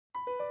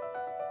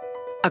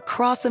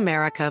Across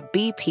America,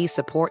 BP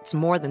supports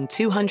more than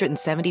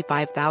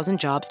 275,000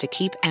 jobs to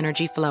keep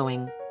energy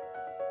flowing.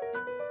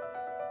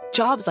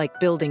 Jobs like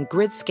building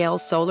grid-scale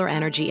solar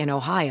energy in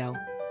Ohio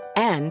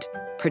and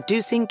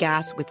producing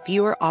gas with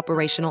fewer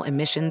operational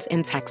emissions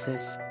in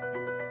Texas.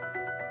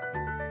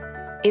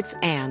 It's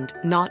and,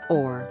 not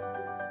or.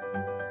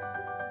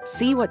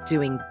 See what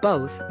doing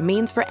both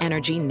means for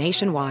energy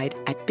nationwide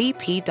at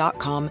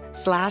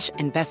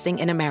bp.com/investing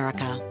in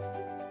America.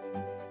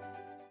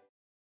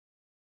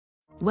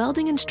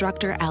 Welding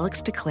instructor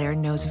Alex DeClaire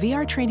knows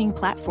VR training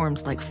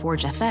platforms like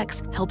Forge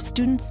FX help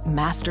students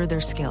master their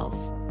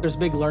skills. There's a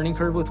big learning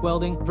curve with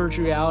welding.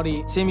 Virtual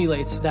reality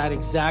simulates that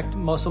exact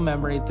muscle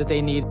memory that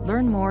they need.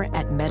 Learn more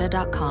at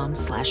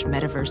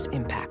meta.com/metaverse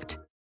impact.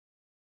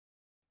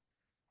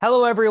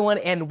 Hello, everyone,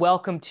 and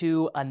welcome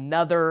to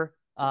another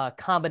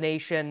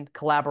collaboration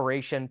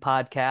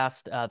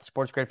podcast, the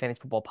Sports Grid Fantasy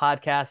Football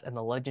Podcast and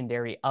the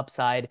legendary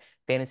Upside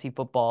Fantasy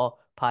Football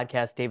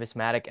Podcast. Davis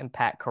Maddock and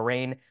Pat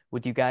Kerrane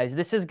with you guys.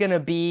 This is going to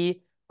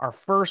be our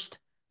first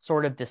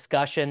sort of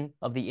discussion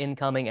of the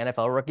incoming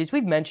NFL rookies.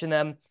 We've mentioned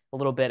them a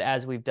little bit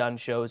as we've done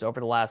shows over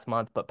the last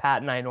month, but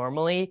Pat and I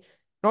normally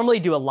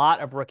do a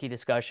lot of rookie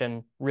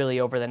discussion really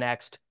over the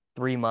next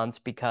 3 months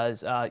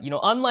because,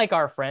 unlike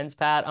our friends,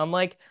 Pat,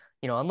 unlike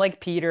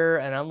Peter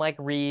and unlike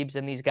Reeves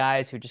and these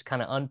guys who just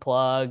kind of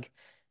unplug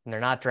and they're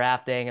not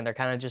drafting and they're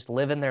kind of just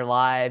living their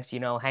lives,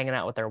 hanging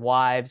out with their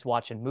wives,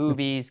 watching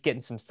movies, getting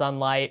some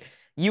sunlight.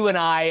 You and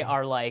I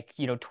are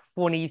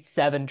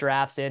 27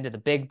 drafts into the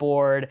big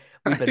board.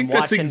 We've been watching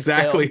that's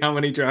exactly film. how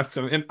many drafts.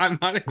 And I'm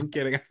not even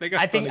kidding.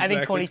 I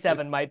think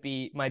 27 might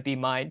be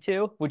mine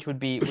too, which would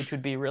be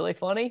really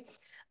funny.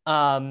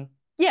 They're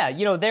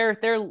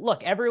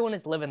look, everyone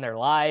is living their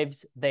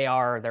lives.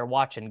 They're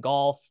watching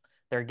golf.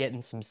 They're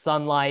getting some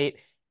sunlight.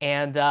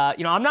 And,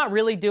 I'm not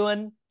really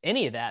doing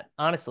any of that,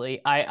 honestly.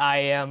 I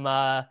am,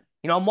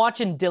 I'm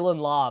watching Dylan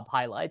Lobb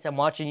highlights. I'm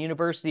watching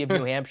University of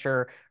New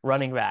Hampshire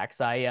running backs.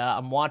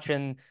 I'm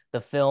watching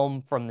the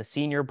film from the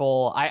Senior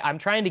Bowl. I'm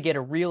trying to get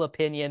a real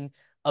opinion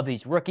of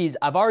these rookies.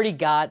 I've already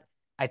got,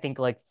 I think,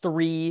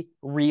 3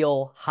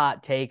 real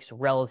hot takes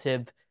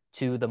relative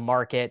to the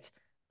market.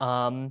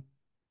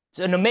 It's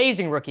an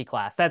amazing rookie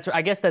class.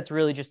 I guess that's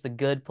really just the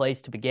good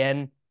place to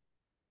begin.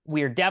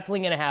 We are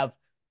definitely going to have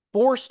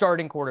 4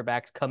 starting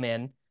quarterbacks come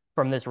in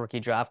from this rookie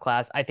draft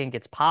class. I think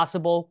it's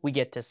possible we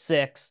get to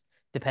 6,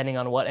 depending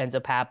on what ends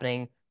up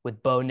happening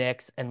with Bo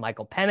Nix and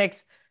Michael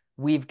Penix.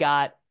 We've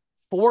got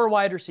 4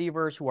 wide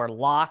receivers who are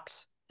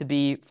locks to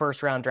be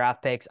first-round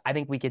draft picks. I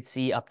think we could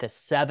see up to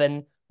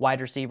 7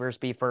 wide receivers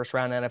be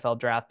first-round NFL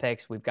draft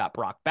picks. We've got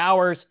Brock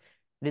Bowers.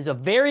 It is a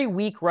very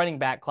weak running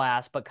back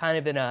class, but kind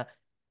of in a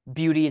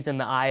beauty is in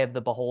the eye of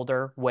the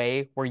beholder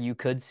way where you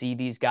could see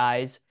these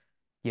guys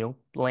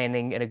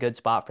landing in a good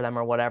spot for them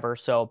or whatever.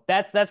 So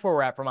that's where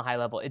we're at from a high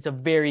level. It's a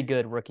very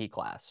good rookie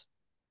class.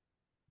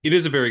 It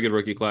is a very good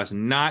rookie class.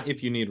 Not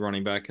if you need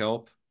running back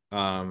help.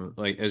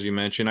 As you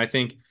mentioned, I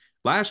think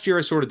last year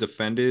I sort of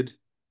defended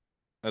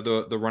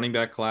the running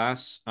back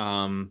class.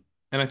 And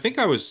I think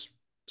I was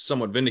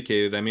somewhat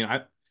vindicated. I mean,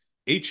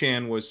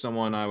 Achane was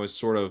someone I was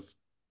sort of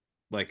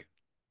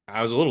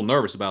I was a little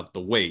nervous about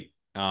the weight.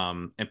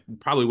 And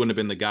probably wouldn't have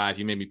been the guy if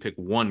you made me pick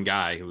one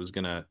guy who was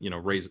gonna,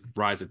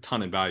 rise a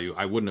ton in value.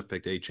 I wouldn't have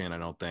picked Achane, I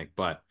don't think.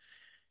 But,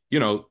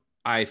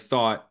 I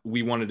thought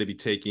we wanted to be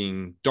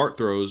taking dart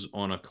throws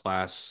on a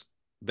class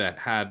that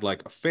had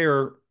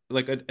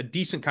a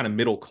decent kind of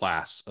middle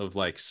class of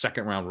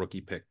second round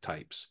rookie pick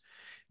types.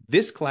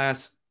 This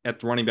class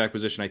at the running back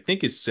position, I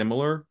think, is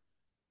similar,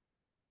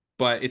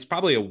 but it's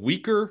probably a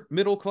weaker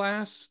middle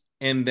class.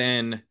 And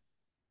then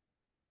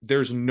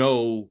there's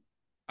no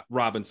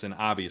Robinson,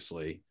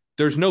 obviously.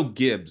 There's no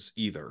Gibbs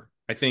either.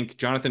 I think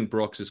Jonathan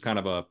Brooks is kind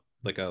of a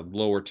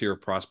lower tier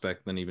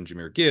prospect than even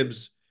Jahmyr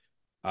Gibbs.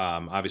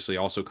 Obviously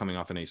also coming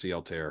off an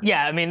ACL tear.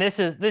 Yeah, I mean, this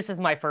is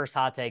my first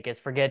hot take is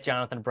forget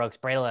Jonathan Brooks.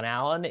 Braylon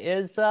Allen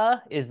is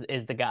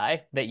the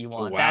guy that you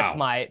want. Oh,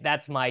 wow.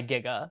 That's my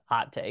giga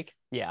hot take.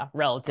 Yeah,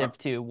 relative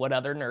to what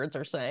other nerds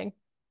are saying.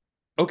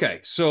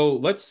 Okay,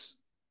 so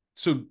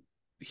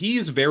he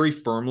is very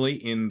firmly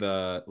in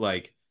the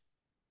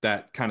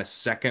that kind of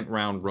second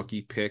round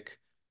rookie pick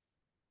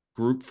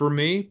group for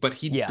me, but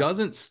he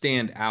doesn't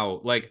stand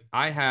out.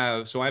 I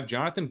have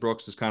Jonathan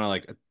Brooks is kind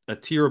of a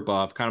tier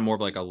above, kind of more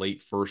of a late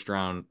first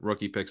round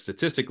rookie pick.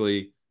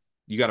 Statistically,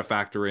 you got to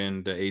factor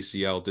in the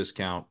ACL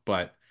discount,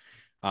 but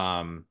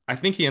I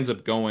think he ends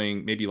up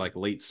going maybe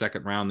late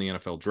second round in the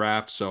NFL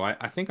draft. So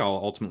I think I'll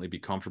ultimately be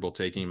comfortable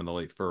taking him in the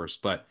late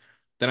first. But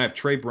then I have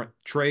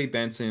Trey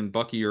Benson,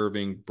 Bucky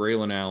Irving,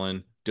 Braylon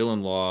Allen,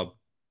 Dylan Lobb,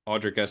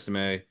 Audric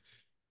Estime,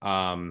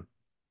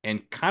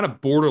 and kind of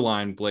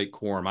borderline Blake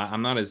Corum.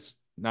 I'm not as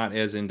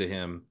into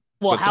him.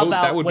 Well, how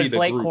about when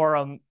Blake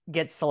Corum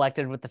gets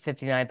selected with the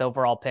 59th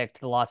overall pick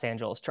to the Los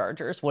Angeles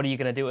Chargers? What are you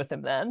going to do with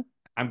him then?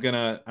 I'm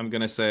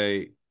gonna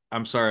say,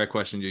 I'm sorry I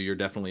questioned you. You're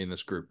definitely in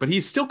this group, but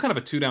he's still kind of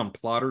a 2-down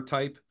plotter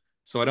type.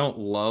 so I don't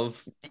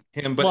love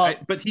him, Well,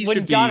 but he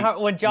should be when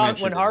mentioned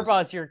in this.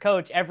 Harbaugh's your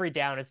coach, every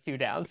down is two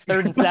downs.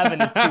 3rd and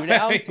 7 is two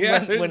downs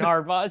Yeah, when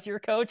Harbaugh's your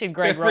coach and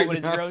Greg every Roman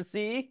is your down.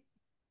 OC.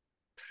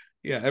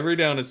 Yeah, every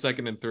down is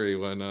 2nd and 3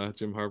 when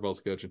Jim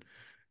Harbaugh's coaching.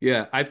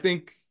 Yeah, I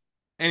think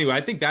anyway,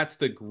 I think that's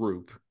the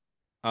group.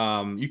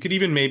 You could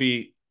even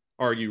maybe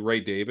argue Ray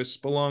Davis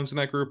belongs in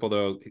that group,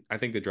 although I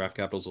think the draft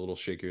capital's a little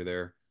shakier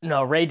there.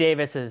 No, Ray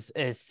Davis is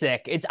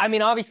sick. I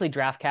mean, obviously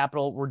draft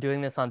capital. We're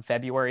doing this on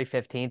February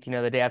 15th,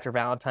 the day after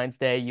Valentine's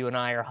Day. You and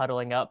I are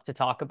huddling up to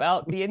talk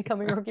about the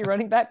incoming rookie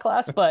running back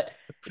class, but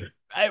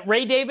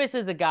Ray Davis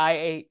is a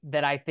guy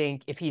that I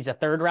think if he's a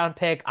 3rd round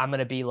pick, I'm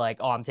gonna be like,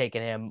 oh, I'm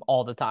taking him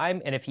all the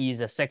time. And if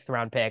he's a 6th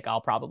round pick, I'll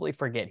probably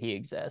forget he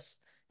exists.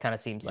 Kind of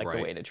seems like the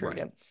Right, way to treat right.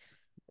 him.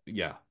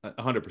 Yeah,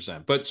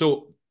 100%. But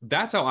so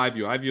that's how I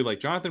view like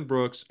Jonathan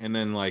Brooks and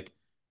then like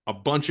a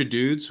bunch of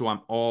dudes who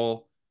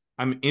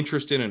I'm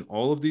interested in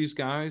all of these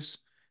guys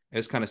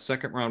as kind of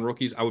 2nd round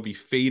rookies. I would be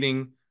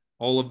fading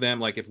all of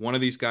them. Like if one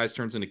of these guys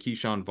turns into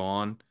Keyshawn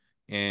Vaughn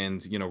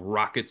and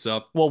rockets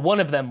up, Well, one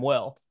of them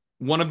will.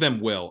 one of them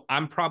will.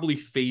 I'm probably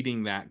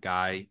fading that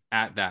guy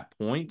at that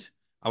point.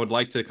 I would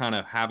like to kind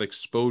of have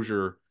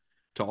exposure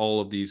to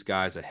all of these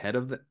guys ahead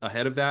of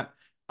that.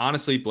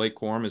 Honestly, Blake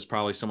Corum is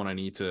probably someone I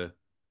need to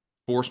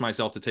force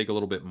myself to take a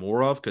little bit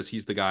more of because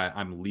he's the guy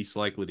I'm least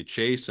likely to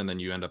chase, and then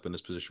you end up in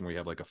this position where you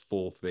have like a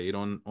full fade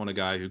on a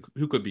guy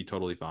who could be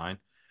totally fine.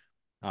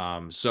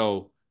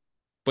 So,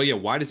 but yeah,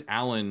 why does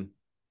Allen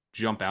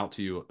jump out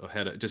to you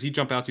does he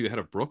jump out to you ahead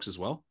of Brooks as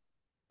well?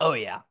 Oh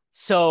yeah.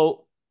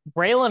 So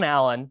Braylon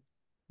Allen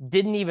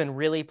didn't even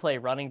really play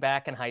running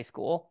back in high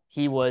school.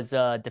 He was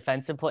a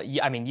defensive play.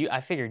 I mean,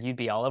 I figured you'd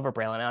be all over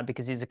Braylon Allen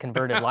because he's a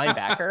converted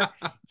linebacker.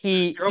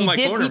 He You're on he my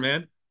did corner, he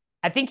man.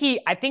 I think he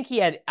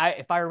had,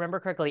 if I remember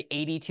correctly,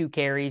 82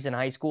 carries in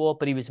high school,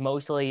 but he was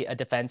mostly a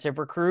defensive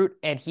recruit,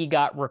 and he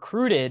got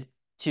recruited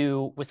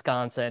to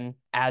Wisconsin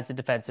as a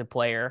defensive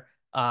player,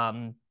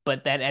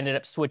 but then ended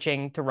up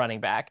switching to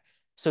running back.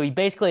 So he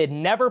basically had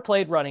never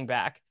played running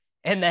back.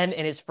 And then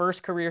in his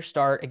first career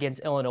start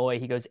against Illinois,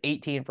 he goes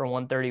 18 for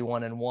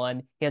 131 and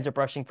one. He ends up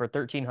rushing for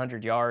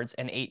 1,300 yards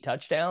and 8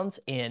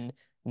 touchdowns in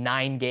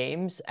 9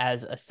 games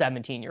as a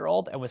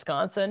 17-year-old at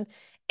Wisconsin.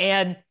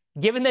 And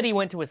given that he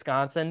went to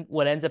Wisconsin,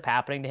 what ends up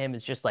happening to him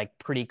is just like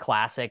pretty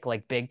classic,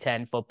 like Big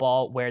Ten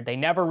football, where they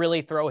never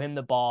really throw him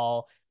the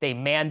ball. They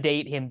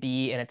mandate him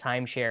be in a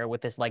timeshare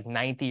with this like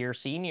 9th-year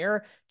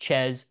senior,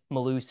 Chez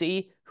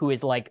Mellusi, who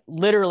is like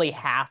literally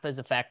half as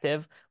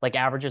effective, like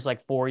averages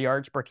like 4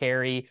 yards per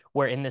carry,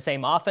 where in the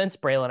same offense,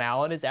 Braylon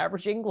Allen is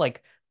averaging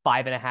like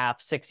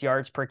 5.5, 6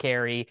 yards per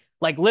carry.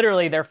 Like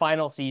literally their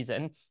final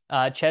season,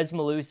 Chez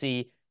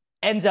Mellusi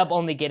ends up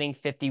only getting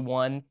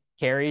 51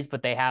 carries,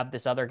 but they have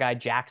this other guy,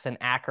 Jackson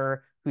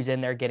Acker, who's in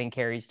there getting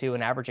carries too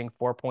and averaging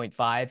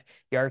 4.5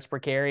 yards per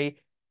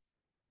carry.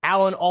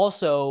 Allen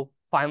also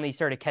finally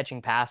started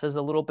catching passes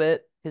a little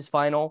bit his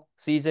final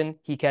season.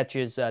 He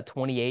catches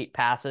 28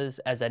 passes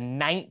as a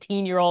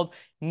 19-year-old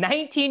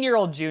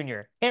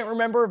junior. Can't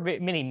remember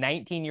many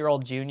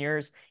 19-year-old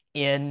juniors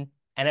in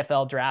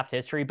NFL draft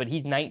history, but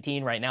he's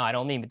 19 right now. I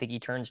don't even think he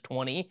turns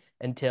 20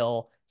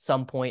 until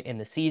some point in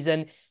the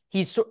season.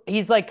 He's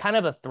like kind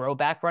of a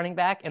throwback running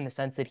back in the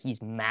sense that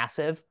he's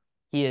massive.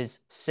 He is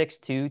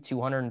 6'2",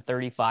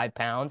 235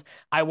 pounds.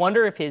 I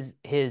wonder if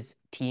his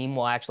team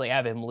will actually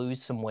have him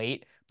lose some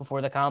weight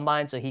before the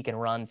combine so he can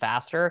run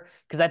faster.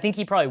 Because I think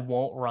he probably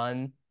won't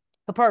run.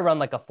 He'll probably run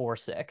like a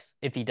 4.6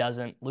 if he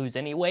doesn't lose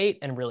any weight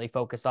and really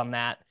focus on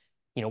that.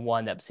 We'll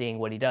end up seeing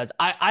what he does.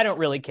 I don't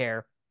really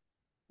care.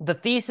 The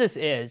thesis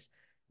is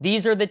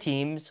these are the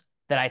teams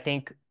that I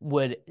think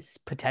would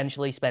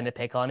potentially spend a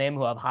pick on him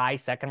who have high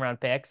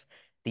 2nd-round picks.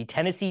 The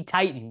Tennessee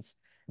Titans,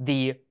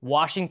 the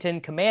Washington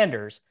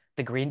Commanders,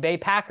 the Green Bay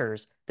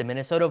Packers, the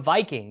Minnesota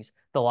Vikings,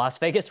 the Las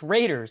Vegas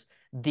Raiders,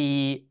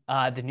 the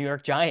New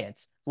York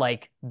Giants,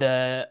 like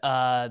the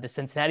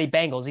Cincinnati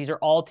Bengals. These are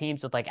all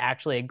teams with like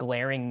actually a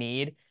glaring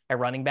need at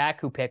running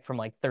back who pick from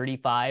like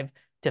 35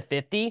 to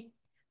 50.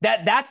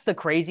 That's the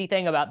crazy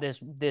thing about this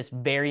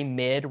very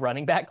mid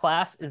running back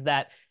class is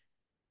that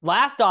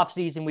last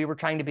offseason we were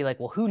trying to be like,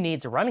 well, who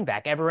needs a running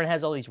back? Everyone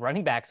has all these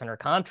running backs under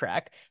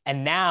contract.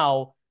 And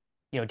now,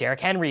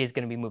 Derrick Henry is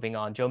going to be moving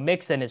on. Joe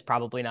Mixon is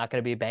probably not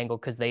going to be a Bengal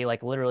because they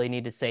like literally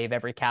need to save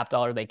every cap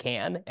dollar they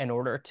can in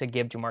order to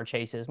give Jamar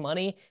Chase his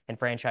money and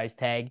franchise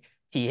tag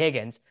T.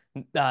 Higgins.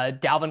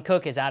 Dalvin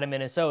Cook is out of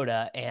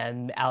Minnesota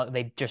and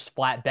they just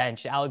flat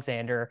benched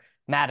Alexander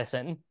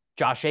Madison.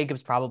 Josh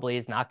Jacobs probably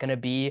is not going to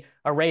be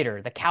a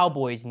Raider. The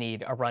Cowboys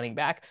need a running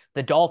back.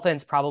 The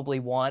Dolphins probably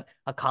want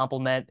a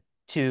complement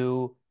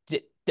to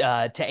He'd be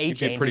a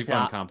A-Chain, pretty who's fun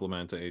not,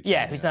 compliment to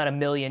yeah, A-Chain. who's Yeah. not a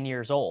million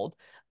years old.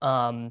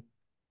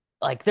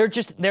 Like there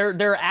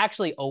are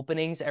actually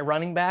openings at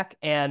running back,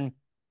 and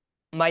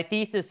my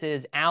thesis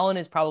is Allen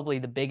is probably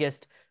the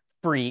biggest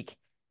freak.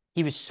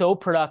 He was so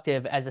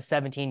productive as a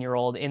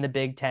 17-year-old in the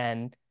Big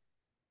Ten.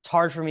 It's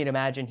hard for me to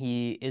imagine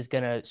he is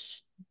gonna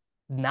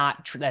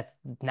not that's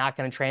not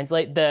gonna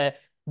translate. The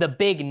the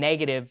big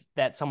negative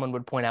that someone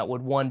would point out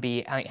would one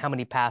be how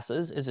many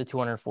passes is a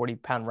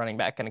 240-pound running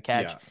back going to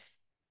catch? Yeah.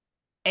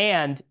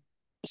 And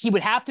he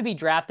would have to be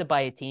drafted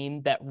by a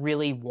team that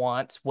really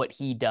wants what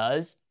he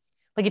does.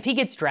 Like if he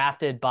gets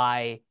drafted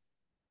by,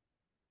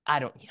 I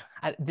don't,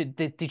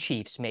 the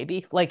Chiefs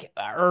maybe, like,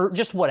 or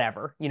just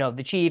whatever,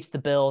 the Chiefs, the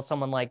Bills,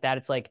 someone like that.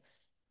 It's like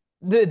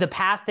the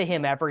path to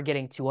him ever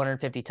getting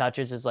 250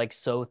 touches is like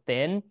so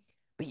thin.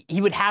 But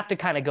he would have to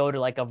kind of go to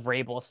like a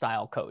Vrabel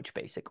style coach,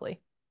 basically.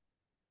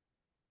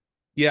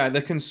 Yeah,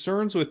 the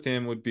concerns with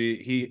him would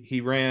be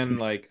he ran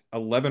like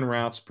 11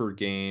 routes per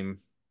game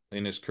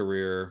in his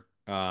career,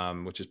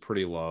 which is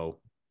pretty low.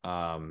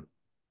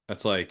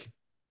 That's like,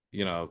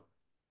 you know,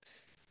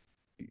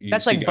 you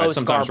That's see like Bo guys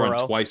sometimes run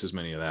Scarborough. twice as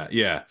many of that.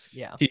 Yeah.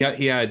 Yeah, He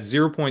had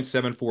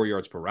 0.74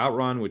 yards per route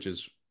run, which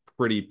is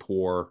pretty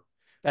poor.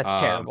 that's Um,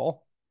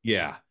 terrible.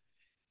 yeah.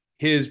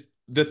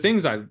 The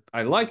things I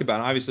like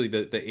about him, obviously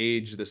the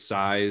age, the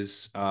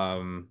size,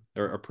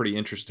 are pretty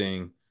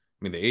interesting.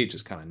 I mean, the age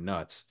is kind of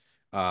nuts.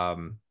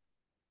 Um,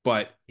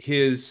 but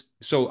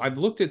so I've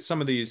looked at some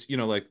of these,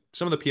 like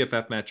some of the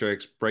PFF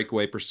metrics,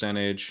 breakaway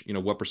percentage,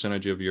 what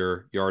percentage of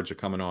your yards are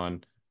coming on,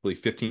 I believe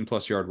 15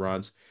 plus yard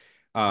runs.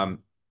 Um,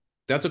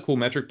 that's a cool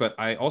metric, but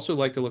I also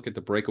like to look at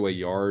the breakaway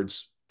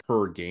yards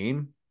per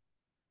game,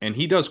 and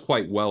he does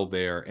quite well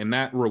there, and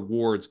that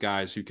rewards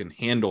guys who can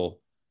handle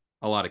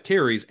a lot of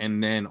carries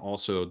and then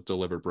also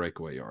deliver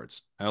breakaway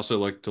yards. I also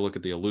like to look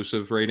at the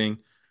elusive rating,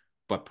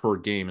 but per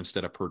game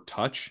instead of per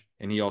touch,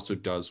 and he also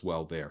does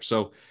well there.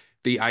 So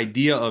the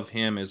idea of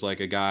him is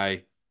like a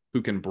guy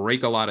who can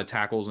break a lot of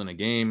tackles in a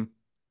game,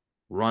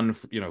 run,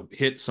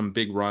 hit some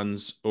big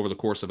runs over the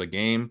course of a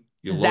game.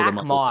 You load him Zach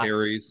up with Moss.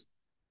 carries.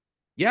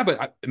 Yeah,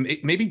 but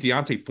maybe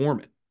Deontay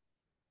Foreman.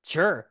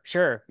 Sure,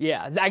 sure.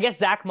 Yeah. I guess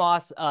Zach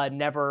Moss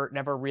never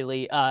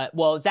really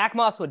well, Zach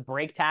Moss would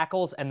break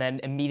tackles and then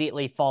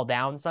immediately fall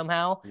down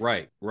somehow.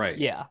 Right, right.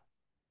 Yeah.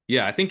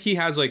 Yeah, I think he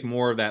has like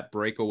more of that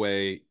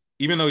breakaway,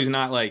 even though he's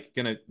not like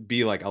gonna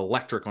be like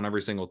electric on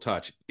every single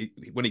touch.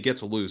 When he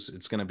gets loose,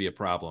 it's gonna be a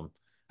problem.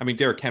 I mean,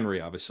 Derrick Henry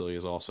obviously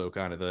is also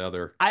kind of the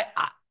other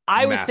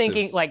I was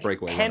thinking massive like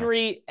breakaway runner.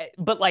 Henry,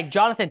 but like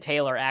Jonathan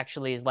Taylor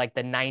actually is like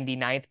the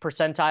 99th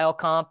percentile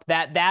comp.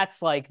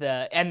 That's like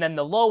and then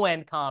the low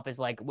end comp is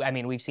like, I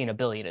mean, we've seen a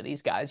billion of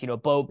these guys,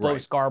 Bo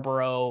Right.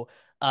 Scarborough,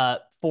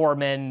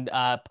 Foreman,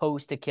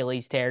 post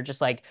Achilles tear,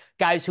 just like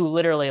guys who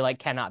literally like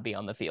cannot be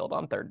on the field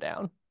on third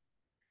down.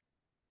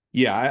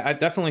 Yeah, I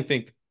definitely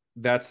think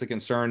that's the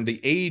concern. The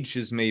age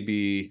is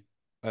maybe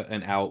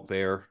an out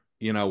there,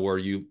 where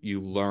you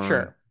learn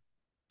Sure.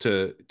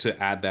 to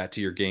add that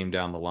to your game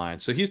down the line.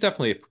 So he's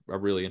definitely a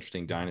really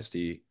interesting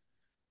dynasty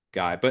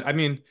guy. But I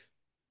mean,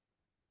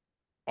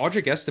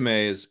 Audric Estime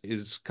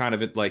is kind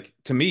of like,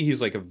 to me, he's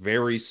like a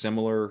very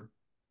similar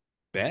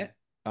bet.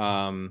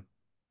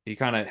 He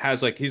kind of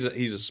has like he's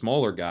a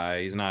smaller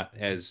guy. He's not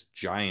as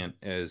giant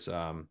as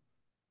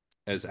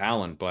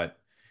Allen, but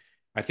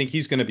I think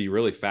he's going to be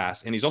really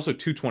fast, and he's also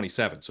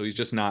 227, so he's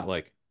just not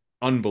like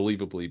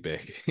unbelievably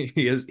big.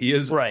 He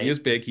is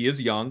Right. big. He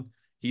is young.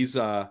 He's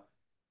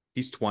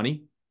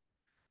 20,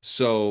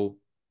 so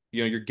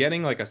you're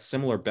getting like a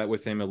similar bet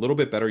with him. A little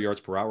bit better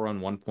yards per hour on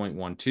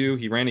 1.12.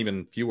 He ran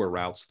even fewer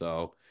routes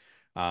though,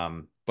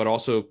 but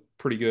also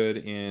pretty good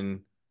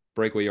in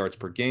breakaway yards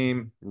per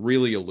game.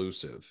 Really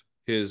elusive.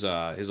 His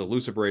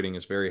elusive rating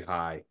is very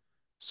high,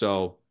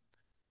 so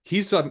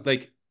he's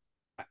like,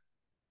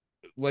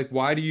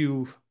 why do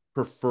you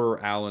prefer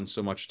Allen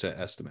so much to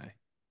Estime?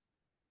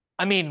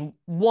 I mean,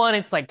 one,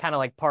 it's like kind of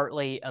like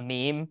partly a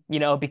meme,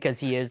 because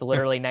he is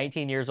literally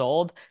 19 years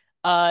old.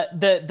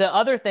 The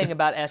other thing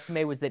about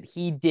Estime was that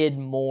he did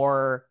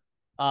more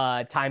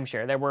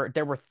timeshare.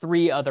 There were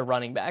three other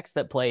running backs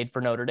that played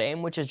for Notre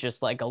Dame, which is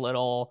just like a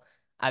little,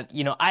 I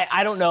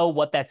don't know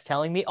what that's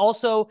telling me.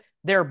 Also,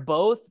 they're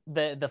both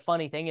the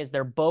funny thing is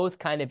they're both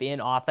kind of in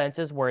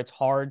offenses where it's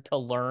hard to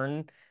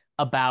learn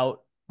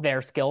about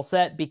their skill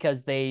set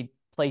because they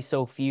play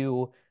so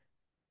few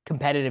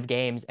competitive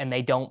games and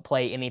they don't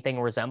play anything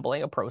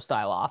resembling a pro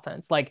style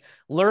offense. Like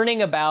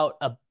learning about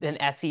an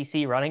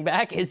SEC running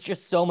back is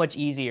just so much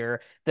easier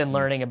than Mm,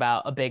 learning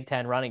about a Big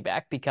Ten running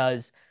back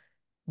because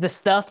the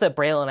stuff that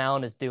Braylon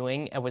Allen is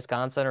doing at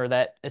Wisconsin or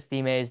that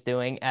Estime is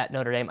doing at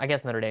Notre Dame. I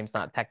guess Notre Dame's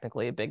not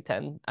technically a Big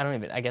Ten.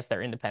 I guess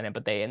they're independent,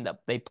 but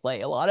they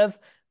play a lot of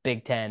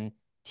Big Ten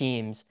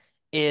teams.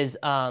 Is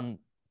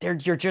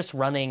you're just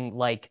running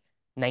like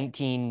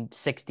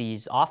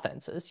 1960s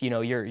offenses.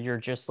 You're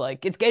just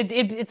like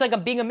it's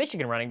like being a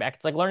Michigan running back.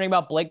 It's like learning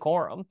about Blake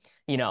Corum,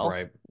 right,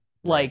 right,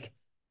 like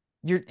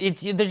they're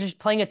just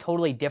playing a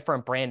totally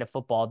different brand of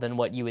football than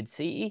what you would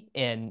see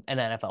in an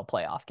NFL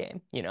playoff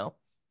game.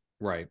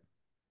 right.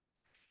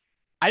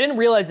 I didn't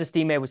realize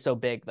Estime was so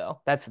big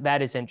though.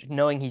 That is interesting.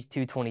 Knowing he's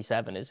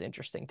 227 is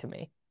interesting to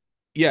me.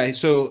 Yeah,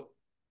 so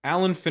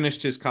Allen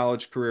finished his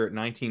college career at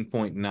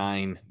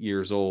 19.9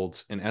 years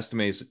old and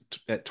estimates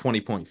at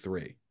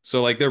 20.3.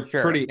 So like they're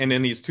Sure. pretty, and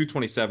then he's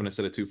 227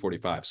 instead of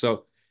 245.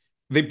 So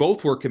they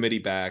both were committee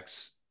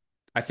backs.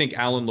 I think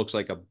Allen looks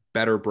like a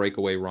better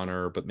breakaway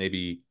runner, but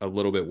maybe a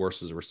little bit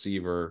worse as a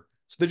receiver.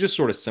 So they're just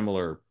sort of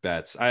similar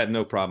bets. I have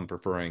no problem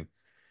preferring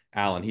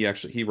Allen.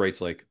 He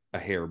rates like a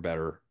hair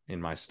better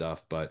in my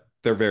stuff, but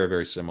they're very,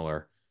 very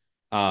similar.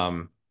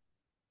 Um,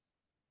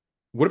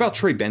 what about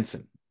Trey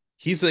Benson?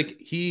 He's like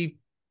he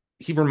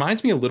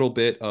reminds me a little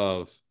bit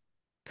of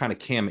kind of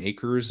Cam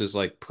Akers is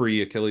like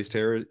pre Achilles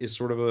tear is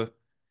sort of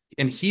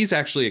and he's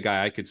actually a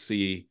guy I could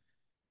see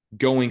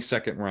going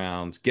second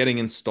round, getting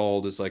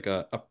installed as like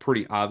a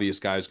pretty obvious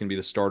guy who's going to be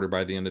the starter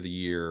by the end of the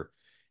year,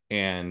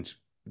 and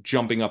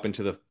jumping up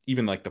into the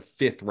even like the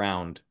fifth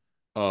round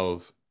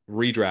of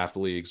redraft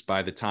leagues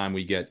by the time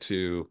we get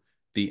to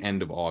the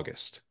end of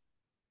August.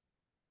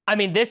 I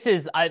mean, this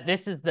is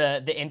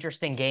the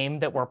interesting game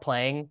that we're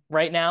playing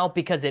right now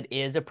because it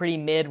is a pretty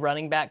mid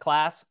running back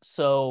class.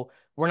 So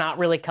we're not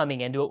really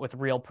coming into it with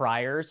real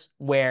priors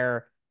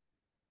where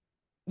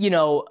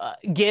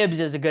Gibbs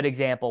is a good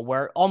example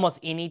where almost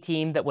any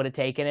team that would have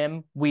taken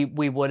him, we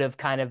would have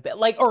kind of been,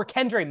 like, or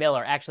Kendre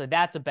Miller, actually,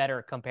 that's a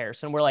better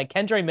comparison. Where like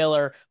Kendre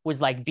Miller was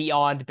like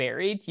beyond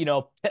buried,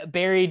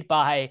 buried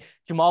by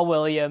Jamal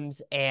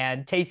Williams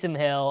and Taysom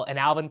Hill and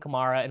Alvin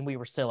Kamara, and we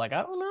were still like,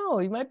 I don't know,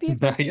 he might be a Yeah.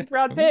 13th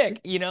round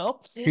pick,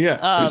 Yeah.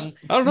 I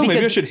don't know. Maybe I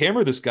because should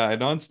hammer this guy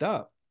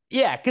nonstop.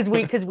 yeah, because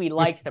we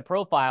liked the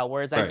profile,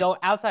 whereas I Right. don't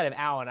outside of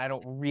Allen, I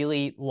don't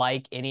really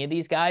like any of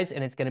these guys,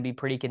 and it's going to be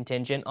pretty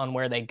contingent on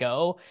where they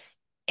go.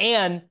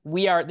 And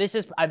this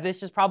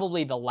is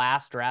probably the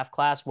last draft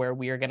class where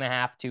we are going to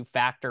have to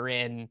factor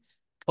in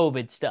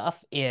COVID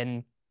stuff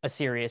in a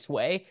serious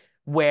way,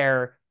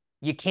 where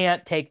you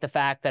can't take the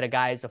fact that a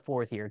guy is a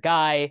fourth year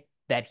guy,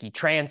 that he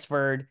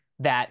transferred,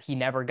 that he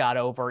never got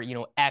over,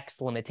 X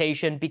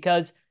limitation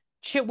because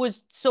shit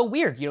was so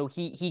weird.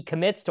 He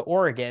commits to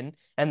Oregon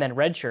and then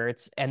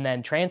redshirts and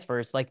then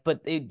transfers. Like,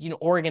 but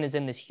Oregon is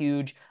in this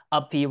huge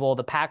upheaval.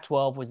 The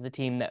Pac-12 was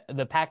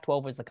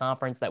the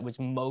conference that was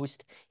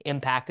most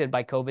impacted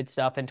by COVID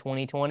stuff in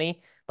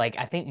 2020. Like,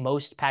 I think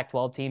most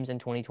Pac-12 teams in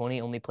 2020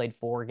 only played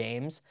 4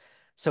 games.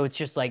 So it's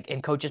just like,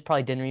 and coaches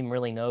probably didn't even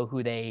really know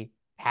who they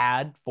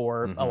had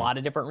for a Hmm. lot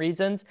of different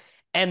reasons.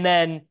 And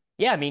then,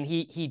 yeah, I mean,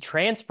 he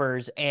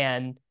transfers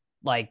and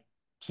like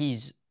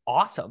he's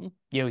awesome.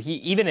 He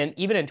even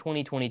in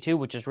 2022,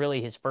 which is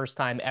really his first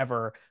time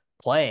ever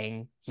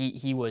playing,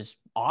 he was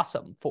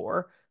awesome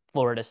for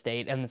Florida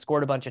State and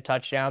scored a bunch of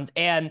touchdowns.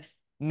 And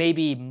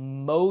maybe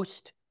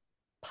most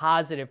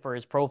positive for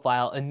his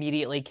profile,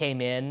 immediately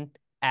came in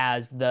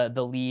as the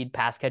lead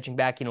pass catching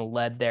back,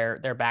 led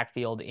their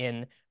backfield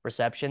in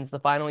receptions the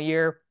final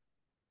year.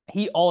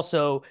 He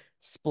also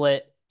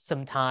split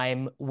some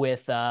time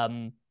with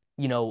other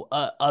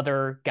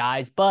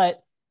guys,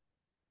 but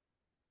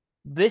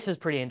this is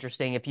pretty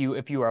interesting if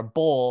you are a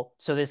bull.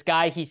 So this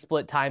guy he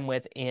split time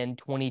with in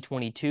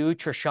 2022,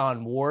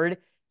 Treshaun Ward,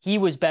 he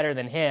was better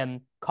than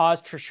him,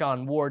 caused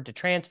Treshaun Ward to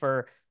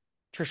transfer.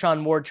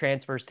 Treshaun Ward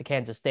transfers to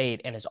Kansas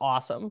State and is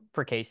awesome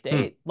for Hmm.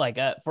 K-State, like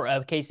for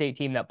a K-State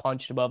team that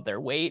punched above their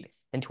weight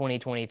in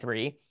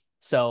 2023.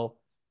 So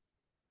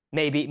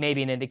maybe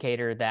an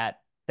indicator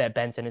that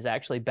Benson is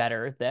actually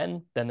better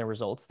than the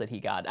results that he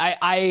got.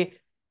 I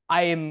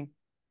am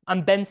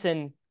I'm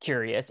Benson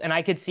curious, and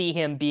I could see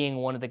him being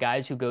one of the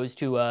guys who goes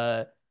to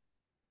a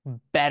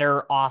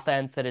better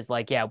offense that is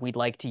like, yeah, we'd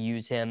like to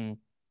use him,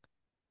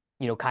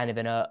 kind of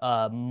in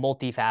a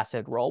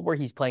multifaceted role where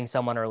he's playing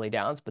some on early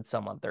downs, but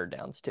some on third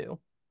downs too.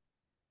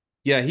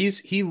 Yeah,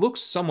 he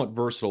looks somewhat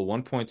versatile.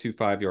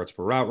 1.25 yards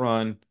per route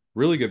run,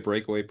 really good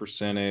breakaway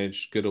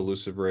percentage, good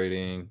elusive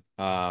rating.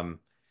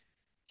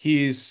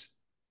 He's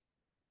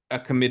a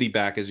committee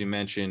back, as you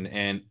mentioned,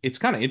 and it's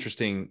kind of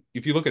interesting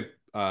if you look at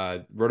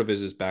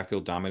Rotoviz's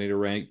backfield dominator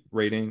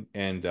rating,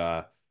 and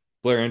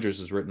Blair Andrews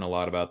has written a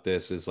lot about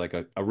this, is like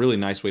a really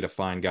nice way to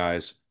find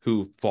guys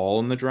who fall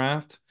in the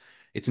draft.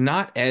 It's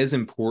not as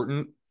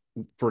important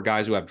for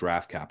guys who have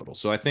draft capital.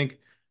 So I think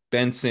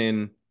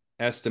Benson,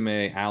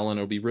 Estime, Allen,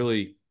 it'll be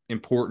really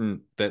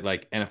important that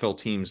like NFL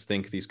teams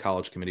think these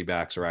college committee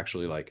backs are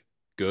actually like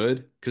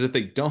good. Because if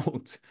they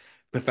don't,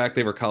 the fact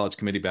they were college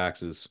committee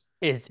backs Is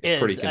is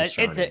pretty is it's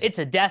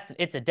a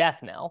concerning. death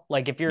knell.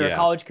 Like if you're a Yeah.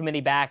 college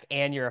committee back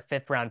and you're a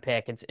fifth round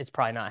pick, it's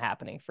probably not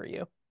happening for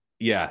you.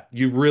 Yeah.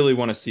 You really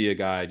want to see a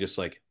guy just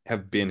like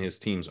have been his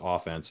team's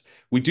offense.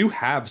 We do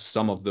have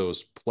some of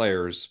those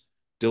players.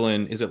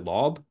 Dylan, is it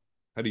Lob?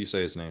 How do you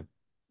say his name?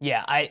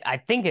 Yeah,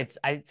 I think it's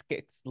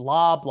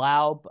Laub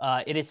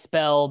Laub. It is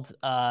spelled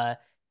Laube.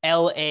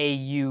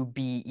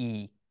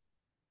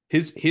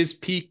 His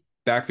peak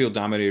backfield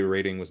dominator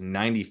rating was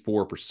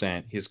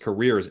 94%. His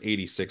career is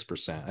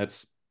 86%.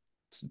 It's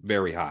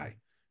very high.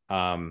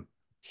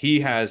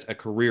 He has a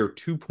career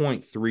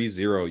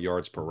 2.30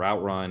 yards per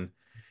route run.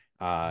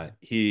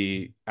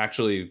 He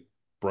actually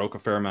broke a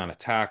fair amount of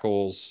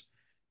tackles.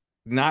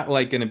 Not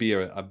like going to be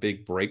a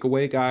big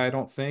breakaway guy, I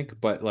don't think,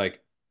 but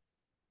like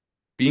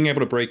being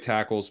able to break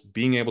tackles,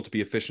 being able to be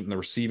efficient in the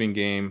receiving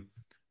game,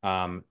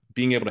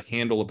 being able to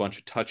handle a bunch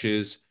of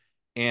touches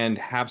and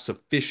have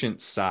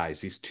sufficient size.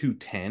 He's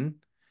 210.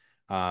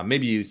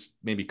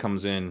 Maybe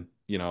comes in,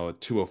 a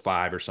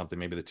 205 or something,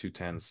 maybe the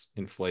 210's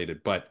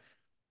inflated, but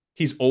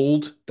he's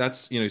old.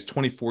 That's, he's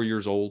 24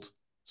 years old.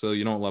 So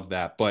you don't love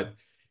that. But,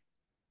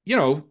 you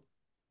know,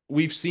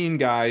 we've seen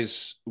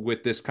guys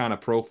with this kind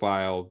of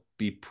profile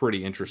be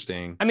pretty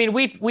interesting. I mean,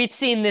 we've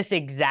seen this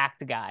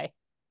exact guy.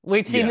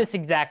 We've seen Yeah. this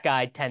exact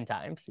guy 10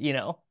 times, you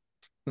know.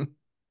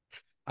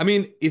 I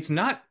mean, it's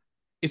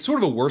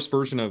sort of a worse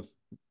version of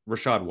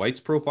Rashad White's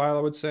profile,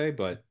 I would say,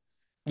 but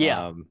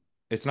Yeah.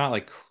 it's not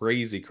like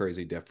crazy,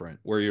 crazy different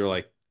where you're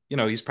like,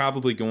 he's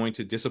probably going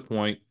to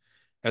disappoint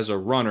as a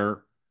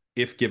runner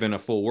if given a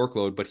full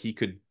workload, but he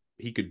could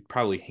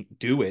probably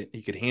do it.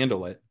 He could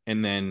handle it.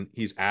 And then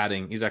he's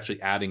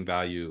actually adding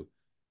value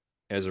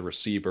as a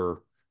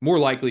receiver. More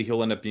likely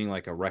he'll end up being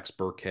like a Rex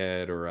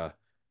Burkhead or a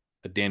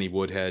Danny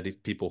Woodhead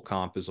if people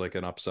comp is like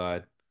an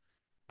upside.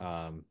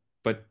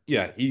 But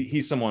yeah,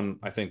 he's someone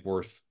I think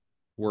worth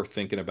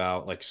thinking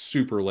about, like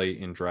super late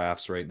in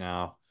drafts right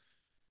now.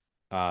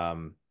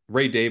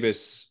 Ray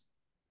Davis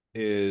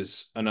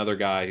is another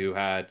guy who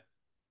had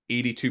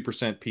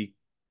 82% peak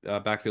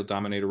backfield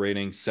dominator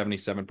rating,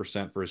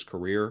 77% for his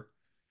career.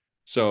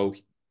 So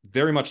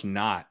very much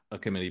not a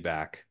committee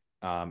back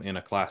in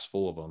a class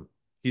full of them.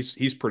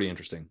 He's pretty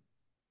interesting.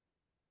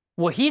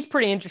 Well, he's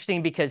pretty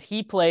interesting because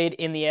he played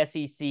in the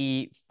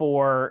SEC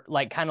for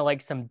like kind of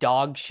like some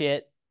dog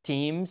shit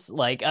teams.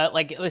 Like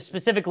it was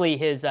specifically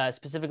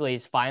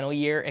his final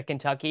year at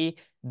Kentucky.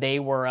 They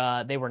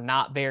were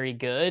not very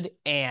good.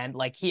 And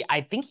like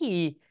I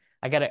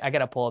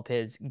gotta pull up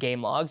his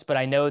game logs, but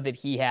I know that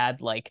he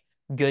had like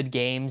good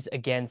games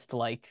against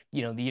like,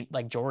 the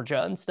like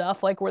Georgia and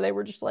stuff, like where they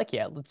were just like,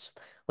 yeah, let's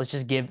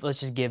just give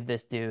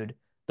this dude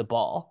the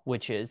ball,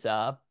 which is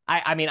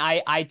I mean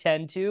I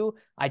tend to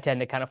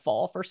kind of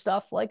fall for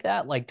stuff like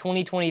that. Like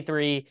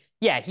 2023,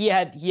 yeah, he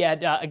had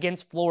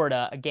against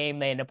Florida, a game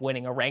they end up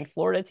winning, a ranked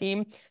Florida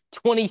team,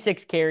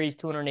 26 carries,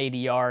 280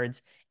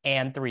 yards,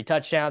 and 3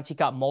 touchdowns. He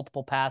caught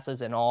multiple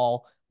passes in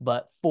all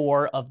but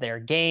 4 of their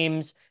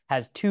games.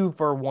 Has 2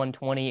 for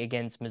 120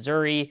 against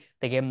Missouri.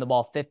 They gave him the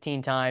ball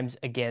 15 times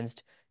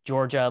against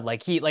Georgia.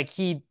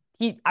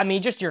 I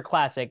mean, just your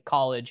classic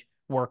college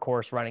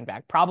workhorse running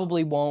back.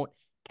 Probably won't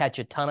catch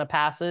a ton of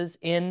passes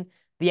in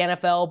the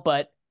NFL,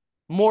 but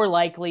more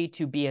likely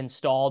to be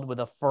installed with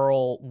a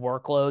full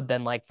workload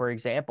than, like, for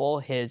example,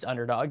 his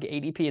underdog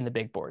ADP in the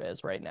big board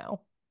is right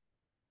now.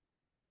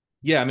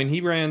 Yeah, I mean,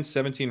 he ran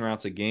 17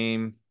 routes a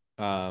game.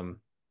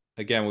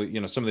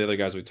 Again, some of the other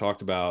guys we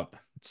talked about,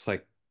 it's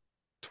like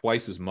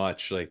twice as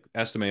much. Like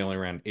Estime only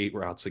ran 8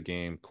 routes a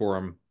game.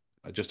 Corum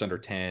just under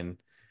 10.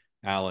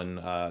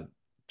 Allen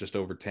just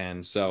over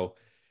 10. So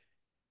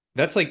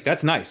that's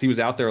nice. He was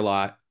out there a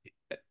lot.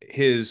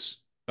 His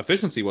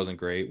efficiency wasn't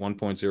great.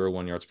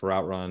 1.01 yards per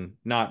out run.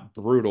 Not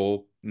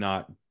brutal,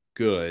 not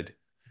good.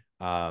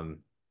 Um,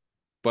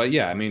 but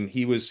yeah, I mean,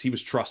 he was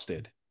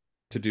trusted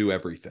to do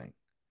everything.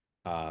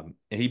 And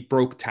he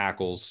broke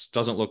tackles.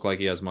 Doesn't look like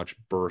he has much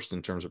burst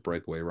in terms of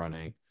breakaway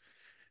running.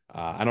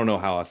 I don't know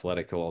how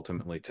athletic he'll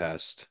ultimately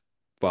test,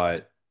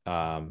 but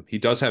he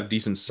does have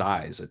decent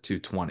size at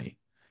 220.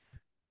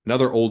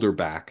 Another older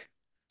back.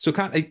 So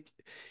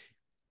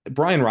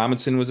Brian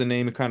Robinson was a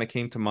name that kind of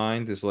came to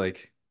mind as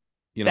like,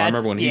 I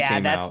remember when he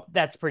came That's out.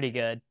 that's pretty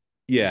good. That's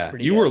Yeah,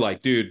 pretty you were good.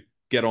 like, dude,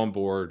 get on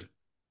board.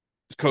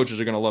 Coaches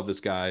are gonna love this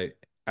guy.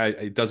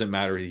 It doesn't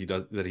matter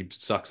that he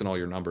sucks in all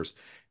your numbers.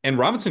 And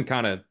Robinson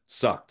kind of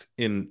sucked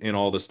in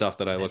all the stuff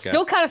that I It look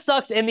still at. kind of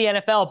sucks in the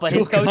NFL, but Still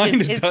his coaches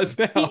kind of his does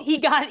he now. he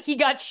got he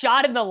got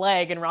shot in the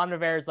leg, and Ron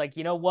Rivera's like,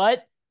 you know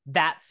what?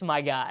 That's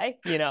my guy,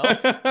 you know?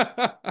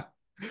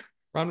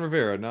 Ron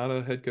Rivera, not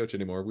a head coach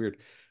anymore. Weird.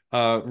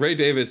 Ray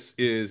Davis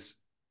is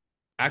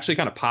actually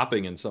kind of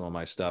popping in some of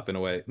my stuff in a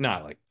way,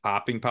 not like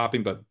popping,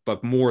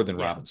 but more than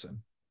Yeah.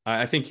 Robinson.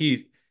 I think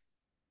he's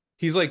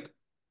like,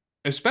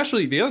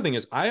 especially the other thing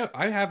is I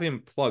have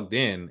him plugged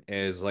in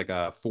as like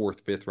a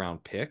fourth, fifth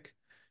round pick.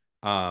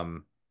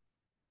 Um,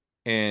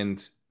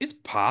 and it's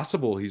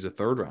possible he's a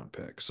third round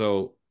pick.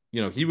 So,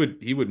 he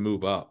would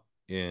move up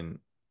in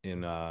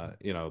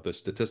the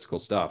statistical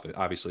stuff,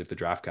 obviously if the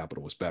draft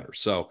capital was better.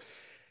 So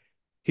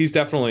he's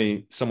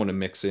definitely someone to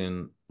mix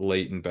in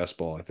late in best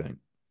ball, I think.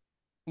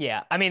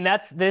 Yeah, I mean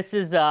this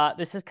is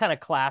kind of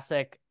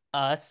classic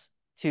us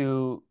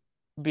to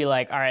be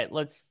like, all right,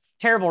 let's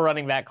terrible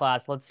running back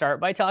class. Let's start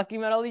by talking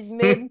about all these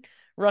mid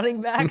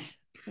running backs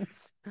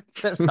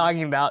instead of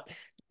talking about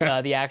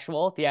the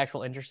actual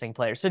interesting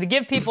players. So to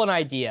give people an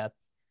idea,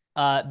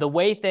 the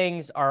way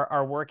things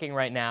are working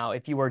right now,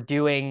 if you are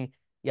doing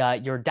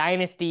your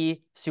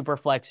dynasty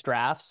superflex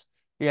drafts,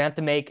 you're gonna have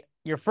to make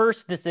your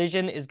first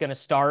decision is gonna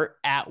start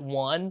at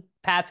 1.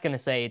 Pat's gonna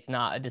say it's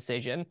not a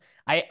decision.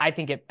 I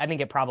think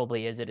it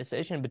probably is a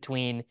decision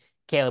between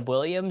Caleb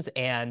Williams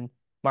and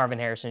Marvin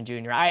Harrison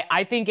Jr.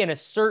 I think in a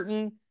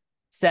certain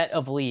set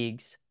of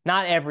leagues,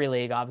 not every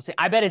league, obviously.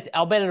 I'll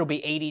bet it'll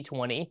be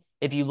 80-20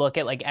 if you look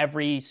at like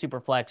every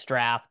superflex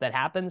draft that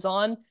happens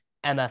on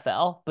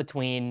MFL,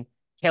 between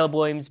Caleb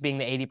Williams being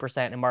the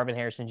 80% and Marvin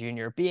Harrison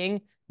Jr.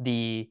 being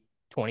the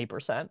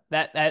 20%.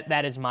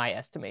 That is my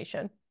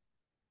estimation.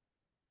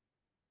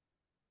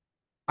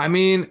 I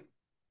mean,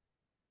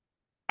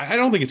 I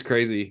don't think it's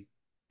crazy.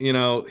 You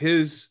know,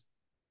 he's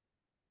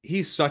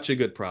such a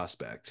good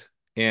prospect.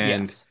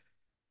 And Yes.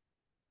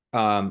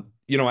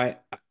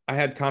 I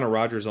had Connor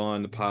Rogers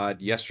on the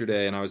pod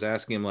yesterday and I was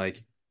asking him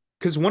like,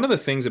 because one of the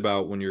things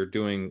about when you're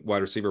doing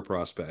wide receiver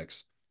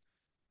prospects,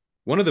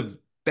 one of the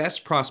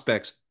best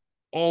prospects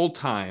all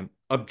time,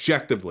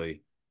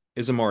 objectively,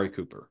 is Amari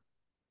Cooper.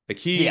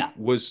 Like Yeah.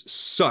 he was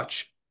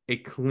such a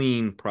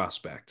clean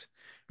prospect.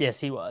 Yes,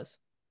 he was.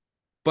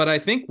 But I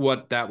think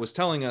what that was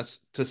telling us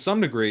to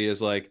some degree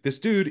is like this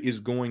dude is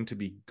going to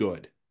be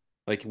good.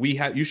 Like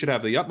you should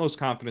have the utmost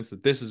confidence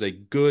that this is a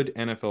good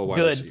NFL wide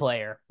Good receiver.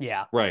 player.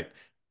 Yeah. Right.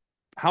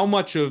 How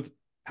much of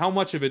how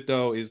much of it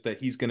though is that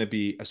he's going to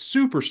be a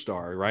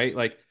superstar, right?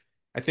 Like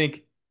I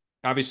think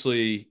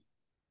obviously,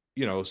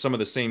 some of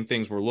the same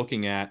things we're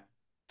looking at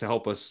to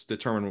help us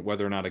determine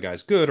whether or not a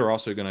guy's good are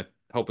also going to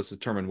help us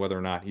determine whether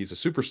or not he's a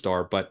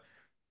superstar, but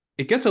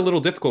it gets a little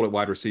difficult at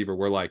wide receiver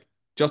where like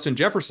Justin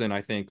Jefferson,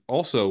 I think,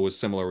 also was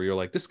similar where you're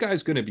like, this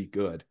guy's going to be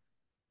good.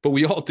 But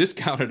we all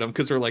discounted him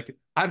because they're like,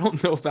 I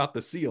don't know about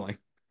the ceiling.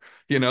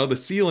 The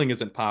ceiling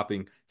isn't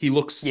popping. He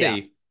looks Yeah.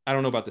 safe. I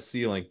don't know about the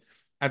ceiling.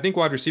 I think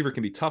wide receiver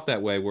can be tough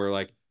that way where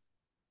like,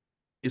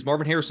 is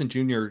Marvin Harrison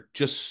Jr.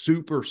 just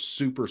super,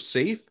 super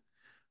safe?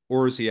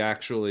 Or is he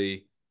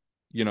actually,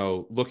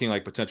 looking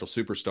like potential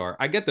superstar?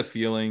 I get the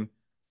feeling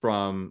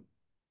from,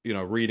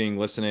 reading,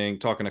 listening,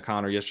 talking to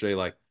Connor yesterday,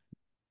 like,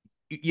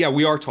 yeah,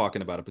 we are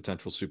talking about a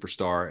potential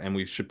superstar, and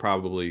we should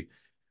probably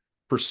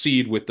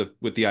proceed with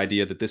the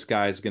idea that this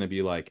guy is going to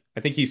be like, I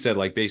think he said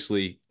like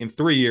basically in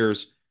 3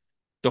 years,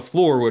 the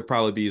floor would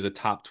probably be as a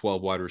top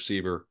 12 wide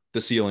receiver.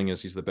 The ceiling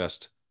is he's the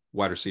best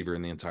wide receiver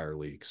in the entire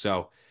league.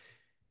 So,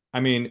 I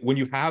mean, when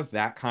you have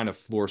that kind of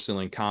floor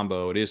ceiling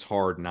combo, it is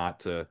hard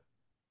not to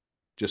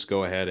just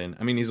go ahead and,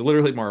 I mean, he's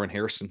literally Marvin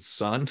Harrison's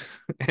son,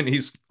 and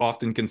he's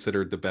often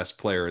considered the best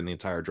player in the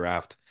entire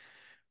draft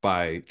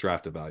by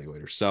draft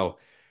evaluators. So,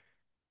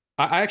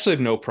 I actually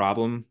have no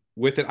problem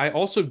with it. I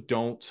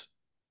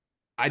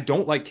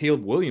don't like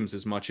Caleb Williams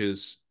as much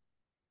as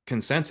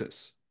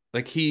consensus.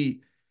 Like I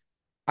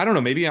don't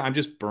know, maybe I'm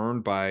just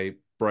burned by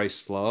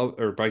Bryce Love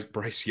or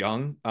Bryce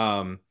Young,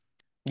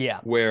 Yeah.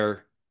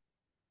 where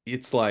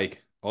it's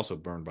like also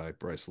burned by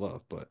Bryce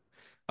Love, but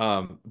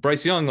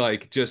Bryce Young,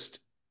 like just,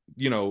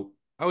 oh,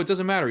 it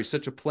doesn't matter. He's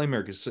such a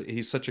playmaker.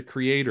 He's such a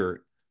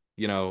creator,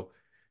 you know,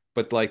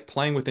 but like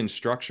playing within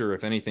structure,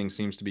 if anything,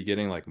 seems to be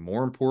getting like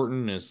more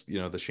important as,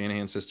 the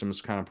Shanahan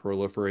systems kind of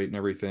proliferate and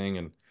everything.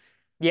 And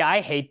Yeah,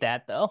 I hate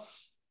that though.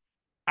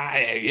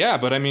 yeah,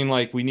 but I mean,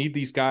 like we need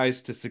these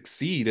guys to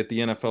succeed at the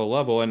NFL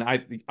level, and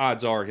the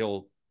odds are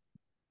he'll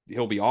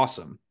be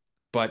awesome.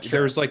 But Sure.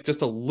 there's like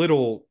just a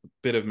little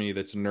bit of me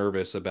that's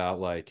nervous about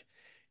like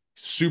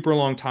super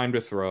long time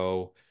to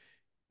throw,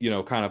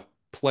 kind of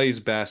plays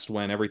best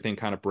when everything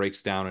kind of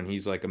breaks down and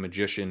he's like a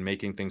magician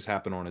making things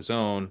happen on his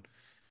own.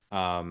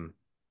 Um,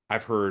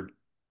 I've heard,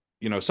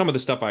 some of the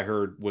stuff I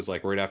heard was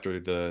like right after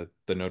the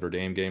Notre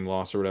Dame game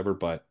loss or whatever,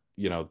 but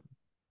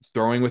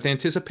throwing with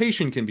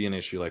anticipation can be an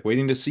issue, like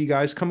waiting to see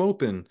guys come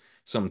open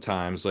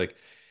sometimes, like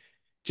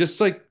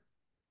just like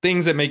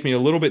things that make me a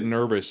little bit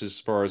nervous as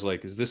far as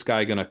like, is this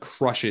guy going to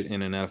crush it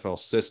in an NFL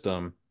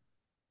system?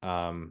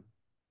 Um,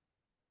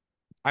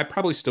 I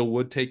probably still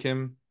would take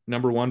him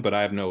number one, but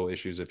I have no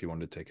issues if you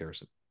wanted to take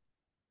Harrison.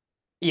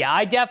 Yeah,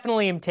 I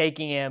definitely am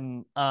taking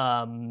him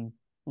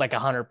like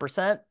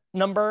 100%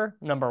 number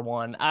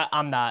one.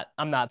 I'm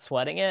not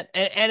sweating it.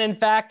 And in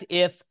fact,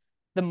 if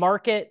the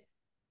market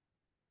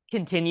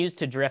continues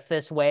to drift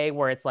this way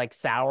where it's like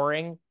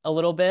souring a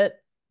little bit,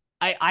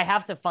 I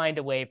have to find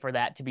a way for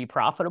that to be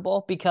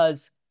profitable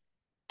because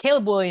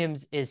Caleb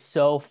Williams is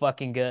so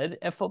fucking good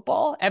at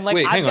football. And like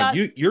Wait, I've hang on.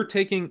 got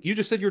You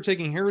just said you're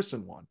taking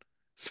Harrison one,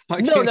 so I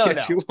no, can't no, get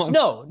no, you on.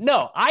 no,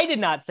 no. I did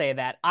not say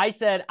that. I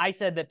said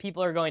that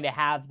people are going to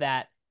have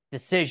that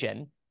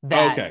decision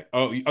that Okay.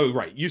 Oh,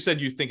 right. You said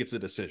you think it's a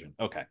decision.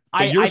 Okay,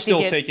 but I you're I think still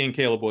it taking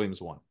Caleb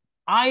Williams one.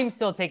 I'm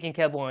still taking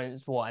Caleb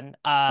Williams one.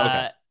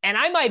 Okay. And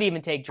I might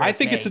even take I Drake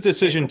think it's a May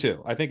decision too.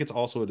 too. I think it's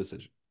also a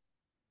decision.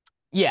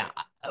 Yeah.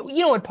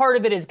 And part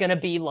of it is going to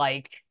be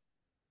like,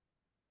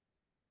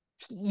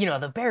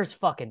 the Bears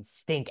fucking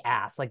stink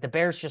ass. Like the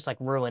Bears just like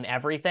ruin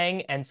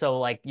everything. And so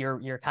like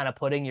you're kind of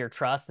putting your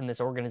trust in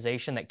this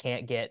organization that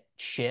can't get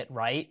shit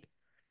right.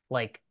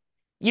 Like,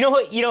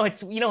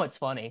 it's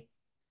funny.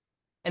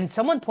 And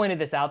someone pointed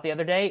this out the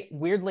other day.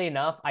 Weirdly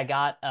enough, I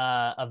got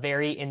a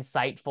very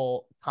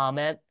insightful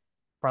comment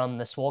from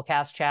the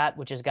Swolecast chat,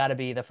 which has got to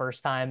be the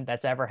first time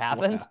that's ever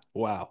happened.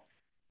 Wow. Wow.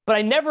 But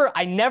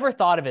I never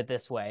thought of it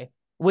this way,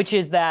 which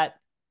is that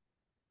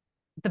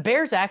the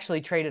Bears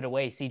actually traded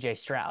away CJ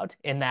Stroud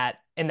in that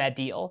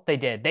deal. They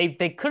did. They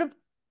could have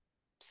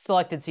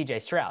selected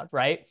CJ Stroud,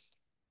 right?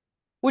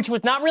 Which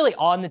was not really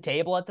on the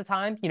table at the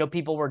time.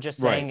 People were just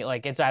Right. saying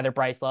like it's either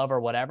Bryce Love or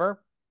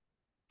whatever.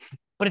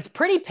 But it's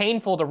pretty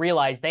painful to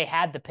realize they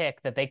had the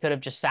pick that they could have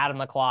just sat on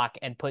the clock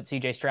and put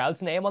CJ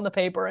Stroud's name on the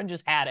paper and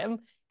just had him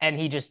and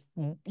he just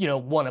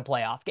won a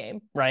playoff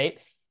game, right?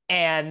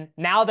 And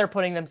now they're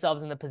putting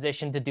themselves in the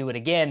position to do it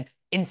again.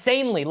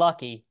 Insanely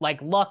lucky,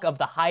 like luck of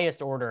the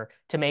highest order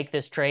to make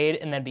this trade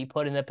and then be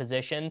put in the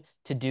position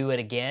to do it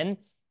again.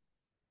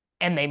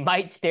 And they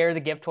might stare the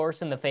gift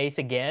horse in the face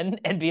again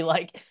and be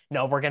like,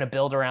 no, we're going to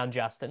build around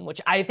Justin,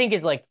 which I think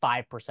is like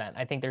 5%.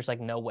 I think there's like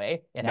no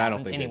way it I don't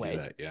happens think they do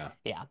anyways. that. Yeah.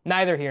 Yeah,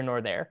 neither here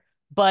nor there.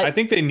 I But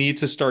think they need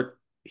to start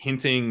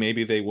hinting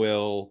maybe they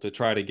will to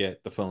try to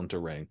get the phone to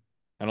ring.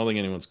 I don't think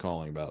anyone's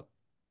calling about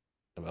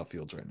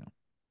Fields right now.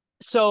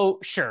 so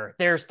sure,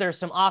 there's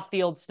some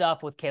off-field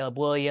stuff with Caleb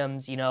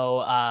Williams.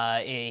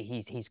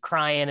 He's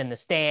crying in the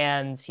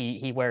stands.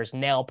 He wears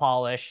nail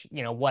polish.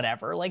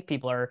 Whatever. Like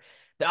people are.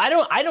 I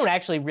don't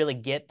actually really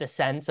get the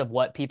sense of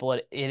what people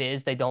it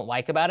is they don't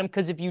like about him,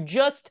 because if you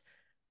just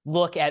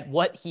look at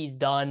what he's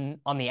done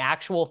on the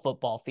actual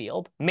football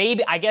field,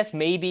 maybe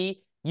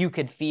you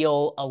could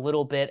feel a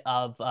little bit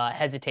of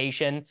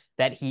hesitation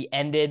that he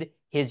ended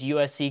his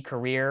USC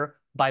career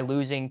by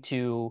losing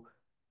to.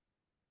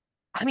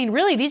 I mean,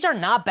 really, these are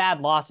not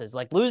bad losses.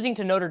 Like losing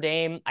to Notre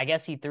Dame, I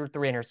guess he threw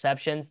 3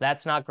 interceptions.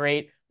 That's not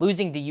great.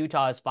 Losing to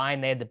Utah is fine.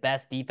 They had the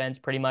best defense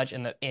pretty much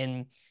in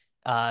the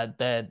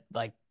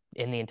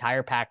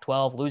entire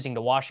Pac-12. Losing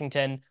to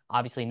Washington,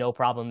 obviously no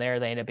problem there.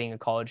 They ended up being a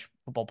college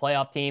football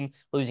playoff team.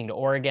 Losing to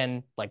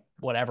Oregon, like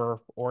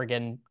whatever,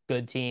 Oregon,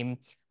 good team.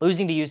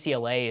 Losing to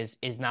UCLA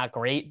is not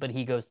great, but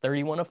he goes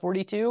 31 of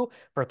 42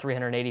 for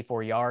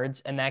 384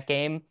 yards in that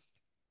game.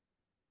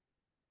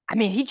 I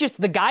mean,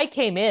 the guy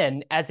came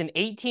in as an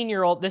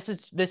 18-year-old. This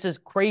is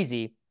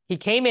crazy. He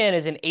came in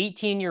as an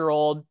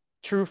 18-year-old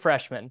true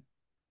freshman.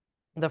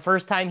 The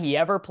first time he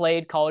ever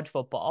played college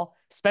football.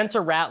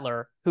 Spencer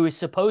Rattler, who is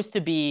supposed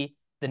to be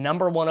the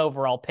 #1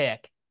 overall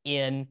pick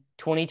in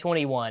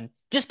 2021,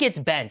 just gets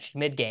benched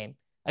mid-game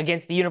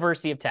against the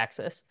University of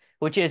Texas,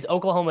 which is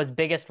Oklahoma's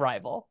biggest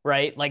rival,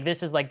 right? Like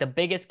this is like the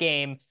biggest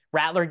game.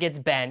 Rattler gets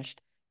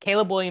benched.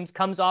 Caleb Williams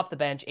comes off the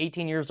bench,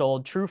 18 years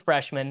old, true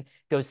freshman,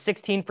 goes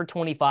 16 for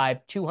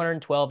 25,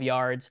 212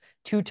 yards,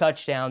 2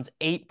 touchdowns,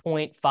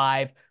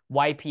 8.5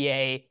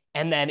 YPA,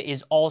 and then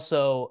is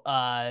also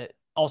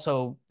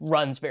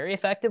runs very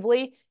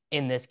effectively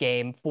in this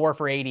game, 4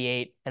 for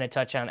 88 and a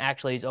touchdown.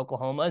 Actually, he's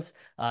Oklahoma's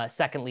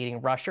second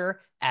leading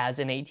rusher as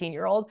an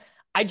 18-year-old.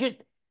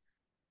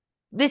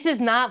 This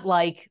is not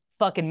like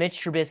fucking Mitch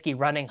Trubisky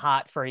running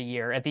hot for a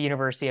year at the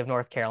University of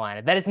North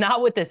Carolina. That is not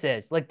what this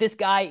is. Like this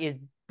guy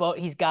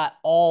he's got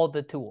all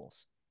the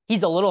tools.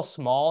 He's a little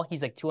small.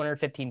 He's like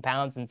 215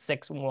 pounds and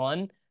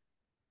 6'1".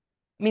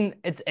 I mean,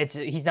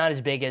 he's not as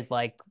big as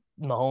like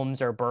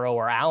Mahomes or Burrow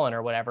or Allen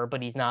or whatever,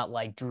 but he's not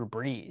like Drew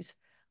Brees.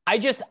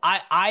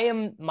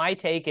 My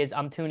take is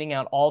I'm tuning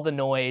out all the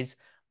noise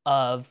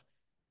of,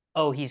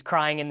 oh, he's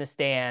crying in the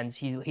stands.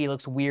 He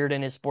looks weird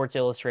in his Sports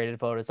Illustrated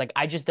photos. Like,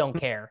 I just don't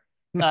care.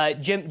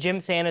 Jim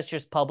Sanderson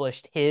just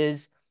published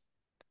his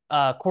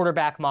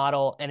quarterback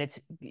model, and it's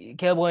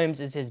Caleb Williams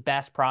is his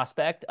best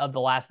prospect of the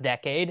last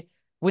decade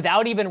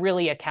without even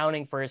really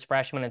accounting for his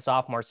freshman and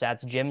sophomore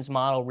stats. Jim's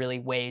model really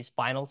weighs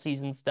final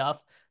season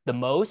stuff the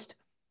most.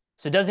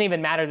 So it doesn't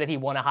even matter that he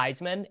won a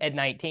Heisman at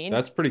 19.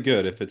 That's pretty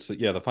good if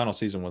the final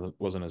season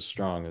wasn't as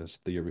strong as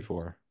the year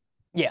before.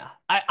 Yeah,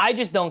 I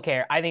just don't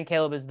care. I think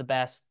Caleb is the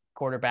best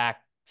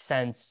quarterback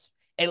since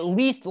at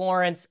least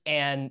Lawrence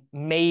and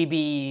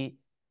maybe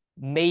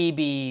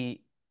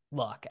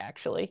Luck,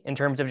 actually, in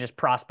terms of just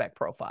prospect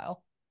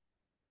profile.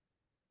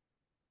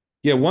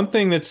 Yeah, one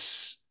thing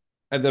that's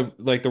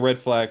the red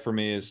flag for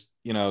me is,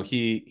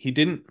 he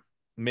didn't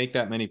make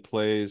that many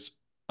plays.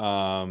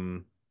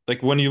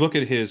 Like when you look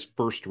at his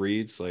first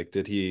reads, like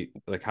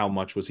how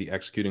much was he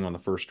executing on the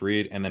first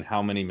read, and then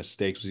how many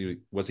mistakes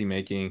was he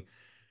making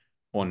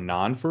on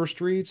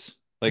non-first reads?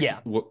 Like, Yeah.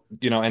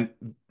 And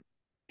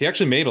he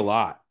actually made a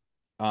lot,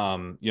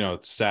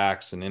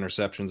 sacks and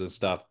interceptions and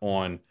stuff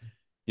on,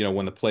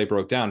 when the play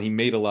broke down. He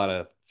made a lot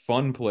of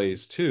fun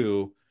plays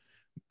too,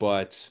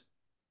 but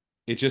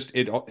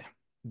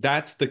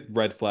that's the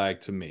red flag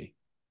to me.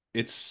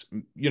 It's,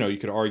 you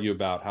could argue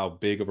about how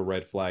big of a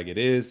red flag it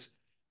is.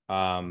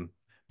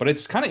 But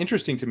it's kind of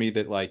interesting to me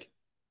that like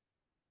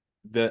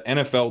the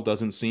NFL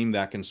doesn't seem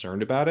that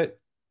concerned about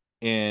it.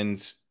 And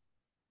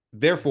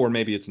therefore,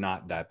 maybe it's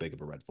not that big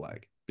of a red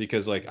flag,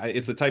 because like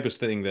it's the type of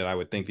thing that I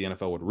would think the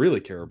NFL would really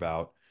care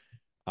about.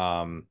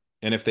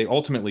 And if they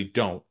ultimately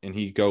don't, and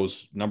he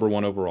goes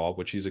 #1 overall,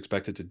 which he's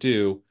expected to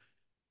do,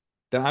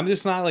 then I'm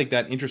just not like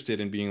that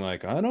interested in being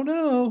like, I don't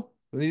know.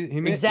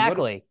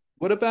 Exactly.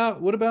 What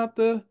about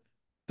the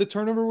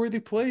turnover worthy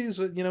plays,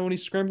 when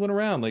he's scrambling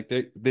around? Like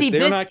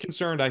they're not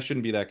concerned. I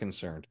shouldn't be that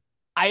concerned.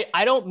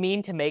 I don't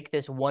mean to make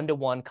this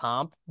 1-to-1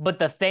 comp, but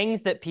the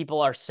things that people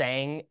are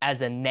saying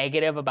as a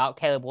negative about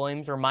Caleb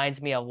Williams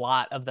reminds me a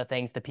lot of the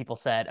things that people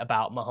said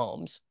about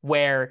Mahomes,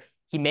 where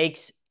he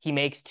makes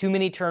too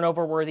many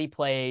turnover-worthy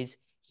plays.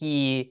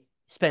 He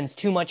spends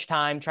too much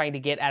time trying to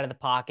get out of the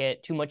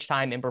pocket, too much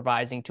time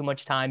improvising, too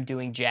much time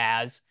doing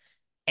jazz.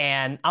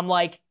 And I'm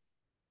like,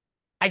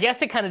 I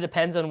guess it kind of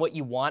depends on what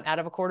you want out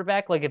of a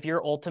quarterback. Like if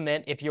your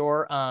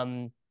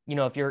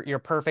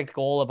perfect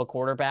goal of a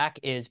quarterback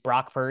is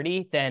Brock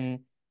Purdy,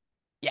 then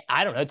Yeah,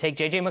 I don't know. Take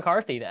JJ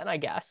McCarthy then, I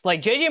guess.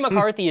 Like JJ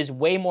McCarthy is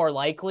way more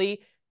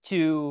likely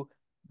to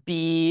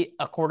be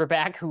a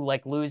quarterback who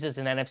like loses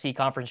an NFC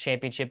Conference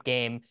Championship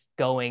game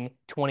going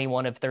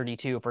 21 of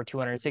 32 for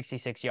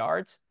 266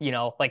 yards.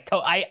 Like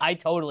I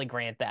totally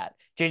grant that.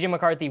 JJ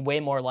McCarthy way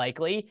more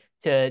likely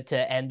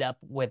to end up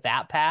with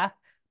that path.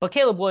 But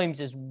Caleb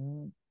Williams is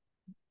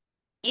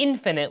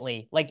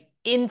infinitely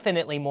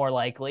more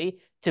likely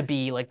to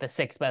be like the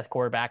sixth best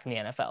quarterback in the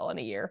NFL in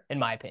a year, in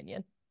my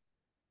opinion.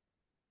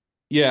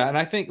 Yeah, and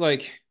I think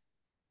like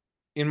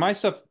in my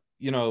stuff,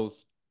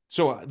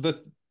 so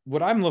the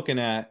what I'm looking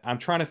at, I'm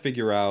trying to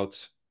figure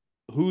out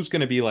who's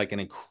going to be like an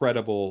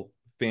incredible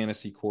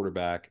fantasy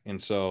quarterback.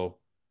 And so,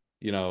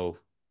 you know,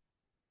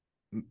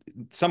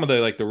 some of the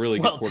like the really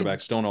good Well,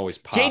 quarterbacks don't always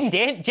pop.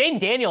 Jaden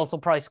Daniels will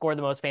probably score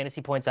the most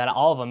fantasy points out of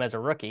all of them as a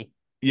rookie.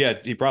 Yeah,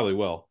 he probably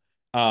will.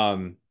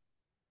 Um,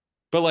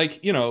 but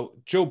like,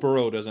 Joe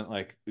Burrow doesn't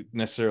like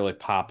necessarily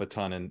pop a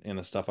ton in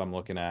the stuff I'm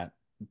looking at.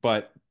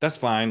 But that's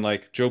fine.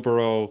 Like Joe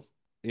Burrow,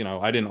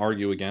 I didn't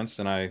argue against,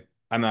 and I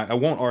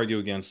won't argue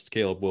against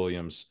Caleb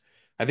Williams.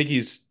 I think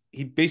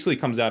he basically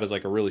comes out as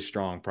like a really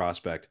strong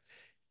prospect,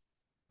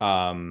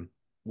 um,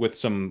 with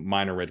some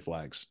minor red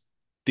flags.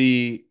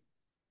 The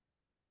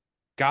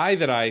guy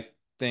that I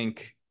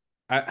think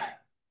I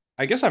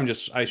I guess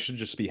I should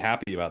just be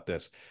happy about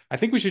this. I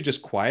think we should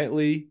just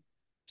quietly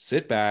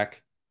sit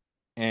back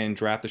and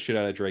draft the shit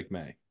out of Drake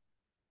May.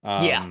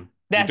 Yeah, We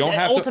that's don't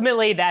have to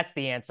ultimately that's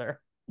the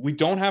answer. we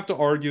don't have to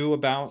argue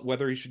about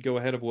whether he should go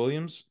ahead of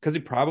Williams because he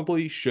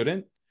probably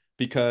shouldn't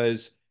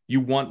because you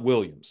want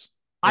Williams.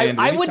 I And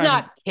I would anytime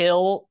not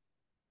kill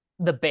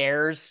the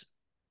Bears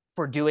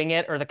for doing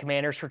it or the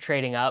Commanders for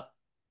trading up.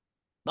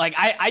 Like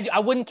I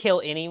wouldn't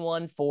kill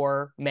anyone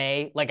for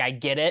May. Like I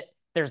get it.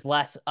 There's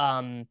less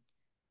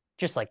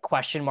just like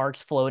question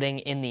marks floating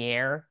in the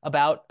air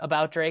about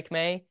Drake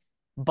May,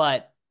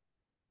 but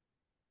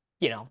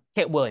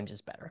Kit Williams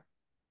is better.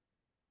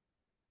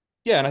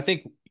 yeah, and I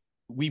think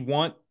we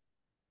want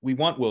we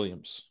want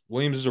Williams.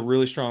 Williams is a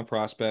really strong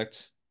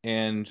prospect,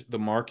 and the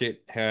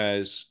market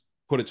has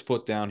put its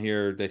foot down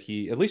here that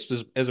he, at least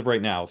as of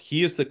right now,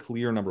 he is the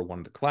clear number one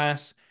in the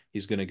class.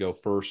 He's going to go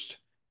first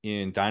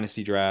in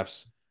dynasty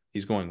drafts.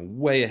 He's going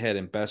way ahead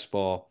in best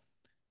ball.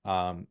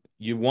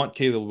 You want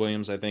Caleb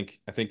Williams. I think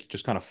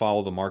just kind of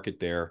follow the market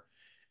there.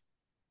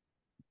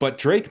 But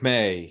Drake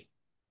May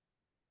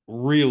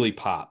really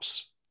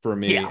pops for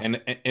me. Yeah, And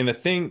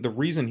the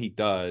reason he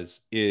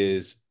does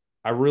is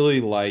I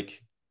really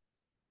like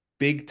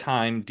big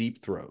time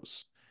deep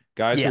throws.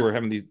 Guys who yeah, are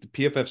having these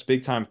PFF's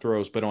big time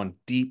throws, but on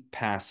deep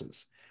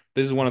passes.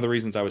 This is one of the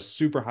reasons I was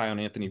super high on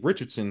Anthony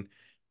Richardson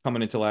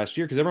coming into last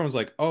year because everyone was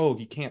like, "Oh,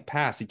 he can't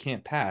pass. He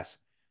can't pass."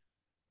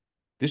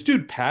 This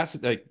dude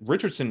passed like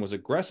Richardson was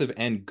aggressive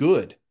and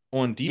good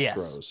on deep yes,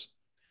 throws.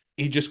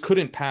 He just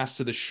couldn't pass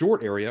to the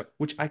short area,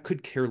 which I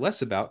could care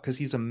less about because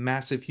he's a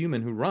massive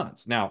human who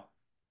runs. Now,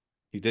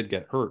 he did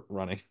get hurt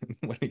running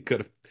when he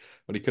could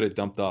have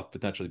dumped off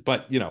potentially.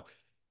 But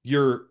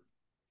you're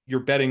you're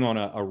betting on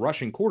a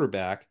rushing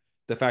quarterback.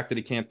 The fact that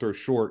he can't throw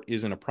short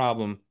isn't a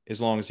problem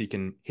as long as he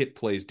can hit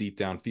plays deep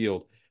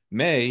downfield.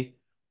 May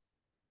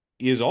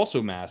is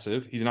also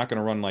massive. He's not going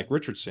to run like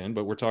Richardson,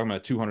 but we're talking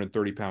about a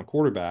 230-pound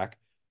quarterback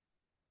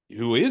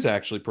who is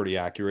actually pretty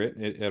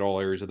accurate at all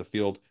areas of the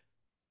field,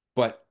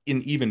 but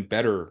an even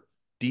better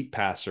deep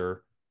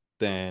passer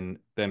than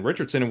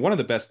Richardson and one of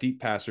the best deep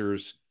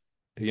passers,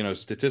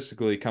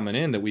 statistically coming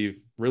in that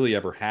we've really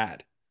ever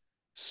had.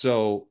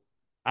 So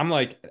I'm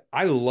like,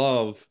 I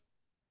love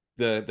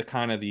the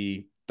kind of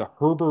the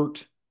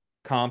Herbert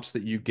comps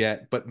that you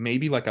get, but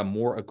maybe like a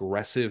more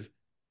aggressive,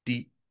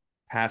 deep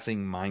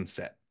passing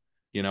mindset,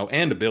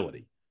 and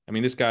ability. I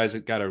mean, this guy's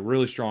got a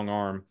really strong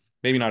arm,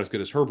 maybe not as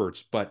good as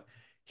Herbert's, but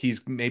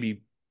he's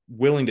maybe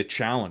willing to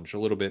challenge a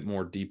little bit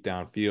more deep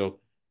downfield.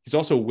 He's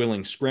also a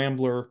willing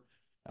scrambler.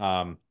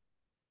 Um,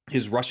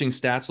 his rushing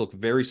stats look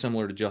very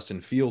similar to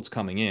Justin Fields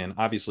coming in.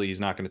 Obviously, he's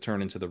not going to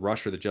turn into the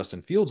rusher that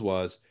Justin Fields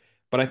was,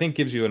 but I think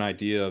gives you an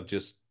idea of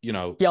just,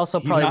 he also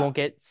he's probably not won't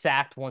get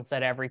sacked once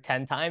at every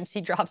 10 times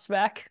he drops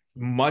back.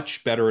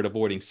 much better at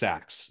avoiding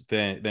sacks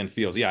than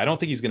Fields. Yeah, I don't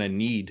think he's going to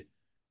need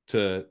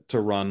to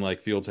run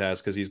like Fields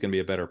has because he's going to be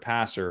a better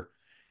passer.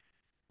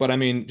 But I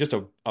mean, just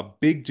a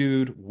big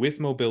dude with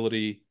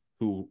mobility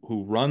who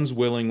runs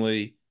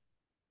willingly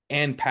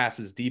and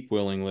passes deep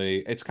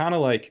willingly. It's kind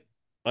of like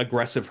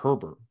aggressive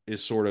Herbert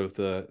is sort of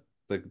the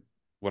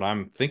what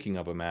I'm thinking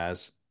of him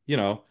as.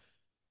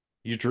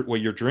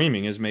 What you're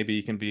dreaming is maybe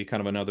he can be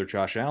kind of another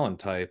Josh Allen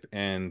type.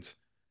 And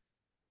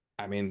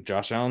I mean,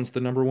 Josh Allen's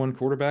the number one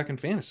quarterback in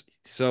fantasy.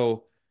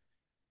 So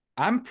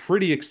I'm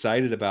pretty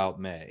excited about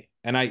May.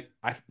 And I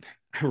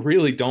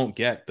really don't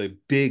get the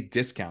big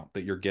discount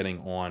that you're getting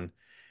on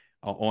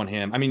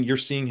him. I mean, you're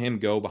seeing him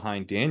go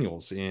behind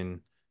Daniels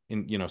in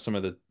some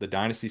of the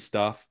dynasty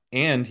stuff,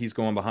 and he's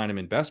going behind him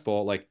in best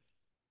ball. Like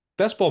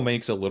best ball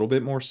makes a little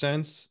bit more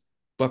sense,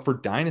 but for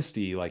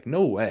dynasty, like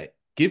no way.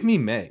 Give me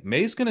May.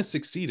 May's going to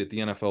succeed at the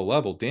NFL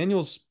level.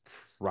 Daniels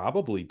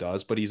probably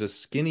does, but he's a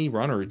skinny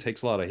runner who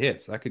takes a lot of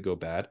hits. That could go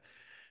bad.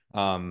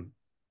 Um,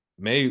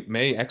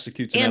 May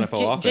executes an And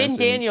NFL offense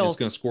Jaden and is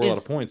going to Daniels score a lot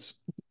of is points.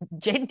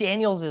 Jaden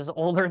Daniels is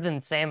older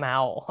than Sam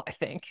Howell, I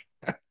think.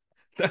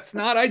 That's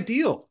not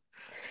ideal.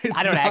 It's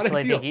not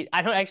ideal.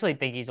 I don't actually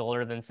think he's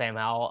older than Sam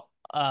Howell.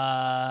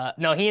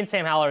 No, he and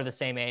Sam Howell are the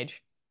same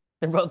age.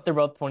 They're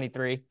both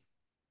 23.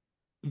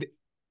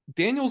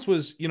 Daniels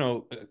was,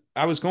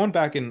 I was going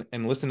back and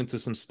listening to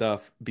some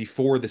stuff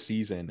before the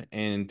season,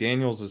 and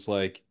Daniels is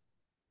like,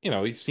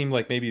 he seemed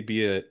like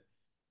maybe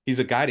he's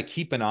a guy to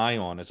keep an eye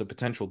on as a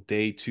potential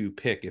day two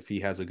pick if he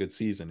has a good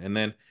season. And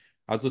then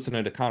I was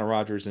listening to Connor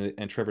Rogers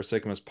and Trevor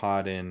Sikkema's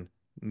pod in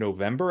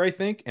November, I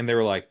think, and they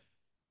were like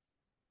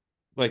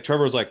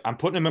Trevor was like, I'm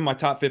putting him in my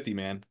top 50,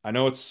 man. And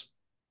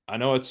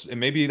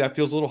maybe that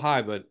feels a little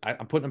high, but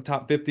I'm putting him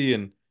top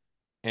 50,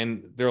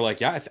 and they're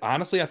like, yeah,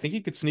 honestly, I think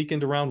he could sneak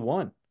into round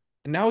one.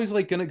 And now he's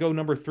like going to go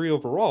number 3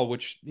 overall,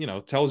 which,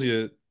 tells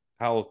you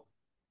how,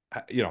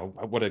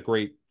 what a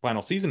great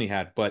final season he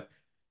had. But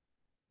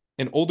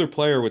an older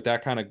player with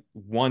that kind of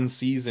one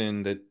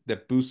season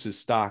that boosts his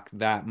stock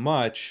that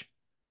much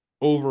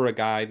over a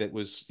guy that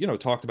was,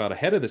 talked about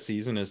ahead of the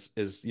season is,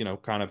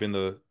 kind of in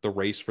the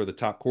race for the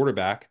top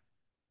quarterback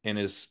and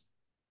has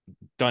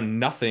done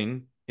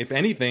nothing. If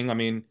anything, I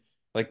mean,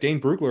 like Dane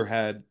Brugler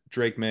had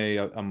Drake May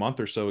a month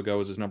or so ago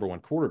as his number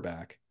one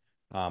quarterback.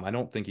 I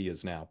don't think he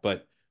is now,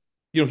 but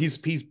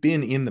he's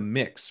been in the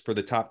mix for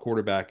the top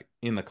quarterback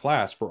in the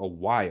class for a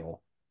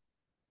while.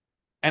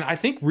 And I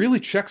think really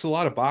checks a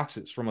lot of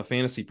boxes from a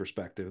fantasy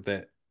perspective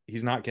that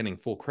he's not getting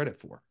full credit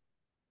for.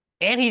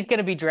 And he's going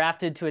to be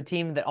drafted to a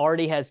team that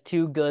already has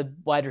 2 good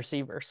wide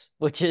receivers,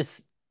 which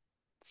is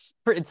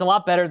it's a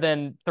lot better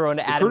than throwing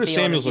to Well, Adam Curtis Thielen or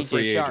Samuel's a DJ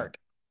free agent. Shark.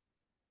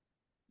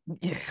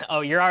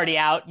 Oh, you're already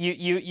out.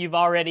 You've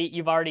already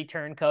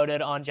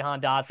turncoated on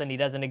Jahan Dotson. He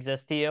doesn't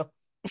exist to you.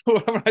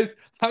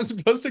 I'm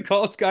supposed to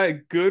call this guy a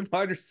good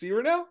wide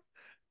receiver now?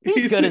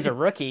 He's good as a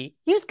rookie.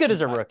 He was good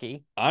as a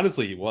rookie.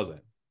 Honestly, he wasn't.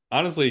 He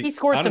Honestly,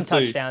 scored some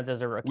honestly, touchdowns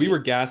as a we rookie. were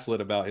gaslit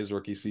about his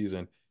rookie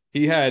season.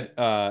 He had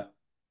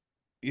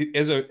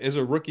as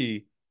a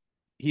rookie,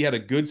 he had a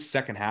good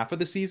second half of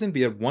the season, but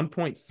he had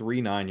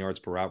 1.39 yards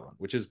per route run,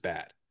 which is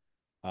bad.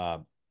 Uh,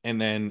 and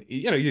then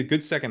he had a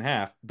good second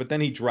half, but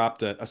then he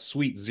dropped a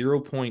sweet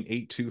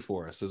 0.82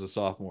 for us as a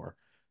sophomore.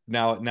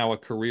 Now a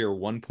career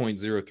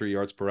 1.03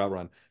 yards per route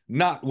run.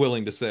 Not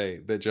willing to say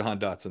that Jahan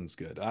Dotson's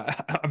good.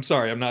 I'm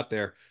sorry, I'm not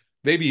there.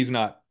 Maybe he's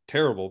not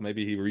terrible.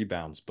 Maybe he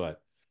rebounds,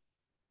 but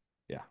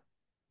yeah.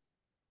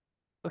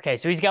 Okay,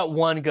 so he's got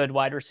one good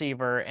wide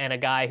receiver and a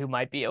guy who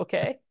might be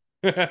okay.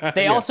 They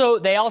Yeah. also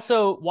they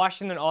also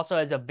Washington also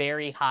has a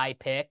very high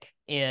pick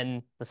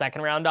in the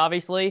second round,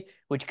 obviously,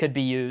 which could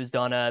be used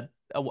on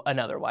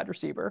another wide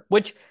receiver,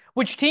 which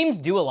teams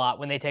do a lot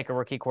when they take a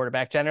rookie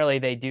quarterback. Generally,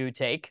 they do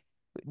take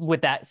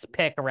with that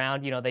pick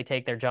around, they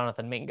take their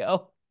Jonathan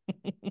Mingo.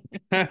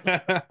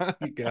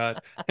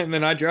 God. And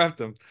then I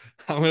draft him.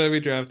 I'm gonna be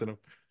drafting him.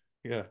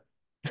 Yeah.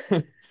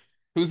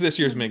 Who's this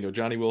year's Mingo?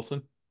 Johnny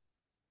Wilson?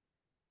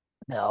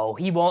 No,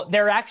 he won't.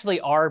 There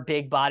actually are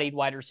big-bodied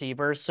wide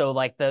receivers, so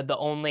like the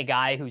only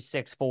guy who's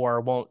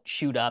 6'4" won't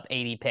shoot up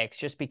 80 picks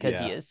just because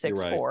he Yeah, is you're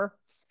right. 6'4".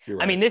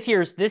 You're I mean,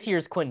 right. this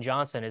year's Quentin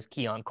Johnson is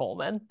Keon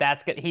Coleman.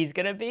 That's good. He's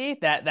gonna be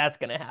that's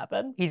gonna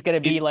happen. He's gonna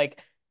be It like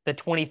the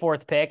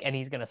 24th pick, and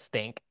he's gonna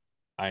stink.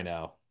 I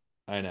know.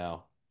 I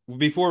know.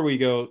 Before we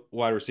go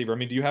wide receiver, I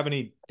mean, do you have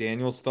any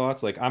Daniels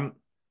thoughts? Like I'm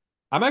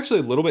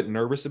actually a little bit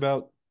nervous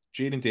about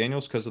Jaden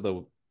Daniels because of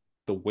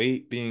the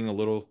weight being a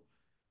little,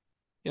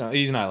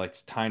 he's not like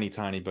tiny,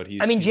 tiny, but I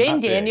he's mean, he's Jaden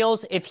not big.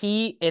 Daniels,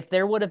 if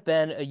there would have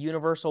been a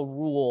universal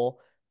rule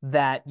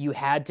that you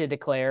had to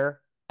declare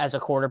as a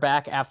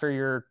quarterback after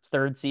your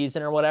third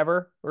season or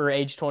whatever, or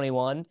age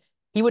 21,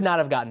 he would not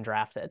have gotten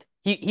drafted.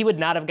 He would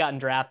not have gotten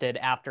drafted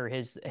after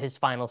his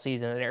final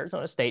season at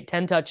Arizona State.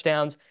 10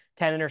 touchdowns,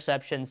 10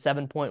 interceptions,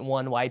 7.1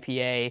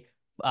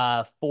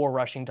 YPA, 4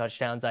 rushing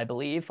touchdowns, I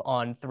believe,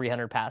 on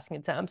 300 passing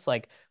attempts.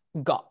 Like,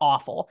 got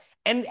awful.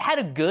 And had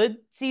a good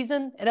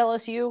season at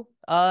LSU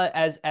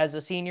as a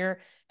senior,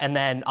 and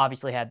then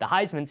obviously had the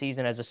Heisman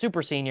season as a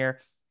super senior.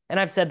 And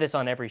I've said this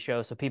on every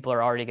show, so people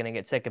are already going to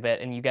get sick of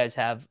it. And you guys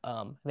have,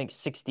 I think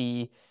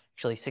 69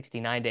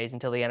 days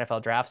until the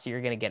NFL draft, so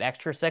you're going to get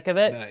extra sick of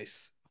it.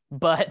 Nice.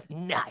 But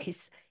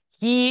nice.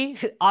 He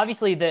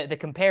obviously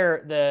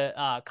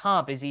the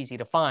comp is easy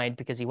to find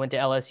because he went to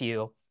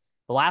LSU.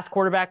 The last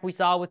quarterback we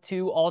saw with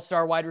 2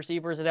 all-star wide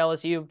receivers at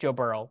LSU, Joe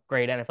Burrow,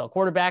 great NFL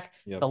quarterback.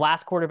 Yep. The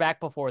last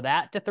quarterback before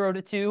that to throw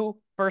to 2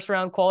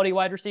 first-round quality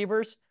wide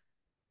receivers.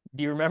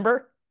 Do you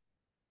remember?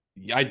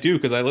 Yeah, I do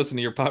because I listened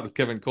to your pod with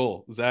Kevin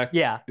Cole, Zach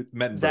Yeah.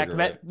 Zach Mettenberger,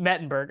 right?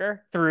 Mettenberger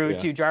threw Yeah.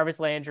 to Jarvis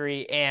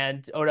Landry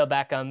and Odell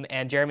Beckham,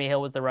 and Jeremy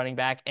Hill was the running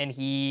back. And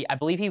I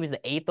believe he was the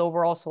 8th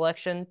overall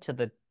selection to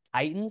the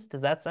Titans.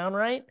 Does that sound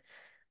right?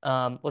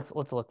 Let's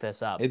look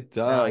this up. It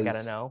Now I gotta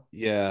does. know.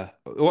 Yeah.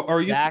 Or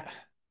are you? Zach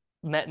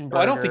No,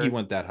 I don't think he Mettenberger.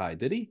 went that high,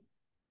 did he?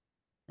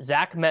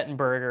 Zach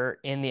Mettenberger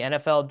in the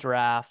NFL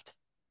draft.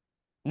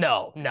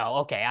 No, no.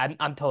 Okay,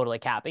 I'm totally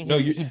capping. No,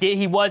 He did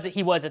he was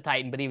a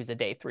Titan, but he was a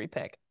day 3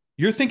 pick.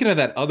 you're thinking of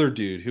that other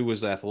dude who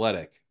was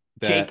athletic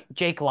that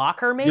Jake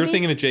Locker, you're maybe?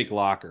 thinking of Jake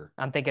Locker.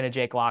 I'm thinking of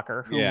Jake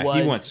Locker, Yeah,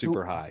 he went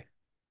super high.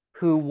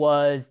 who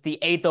was the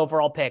eighth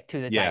overall pick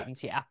to the Yeah,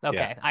 Titans. Yeah. yeah.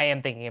 Okay. I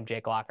am thinking of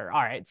Jake Locker.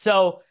 All right.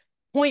 So,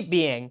 point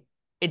being,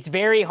 it's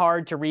very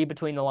hard to read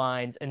between the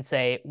lines and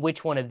say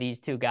which one of these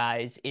two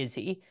guys is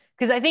he.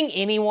 Because I think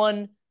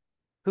anyone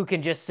who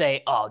can just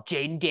say, oh,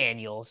 Jaden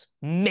Daniels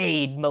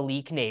made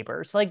Malik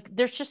Neighbors, like,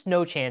 there's just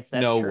no chance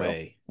that's No true.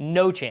 way.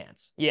 No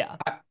chance. Yeah.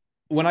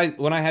 When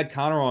I had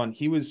Connor on,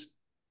 he was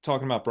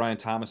talking about Brian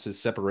Thomas's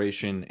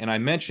separation, and I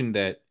mentioned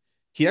that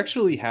he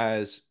actually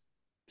has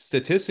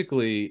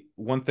statistically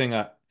one thing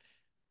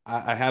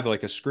I have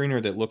like a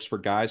screener that looks for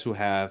guys who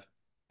have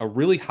a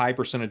really high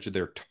percentage of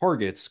their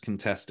targets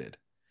contested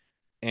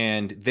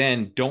and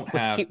then don't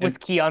have Was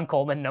Keon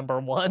Coleman number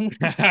one?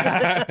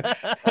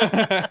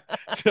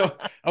 so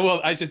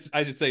well I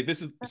should say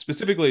this is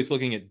specifically it's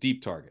looking at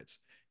deep targets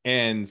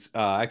and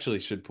actually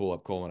should pull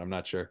up Coleman, I'm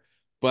not sure,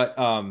 but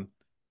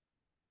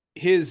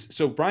his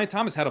so Brian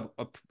Thomas had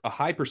a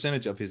high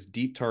percentage of his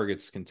deep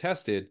targets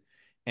contested,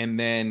 and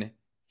then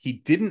he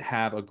didn't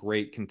have a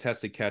great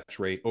contested catch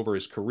rate over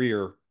his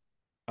career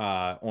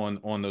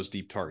on those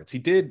deep targets. He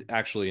did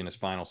actually in his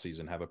final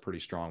season have a pretty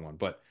strong one,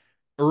 but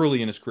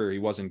early in his career he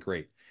wasn't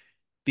great.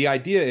 The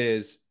idea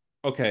is,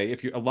 okay,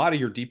 if you a lot of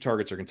your deep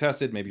targets are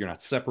contested, maybe you're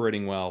not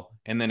separating well,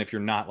 and then if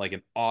you're not like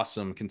an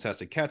awesome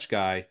contested catch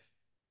guy,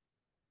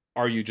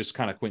 are you just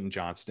kind of Quentin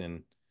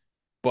Johnston?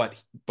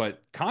 But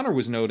Connor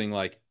was noting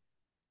like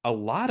a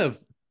lot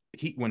of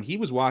he when he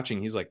was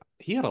watching, he's like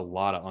he had a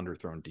lot of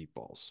underthrown deep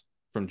balls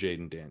from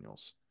Jaden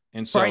Daniels.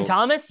 And Brian so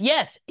Thomas,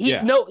 yes. He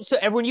yeah. no. So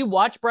and when you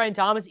watch Brian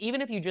Thomas,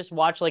 even if you just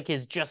watch like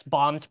his just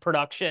bombs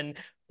production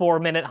 4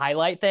 minute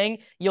highlight thing,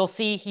 you'll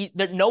see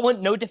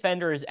no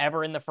defender is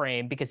ever in the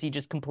frame because he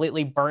just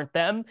completely burnt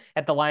them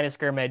at the line of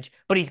scrimmage.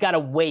 But he's got to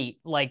wait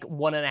like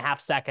 1.5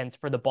 seconds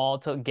for the ball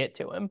to get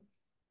to him.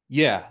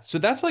 Yeah. So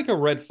that's like a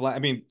red flag. I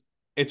mean,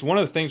 it's one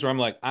of the things where I'm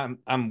like,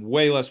 I'm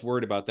way less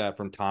worried about that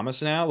from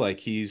Thomas now. Like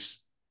he's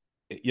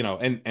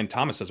and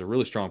Thomas has a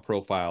really strong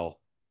profile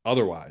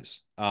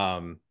otherwise.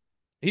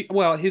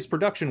 His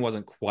production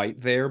wasn't quite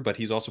there, but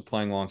he's also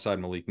playing alongside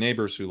Malik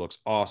Neighbors, who looks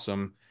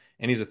awesome,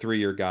 and he's a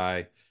 3-year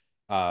guy,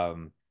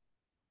 um,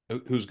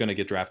 who's going to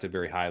get drafted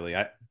very highly.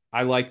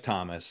 I like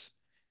Thomas,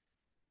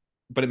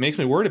 but it makes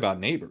me worried about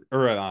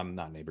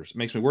not Neighbors. It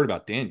makes me worried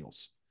about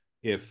Daniels.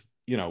 If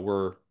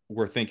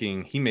we're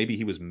thinking maybe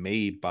he was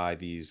made by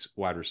these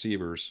wide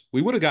receivers.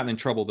 We would have gotten in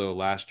trouble though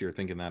last year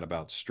thinking that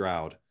about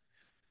Stroud.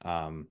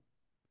 Um,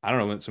 I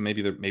don't know. So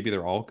maybe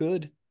they're all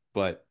good,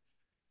 but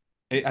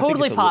I think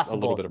Totally it's a little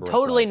possible. bit of a red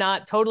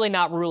flag. Totally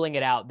not ruling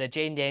it out that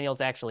Jaden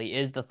Daniels actually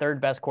is the third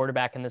best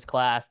quarterback in this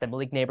class, that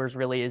Malik Neighbors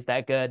really is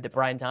that good, that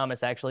Brian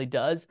Thomas actually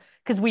does.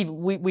 Because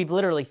we've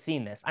literally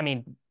seen this. I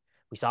mean,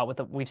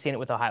 we've seen it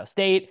with Ohio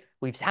State.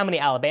 How many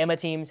Alabama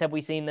teams have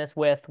we seen this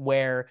with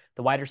where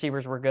the wide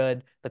receivers were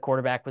good, the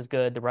quarterback was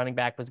good, the running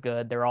back was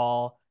good. They're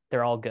all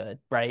good,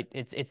 right?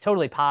 It's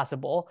totally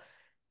possible.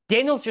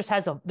 Daniels just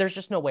there's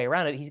just no way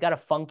around it. He's got a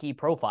funky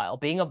profile.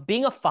 Being a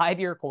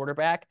 5-year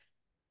quarterback,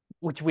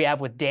 which we have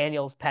with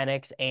Daniels,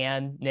 Penix,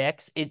 and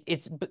Nix.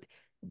 It's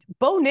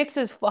Bo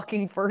Nix's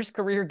fucking first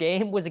career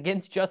game was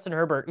against Justin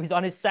Herbert, who's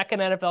on his second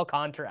NFL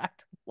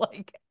contract.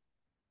 Like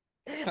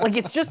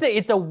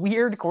it's a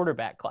weird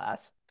quarterback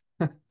class.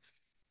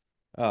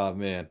 Oh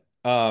man.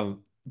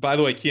 By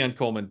the way, Keon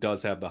Coleman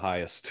does have the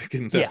highest Yeah.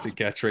 contested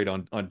catch rate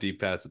on deep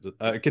passes,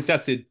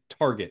 contested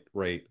target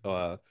rate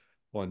on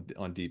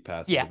deep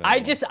passes Yeah, of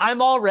anyone.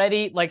 I'm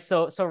already like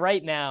so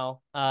right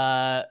now.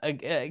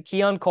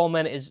 Keon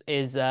Coleman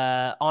is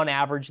on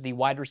average the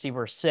wide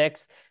receiver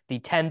 6, the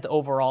 10th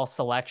overall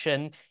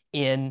selection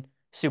in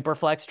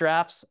Superflex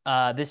drafts.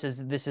 This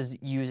is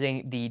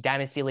using the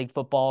Dynasty League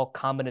football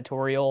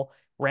combinatorial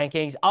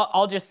rankings.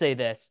 I'll just say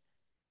this: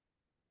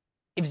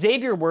 if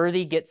Xavier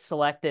Worthy gets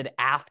selected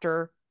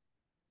after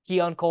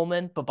Keon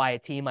Coleman, but by a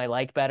team I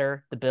like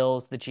better, the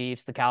Bills, the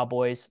Chiefs, the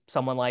Cowboys,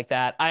 someone like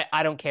that.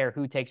 I don't care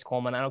who takes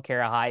Coleman. I don't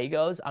care how high he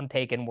goes. I'm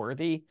taking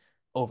Worthy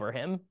over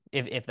him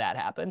if that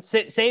happens.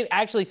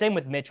 Same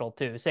with Mitchell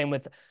too. Same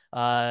with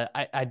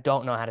I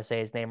don't know how to say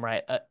his name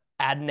right.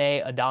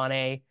 Adonai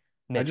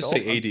I just say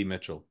Mitchell. AD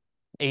Mitchell.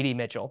 AD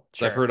Mitchell.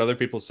 So I've Sure. heard other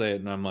people say it,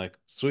 and I'm like,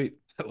 sweet,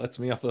 that lets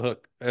me off the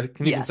hook. It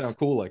can even Yes. sound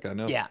cool, like I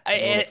know. Yeah, I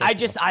know what I'm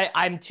talking about.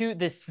 I'm too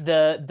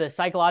the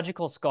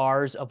psychological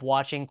scars of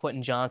watching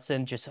Quentin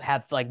Johnson just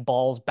have like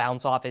balls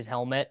bounce off his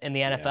helmet in the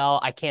Yeah. NFL.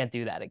 I can't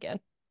do that again.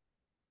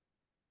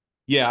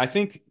 Yeah, I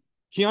think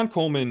Keon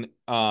Coleman,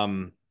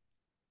 I'm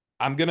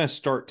gonna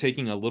start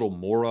taking a little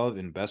more of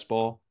in best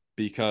ball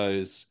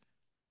because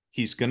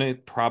he's gonna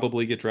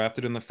probably get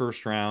drafted in the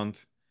first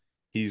round.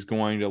 He's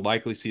going to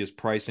likely see his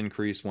price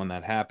increase when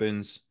that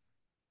happens.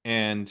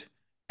 And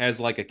as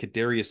like a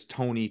Kadarius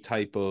Toney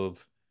type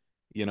of,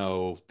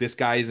 this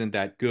guy isn't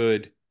that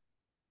good,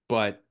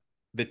 but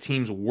the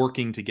team's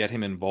working to get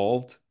him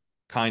involved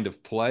kind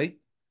of play,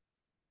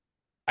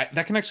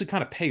 that can actually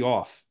kind of pay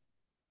off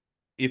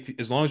if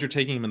as long as you're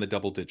taking him in the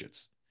double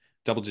digit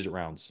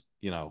rounds,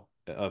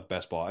 of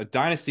best ball. A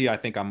Dynasty, I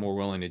think I'm more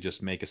willing to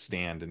just make a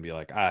stand and be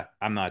like,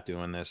 I'm not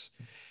doing this.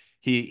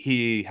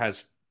 He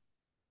has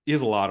a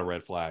lot of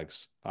red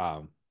flags.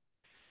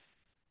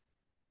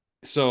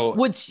 So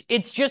Which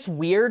it's just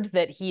weird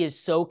that he is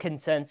so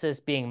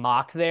consensus being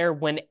mocked there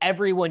when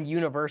everyone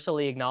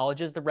universally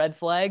acknowledges the red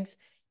flags,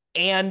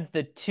 and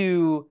the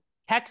two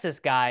Texas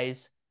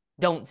guys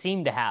don't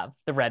seem to have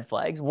the red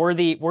flags.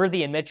 Worthy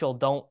and Mitchell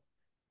don't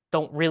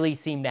really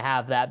seem to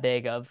have that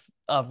big of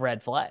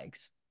red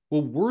flags.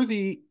 well,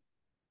 Worthy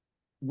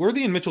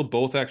and Mitchell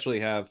both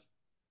actually have.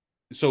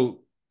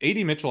 So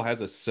AD Mitchell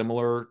has a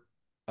similar,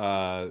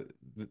 uh,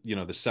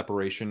 the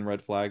separation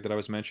red flag that I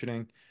was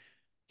mentioning.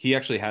 He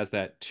actually has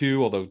that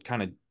too, although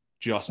kind of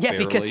just Yeah,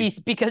 because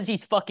barely.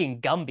 he's fucking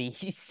Gumby.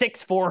 He's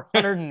 6'4",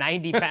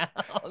 190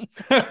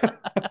 pounds.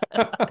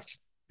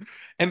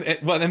 And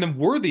then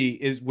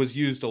Worthy was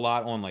used a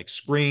lot on like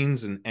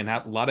screens, and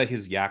a lot of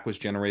his yak was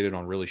generated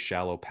on really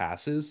shallow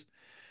passes.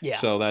 Yeah.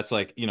 So that's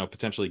like,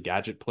 potentially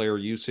gadget player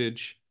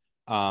usage.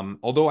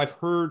 Although I've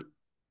heard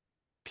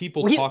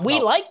people talk We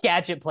about, like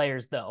gadget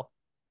players though.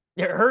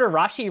 You heard of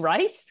Rashi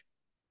Rice?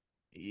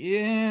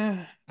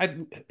 yeah,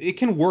 it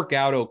can work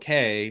out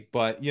okay,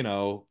 but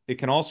it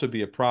can also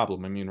be a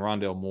problem. I mean,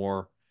 Rondale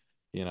Moore,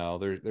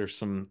 there's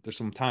some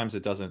times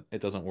it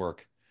doesn't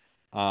work.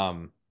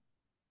 Um,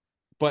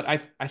 but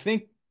I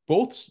think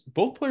both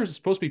players are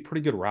supposed to be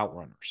pretty good route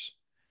runners.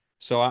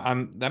 So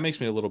that makes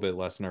me a little bit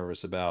less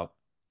nervous about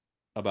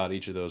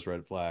each of those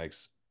red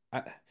flags.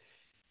 I,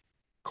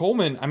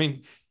 Coleman, I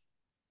mean,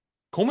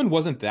 Coleman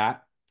wasn't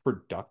that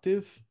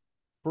productive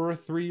for a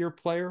 3-year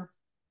player.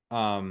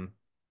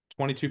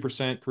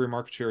 22% career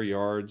market share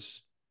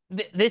yards.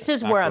 This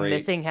is Not where I'm great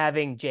missing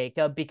having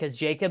Jakob, because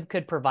Jakob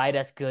could provide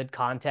us good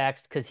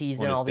context because on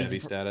his Devi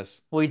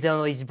status. he's in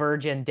all these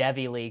virgin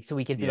Devy leagues, so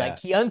we could be like,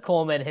 Yeah. Keon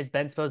Coleman has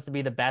been supposed to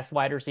be the best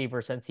wide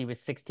receiver since he was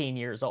 16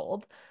 years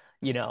old.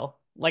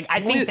 Like I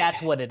He only think had,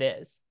 that's what it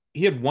is.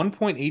 he had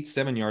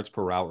 1.87 yards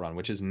per route run,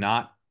 which is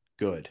not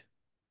good.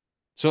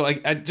 So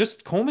like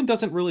Coleman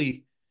doesn't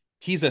really.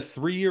 He's a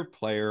 3-year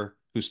player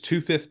who's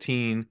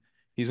 215.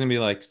 He's gonna be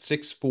like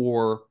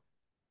 6'4".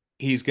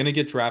 He's gonna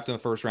get drafted in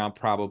the first round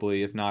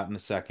probably, if not in the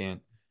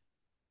second.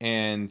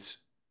 And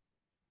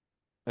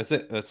that's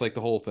it. That's like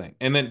the whole thing.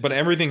 And then, but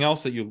everything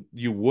else that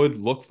you would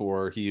look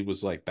for, he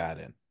was like bad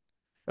in.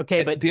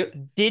 Okay, but The,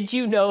 did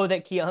you know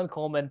that Keon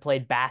Coleman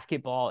played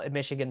basketball at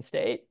Michigan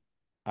State?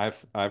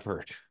 I've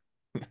heard.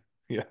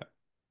 Yeah.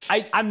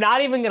 I'm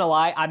not even gonna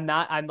lie. I'm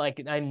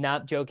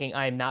not joking.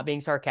 I'm not being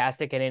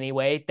sarcastic in any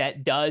way.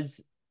 That does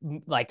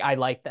like I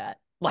like that.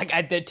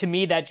 To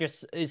me that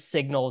just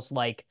signals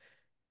like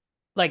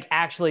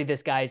actually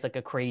this guy's like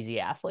a crazy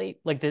athlete.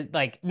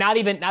 Like not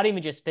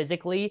even just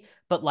physically,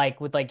 but like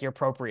with like your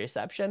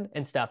proprioception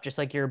and stuff. Just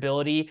like your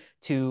ability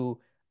to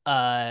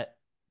uh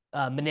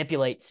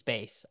manipulate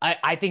space.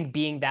 I think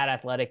being that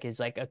athletic is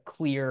like a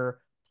clear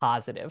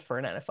positive for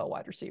an NFL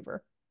wide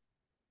receiver.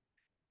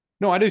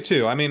 No, I do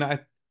too. I mean,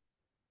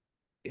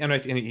 and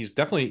he's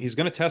going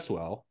to test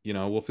well.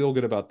 We'll feel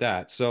good about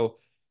that. So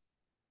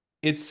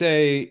it's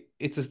a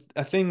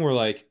thing where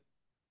like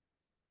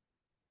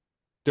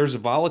there's a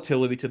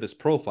volatility to this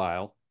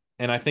profile,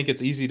 and I think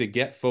it's easy to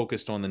get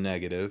focused on the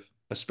negative,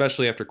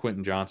 especially after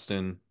Quentin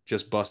Johnston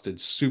just busted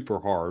super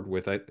hard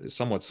with a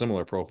somewhat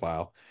similar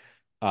profile.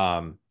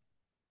 And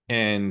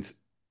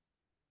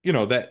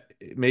that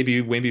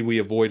maybe we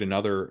avoid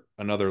another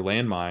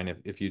landmine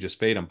if you just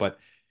fade him. But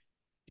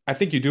I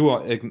think you do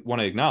want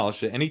to acknowledge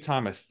that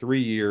anytime a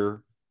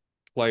 3-year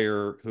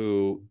player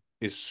who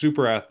is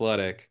super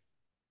athletic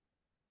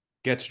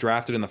gets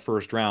drafted in the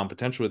first round,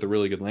 potentially with a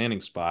really good landing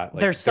spot,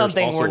 like There's there's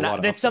something also we're a lot not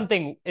of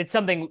upside. it's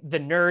something the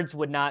nerds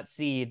would not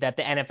see that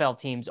the NFL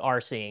teams are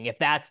seeing. If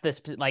that's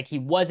like he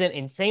wasn't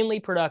insanely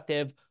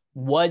productive,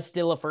 was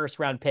still a first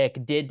round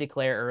pick, did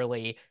declare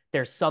early,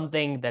 there's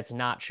something that's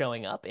not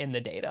showing up in the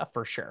data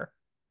for sure.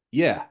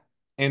 Yeah.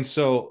 And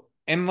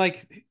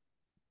like,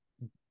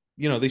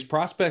 these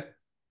prospect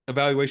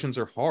evaluations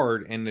are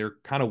hard and they're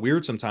kind of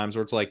weird sometimes,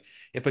 where it's like,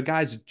 if a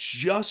guy's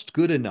just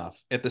good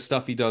enough at the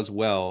stuff he does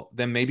well,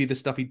 then maybe the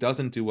stuff he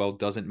doesn't do well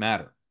doesn't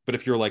matter. But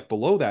if you're like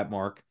below that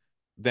mark,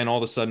 then all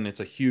of a sudden it's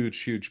a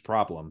huge, huge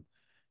problem.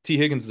 T.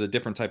 Higgins is a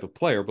different type of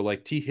player, but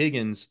like T.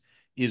 Higgins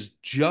is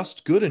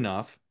just good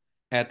enough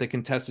at the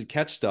contested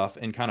catch stuff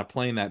and kind of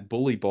playing that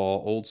bully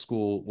ball, old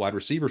school wide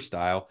receiver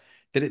style,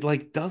 that it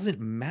like doesn't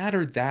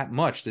matter that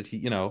much that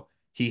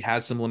he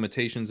has some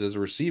limitations as a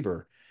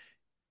receiver.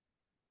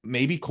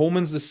 Maybe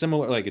Coleman's the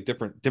similar, like a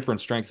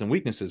different strengths and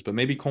weaknesses, but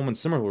maybe Coleman's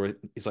similar.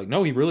 It's like,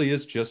 no, he really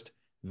is just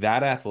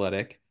that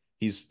athletic.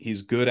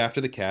 He's good after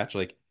the catch.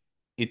 Like,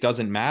 it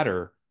doesn't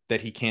matter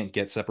that he can't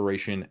get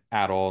separation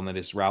at all and that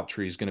his route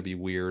tree is going to be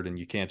weird and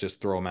you can't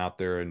just throw him out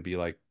there and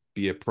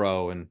be a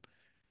pro and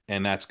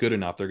that's good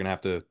enough. They're going to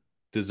have to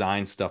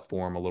design stuff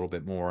for him a little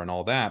bit more and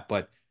all that,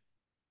 but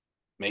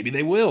maybe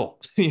they will,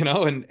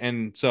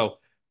 and so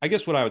I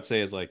guess what I would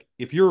say is, like,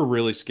 if you're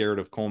really scared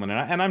of Coleman,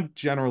 and I'm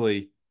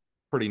generally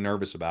pretty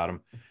nervous about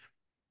him,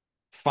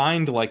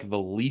 find like the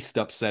least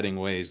upsetting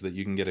ways that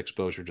you can get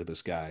exposure to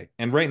this guy.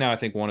 And right now, I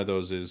think one of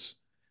those is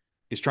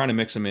trying to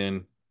mix him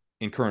in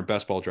current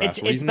best ball It's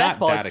drafts where it's he's best not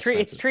ball. that It's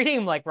expensive. treating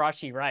him like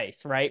Rashi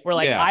Rice, right? Where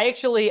like Yeah, I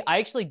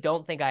actually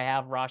don't think I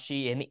have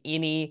Rashi in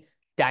any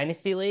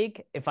dynasty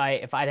league if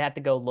I'd have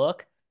to go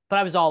look, but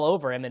I was all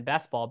over him in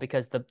best ball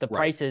because the right.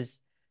 prices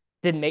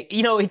didn't make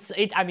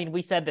I mean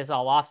we said this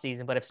all off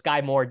season, but if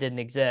Sky Moore didn't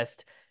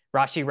exist,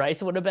 Rashi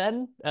Rice would have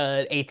been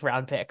an eighth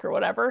round pick or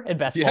whatever in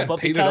best Yeah, ball. and But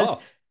paid it because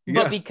off. but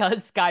Yeah.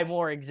 because Sky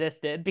Moore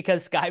existed,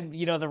 because Sky,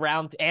 the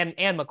round and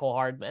McCole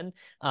Hardman,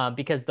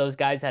 because those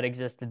guys had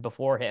existed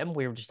before him.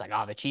 We were just like,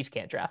 oh, the Chiefs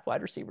can't draft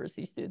wide receivers.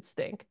 These dudes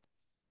stink.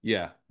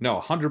 Yeah. No,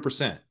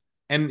 100%.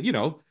 And,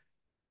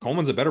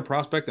 Coleman's a better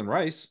prospect than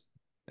Rice,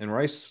 and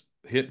Rice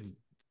hit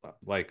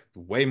like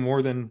way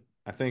more than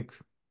I think.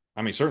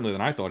 I mean, certainly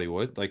than I thought he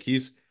would.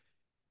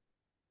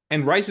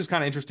 And Rice is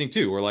kind of interesting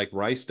too, where like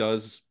Rice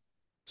does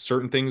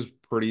certain things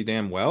pretty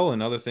damn well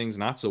and other things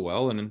not so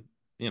well. And,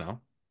 you know,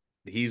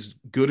 he's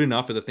good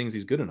enough at the things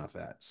he's good enough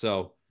at.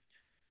 So,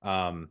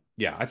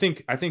 yeah, I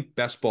think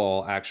best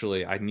ball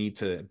actually, I need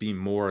to be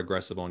more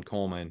aggressive on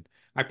Coleman.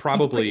 I He's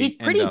probably end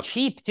pretty up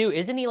cheap too,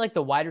 isn't he? Like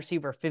the wide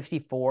receiver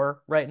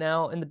 54 right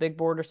now in the big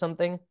board or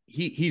something.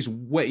 he's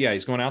way yeah,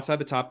 he's going outside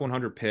the top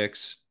 100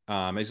 picks.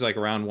 He's like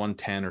around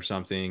 110 or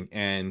something.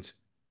 And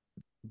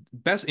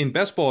best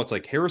ball, it's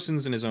like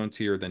Harrison's in his own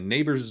tier, then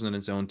Neighbors is in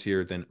his own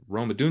tier, then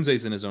Rome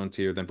Odunze's in his own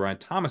tier, then Brian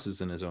Thomas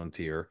is in his own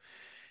tier,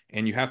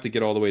 and you have to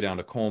get all the way down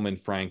to Coleman,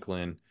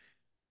 Franklin.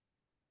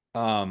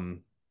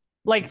 Um,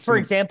 Like for some of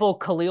example,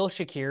 Khalil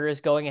Shakir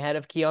is going ahead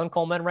of Keon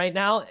Coleman right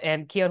now,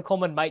 and Keon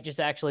Coleman might just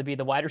actually be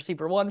the wide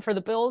receiver one for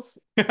the Bills.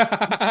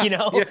 You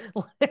know,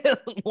 yeah,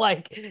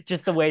 like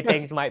just the way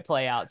things might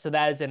play out. So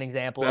that is an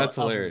example that's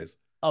hilarious.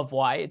 of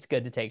why it's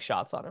good to take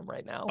shots on him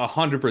right now.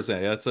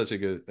 100%. Yeah,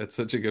 that's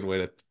such a good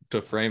way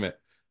to frame it.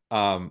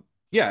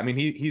 Yeah, I mean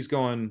he's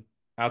going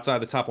outside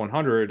the top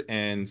 100,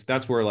 and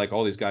that's where like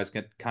all these guys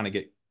get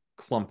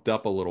clumped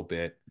up a little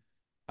bit.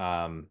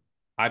 Um,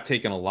 I've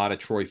taken a lot of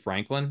Troy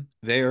Franklin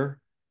there,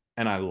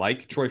 and I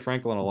like Troy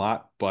Franklin a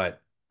lot,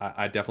 but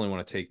I definitely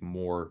want to take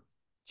more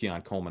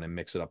Keon Coleman and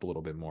mix it up a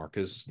little bit more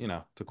because,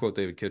 to quote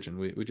David Kitchen,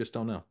 we just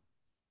don't know.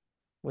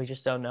 We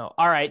just don't know.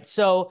 All right,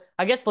 so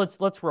I guess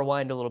let's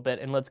rewind a little bit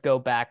and let's go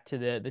back to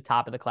the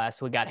top of the class.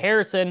 So we got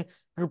Harrison,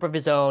 group of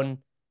his own,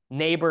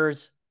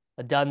 Neighbors,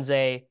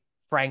 Adunze,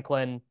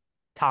 Franklin,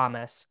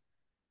 Thomas.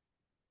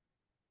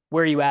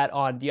 Where are you at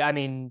on? I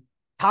mean,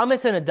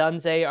 Thomas and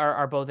Adunze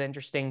are both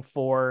interesting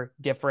for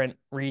different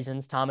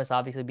reasons. Thomas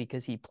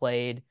because he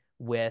played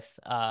with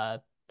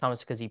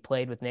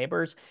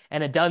Neighbors,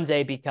 and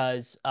Adunze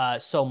because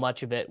so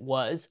much of it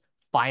was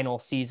final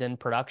season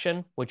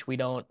production, which we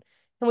don't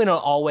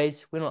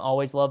always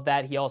love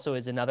that. He also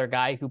is another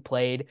guy who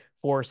played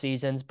 4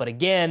 seasons, but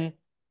again,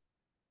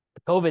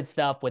 the COVID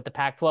stuff with the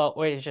Pac-12,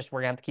 it's just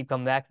we're gonna have to keep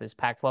coming back to this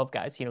Pac-12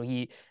 guys.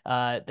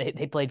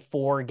 They played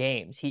 4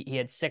 games. He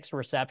had 6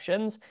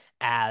 receptions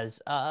as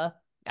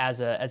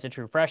a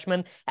true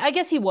freshman. I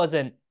guess he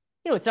wasn't.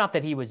 It's not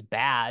that he was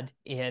bad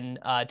in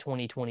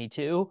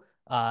 2022.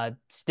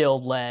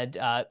 Still led.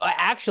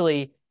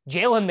 Actually,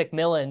 Jalen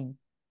McMillan.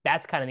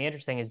 That's kind of the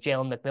interesting is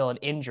Jalen McMillan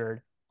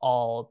injured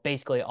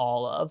basically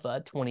all of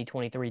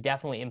 2023.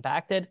 Definitely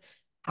impacted.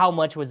 How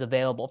much was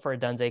available for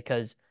Adunze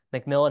because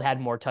McMillan had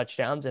more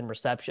touchdowns and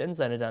receptions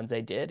than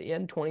Adunze did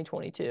in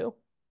 2022.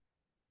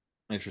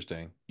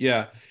 Interesting.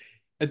 Yeah.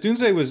 Ben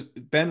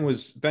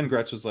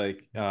Gretsch was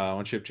like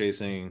on ship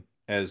chasing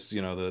as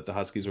the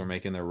Huskies were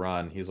making their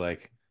run. He's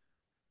like,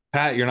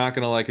 Pat, you're not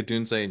gonna like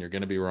Adunze and you're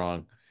gonna be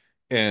wrong.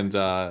 And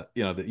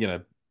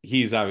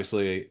he's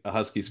obviously a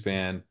Huskies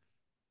fan.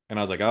 And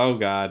I was like, oh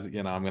God,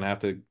 I'm gonna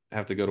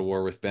have to go to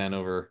war with Ben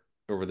over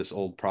this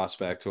old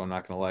prospect who I'm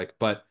not gonna like.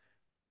 But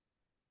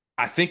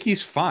I think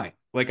he's fine.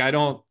 Like I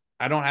don't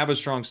have a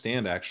strong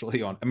stand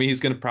actually on. I mean, he's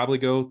gonna probably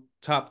go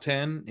top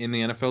 10 in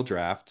the NFL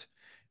draft.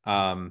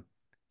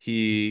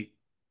 He,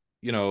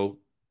 you know,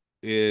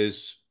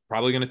 is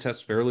probably gonna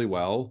test fairly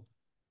well.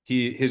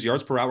 His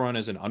yards per route run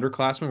as an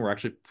underclassman were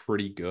actually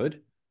pretty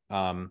good.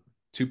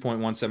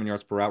 2.17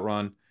 yards per route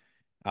run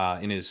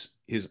in his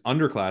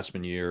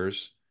underclassman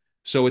years.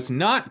 So it's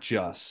not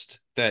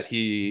just that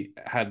he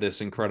had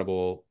this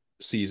incredible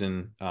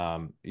season,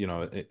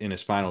 in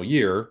his final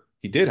year.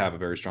 He did have a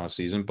very strong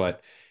season,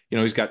 but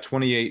he's got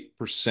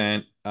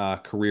 28%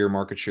 career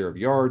market share of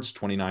yards,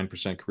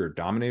 29% career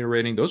dominator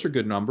rating. Those are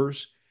good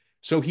numbers.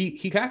 So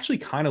he actually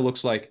kind of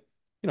looks like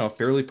a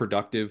fairly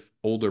productive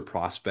older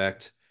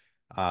prospect.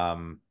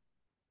 Um,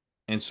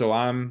 and so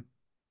I'm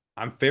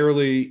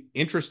fairly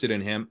interested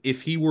in him.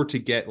 If he were to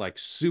get like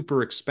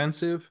super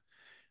expensive,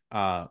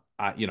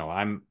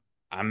 I'm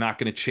not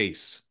going to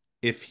chase.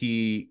 If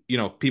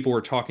people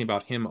were talking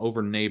about him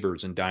over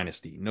Neighbors and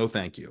Dynasty, no,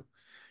 thank you.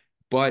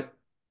 But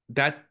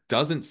that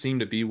doesn't seem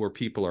to be where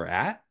people are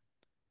at.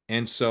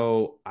 And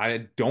so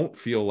I don't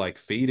feel like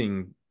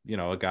fading,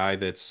 a guy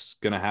that's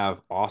going to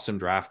have awesome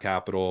draft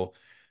capital.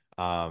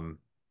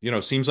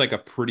 Seems like a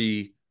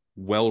pretty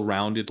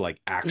well-rounded, like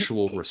He,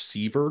 actual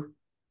receiver.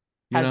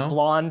 you Has know?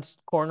 blonde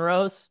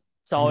cornrows.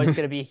 It's always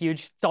going to be a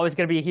huge. It's always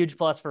going to be a huge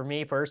plus for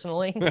me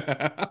personally.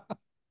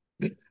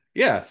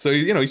 Yeah, so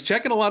he's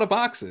checking a lot of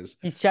boxes.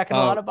 He's checking a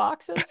Uh, lot of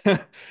boxes.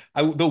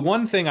 the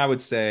one thing I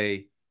would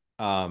say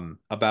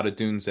about a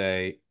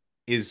Dunze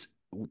is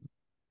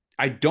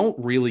I don't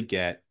really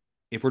get,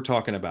 if we're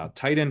talking about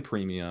tight end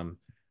premium,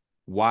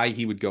 why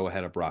he would go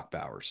ahead of Brock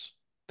Bowers.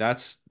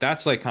 That's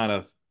like kind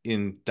of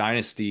in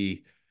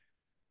Dynasty.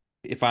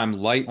 If I'm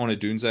light on a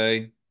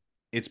Dunze,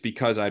 it's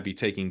because I'd be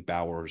taking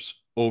Bowers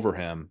over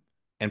him.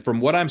 And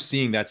from what I'm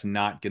seeing, that's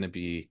not going to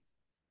be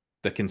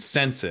the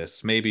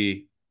consensus.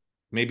 Maybe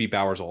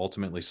Bowers will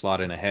ultimately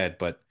slot in ahead,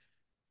 but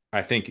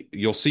I think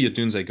you'll see a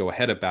Dunze go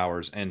ahead of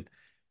Bowers, and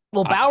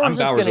Well, I'm Bowers is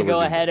going Bowers to over go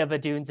Dunze. ahead of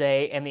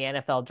Adunze in the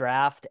NFL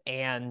draft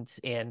and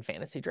in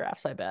fantasy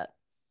drafts, I bet.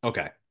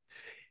 Okay.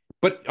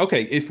 But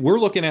okay, if we're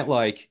looking at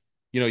like,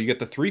 you get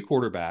the three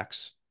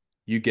quarterbacks,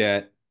 you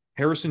get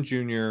Harrison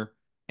Jr.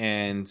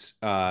 and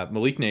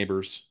Malik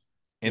Neighbors,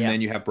 and Yeah.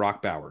 then you have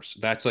Brock Bowers.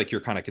 That's like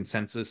your kind of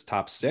consensus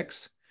top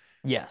six.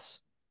 Yes.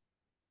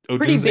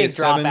 Pretty Odunze at big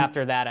drop seven.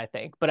 after that, I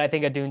think. But I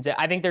think Adunze,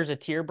 I think there's a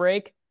tier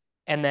break,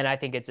 and then I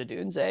think it's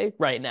Adunze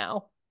right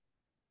now.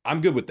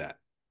 I'm good with that.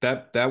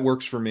 That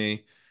works for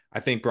me. I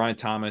think Brian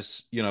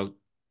Thomas,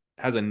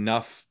 has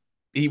enough.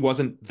 He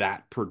wasn't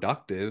that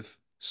productive,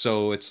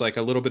 so it's like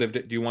a little bit of.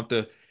 Do you want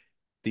the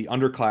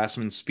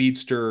underclassman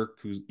speedster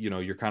who's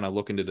you're kind of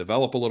looking to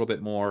develop a little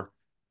bit more,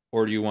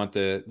 or do you want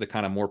the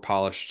kind of more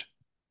polished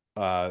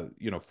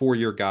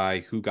 4-year guy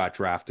who got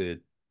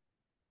drafted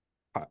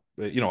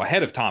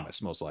ahead of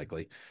Thomas most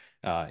likely,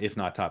 if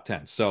not top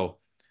 10. So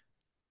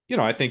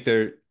I think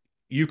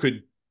you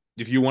could,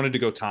 if you wanted to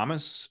go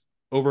Thomas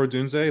over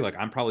Odunze, like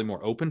I'm probably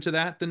more open to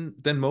that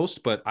than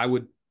most, but I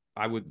would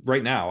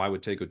right now I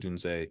would take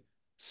Odunze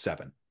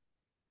 7.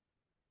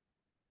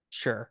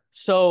 Sure.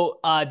 So,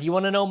 do you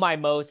want to know my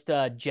most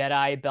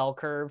Jedi bell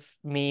curve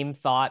meme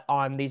thought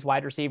on these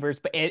wide receivers?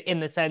 But in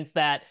the sense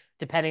that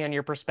depending on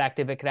your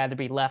perspective, it could either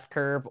be left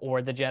curve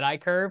or the Jedi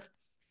curve.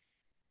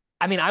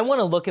 I mean, I want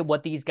to look at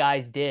what these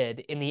guys did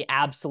in the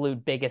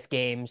absolute biggest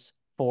games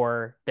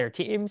for their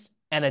teams.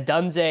 And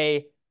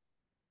Adunze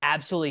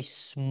absolutely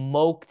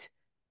smoked.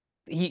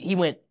 He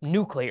went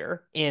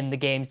nuclear in the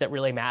games that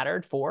really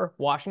mattered for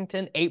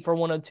Washington. 8 for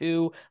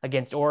 102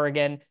 against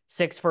Oregon,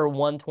 6 for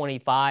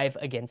 125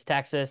 against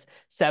Texas,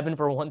 7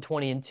 for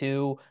 120 and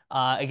 2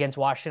 against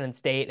Washington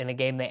State in a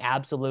game they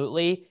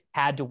absolutely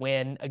had to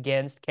win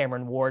against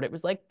Cameron Ward. It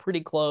was like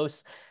pretty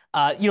close.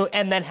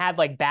 And then had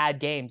like bad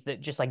games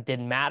that just like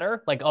didn't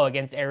matter. Like, oh,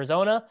 against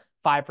Arizona,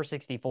 5 for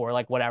 64,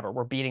 like whatever.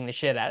 We're beating the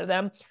shit out of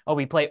them. Oh,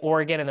 we play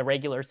Oregon in the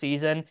regular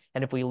season,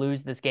 and if we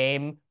lose this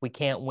game, we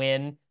can't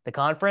win the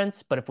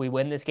conference. But if we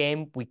win this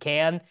game, we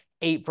can.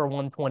 8 for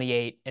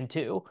 128 and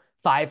 2.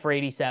 5 for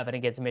 87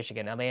 against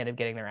Michigan. Now they ended up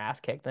getting their ass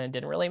kicked, and it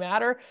didn't really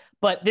matter.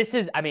 But this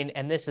is, I mean,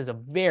 and this is a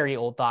very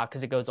old thought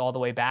because it goes all the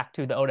way back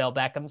to the Odell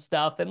Beckham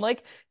stuff and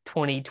like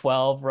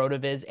 2012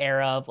 Rotoviz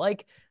era of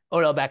like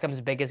Odell Beckham's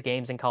biggest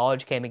games in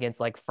college came against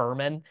like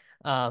Furman.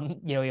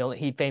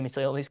 He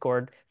famously only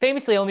scored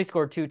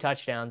 2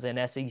 touchdowns in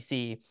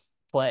SEC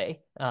play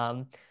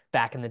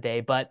back in the day.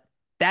 But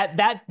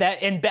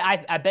and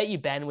I bet you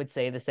Ben would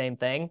say the same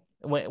thing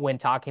when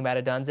talking about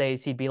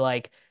Adunze. He'd be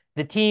like,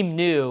 the team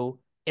knew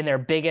in their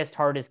biggest,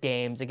 hardest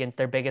games against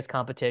their biggest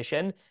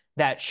competition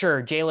that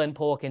sure, Jalen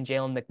Polk and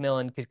Jalen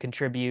McMillan could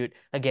contribute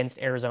against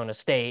Arizona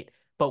State.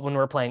 But when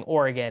we're playing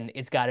Oregon,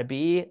 it's got to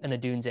be an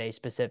Adunze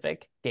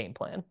specific game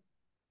plan.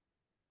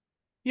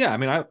 Yeah, I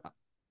mean,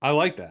 I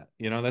like that.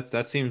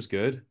 That seems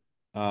good.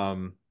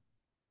 Um,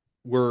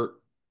 we're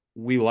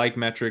we like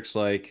metrics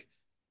like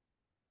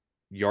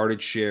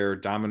yardage share,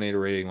 dominator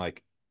rating,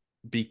 like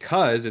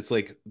because it's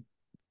like,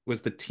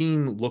 was the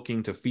team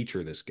looking to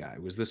feature this guy?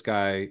 Was this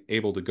guy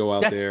able to go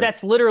out That's there?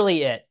 that's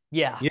literally it.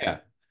 Yeah. Yeah.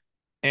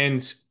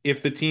 And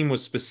if the team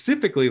was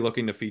specifically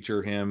looking to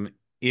feature him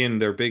in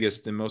their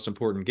biggest and most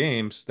important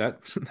games,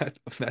 that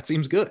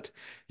seems good.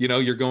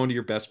 You're going to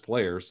your best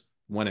players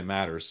when it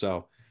matters.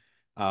 So,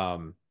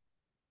 um,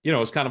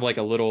 it's kind of like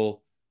a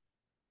little,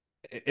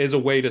 is a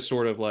way to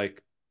sort of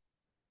like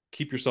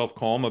keep yourself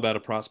calm about a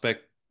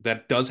prospect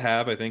that does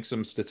have, I think,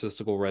 some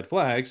statistical red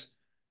flags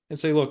and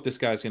say, look, this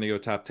guy's going to go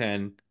top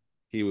 10.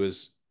 He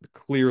was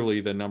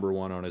clearly the number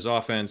one on his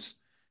offense.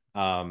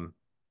 And,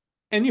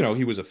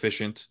 he was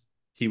efficient.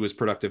 He was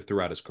productive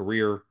throughout his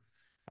career.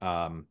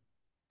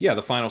 Yeah,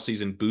 the final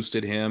season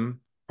boosted him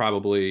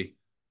probably,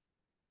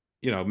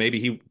 maybe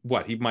he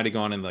might have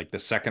gone in like the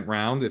second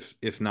round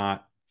if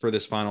not for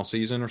this final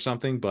season or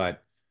something.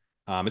 But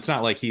it's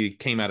not like he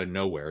came out of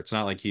nowhere. It's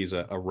not like he's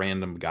a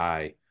random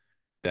guy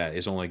that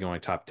is only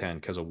going top 10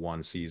 because of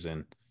one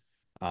season.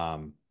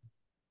 Um,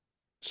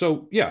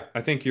 so yeah,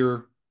 I think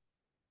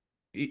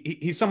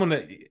he's someone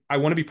that I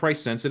want to be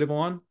price sensitive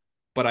on,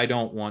 but I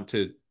don't want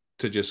to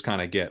just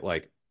kind of get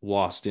like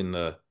lost in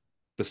the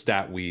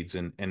stat weeds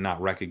and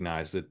not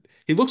recognize that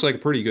he looks like a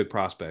pretty good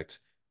prospect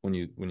when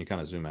you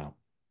kind of zoom out.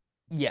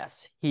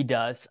 Yes, he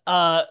does.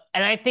 And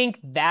I think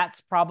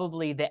that's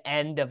probably the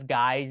end of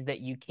guys that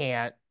you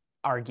can't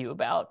argue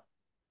about.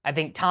 I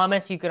think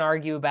Thomas you can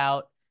argue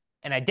about,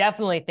 and I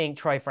definitely think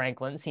Troy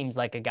Franklin seems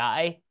like a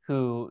guy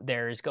who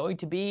there's going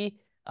to be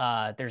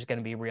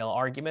real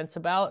arguments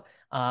about.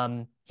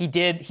 He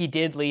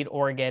did lead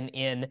Oregon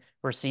in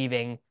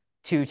receiving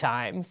 2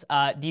 times.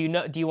 Do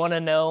you want to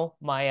know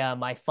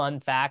my fun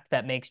fact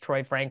that makes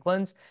Troy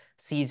Franklin's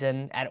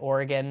season at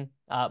Oregon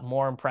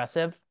more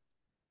impressive?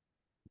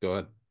 Go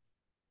ahead.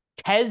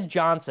 Tez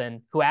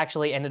Johnson, who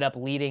actually ended up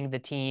leading the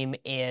team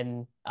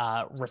in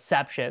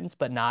receptions,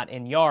 but not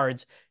in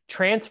yards,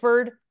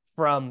 transferred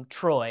from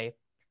Troy,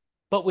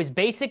 but was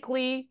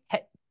basically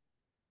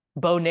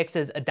Bo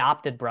Nix's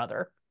adopted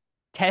brother.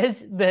 Tez,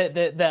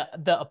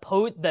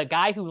 the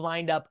guy who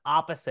lined up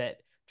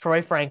opposite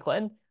Troy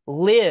Franklin,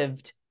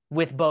 lived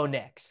with Bo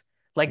Nix.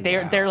 Like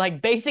they're Wow.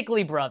 like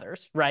basically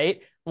brothers,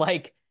 right?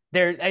 Like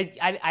they're I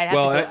have to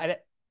Well, go. I have to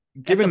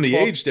given the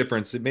pull. age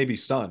difference, it maybe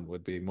son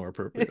would be more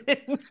appropriate.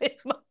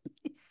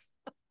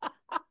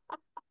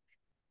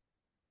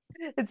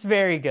 It's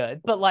very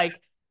good. But like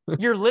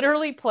you're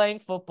literally playing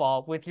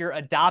football with your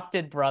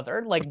adopted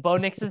brother. Like Bo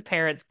Nix's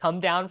parents come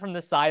down from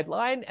the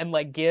sideline and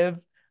like give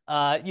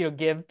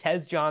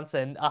Tez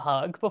Johnson a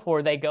hug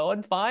before they go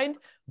and find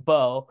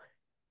Bo.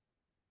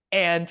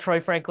 And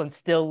Troy Franklin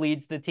still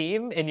leads the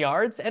team in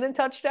yards and in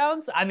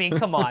touchdowns. I mean,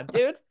 come on,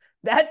 dude.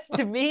 That's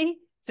to me,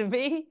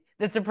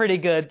 that's a pretty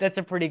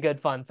good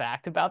fun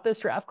fact about this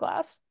draft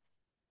class.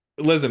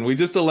 Listen, we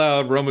just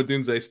allowed Rome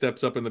Odunze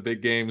steps up in the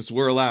big games.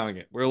 We're allowing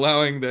it. We're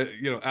allowing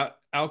that,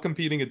 out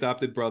competing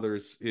adopted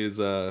brothers is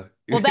Well,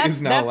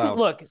 is now that's allowed.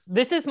 look,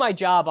 this is my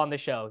job on the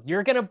show.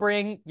 You're gonna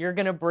bring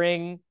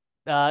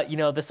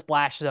the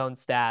splash zone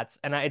stats,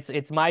 and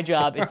it's my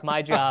job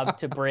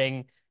to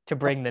bring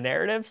the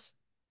narratives.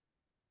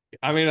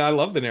 I mean, I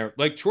love the narrative.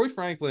 Like Troy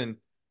Franklin,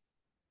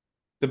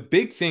 the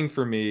big thing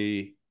for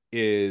me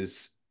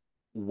is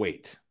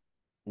weight.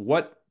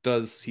 What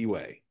does he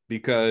weigh?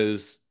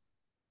 Because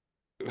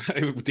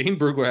Dane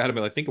Brugler had him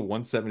at I think a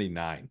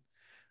 179.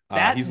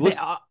 He's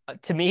listed.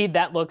 To me,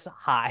 that looks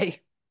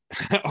high.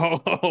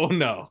 Oh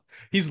no,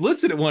 he's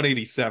listed at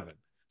 187.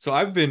 So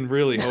I've been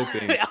really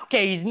hoping.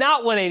 Okay, he's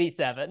not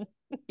 187.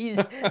 He's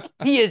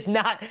he is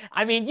not.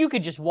 I mean, you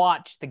could just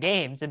watch the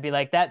games and be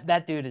like,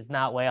 that dude is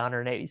not weigh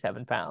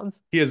 187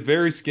 pounds. He has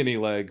very skinny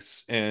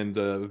legs and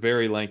a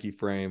very lanky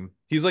frame.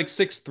 He's like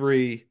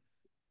 6'3".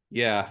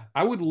 Yeah,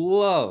 I would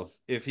love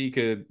if he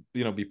could,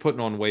 be putting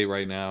on weight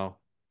right now.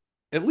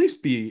 At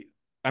least be,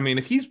 I mean,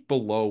 if he's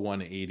below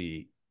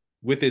 180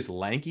 with as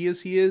lanky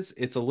as he is,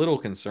 it's a little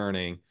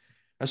concerning,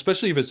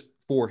 especially if it's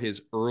for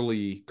his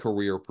early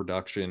career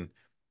production.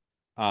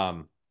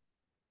 Um,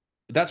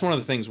 that's one of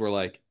the things where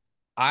like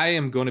I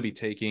am going to be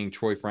taking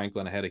Troy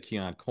Franklin ahead of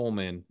Keon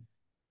Coleman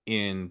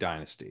in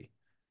Dynasty.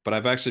 But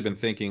I've actually been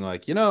thinking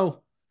like,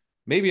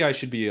 maybe I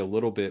should be a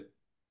little bit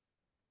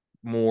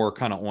more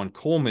kind of on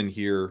Coleman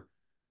here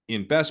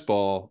in best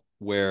ball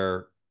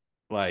where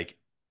like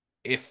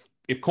if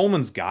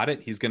Coleman's got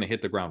it, he's going to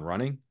hit the ground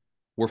running.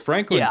 Where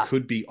Franklin Yeah.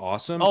 could be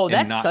awesome Oh, and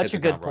that's not hit such a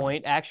the good ground running.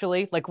 point,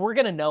 actually. Like we're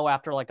gonna know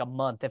after like a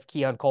month if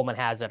Keon Coleman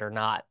has it or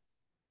not.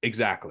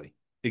 Exactly.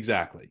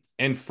 Exactly.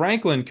 And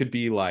Franklin could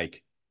be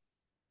like,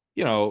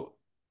 you know,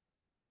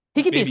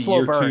 He could be a maybe slow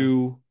year burn.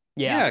 two.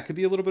 Yeah. Yeah, it could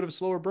be a little bit of a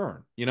slower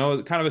burn.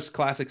 Kind of a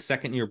classic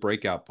second year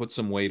breakout, put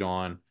some weight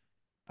on.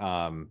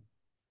 Um,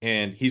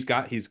 and he's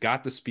got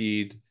the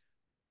speed.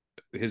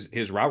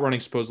 His route running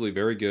supposedly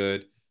very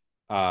good.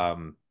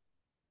 Um,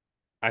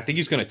 I think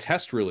he's going to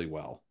test really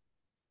well.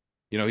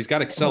 He's got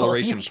Well, if you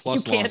acceleration you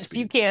plus long can't if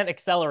you speed. can't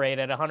accelerate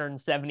at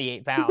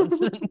 178 pounds,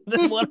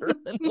 then what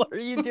are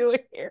you doing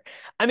here?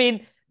 I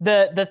mean,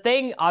 the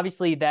thing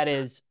obviously that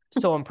is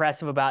so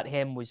impressive about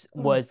him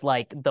was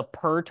like the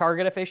per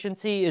target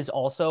efficiency is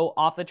also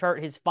off the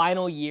chart. His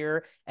final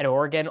year at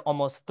Oregon,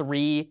 almost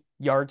 3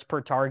 yards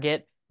per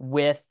target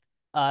with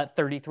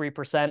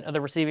 33% of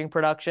the receiving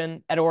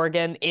production at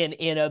Oregon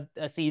in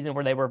a season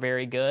where they were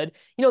very good.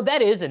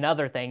 That is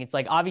another thing. It's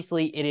like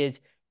obviously it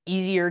is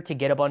easier to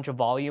get a bunch of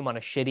volume on a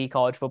shitty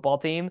college football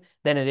team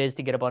than it is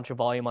to get a bunch of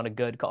volume on a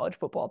good college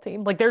football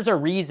team. Like there's a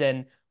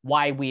reason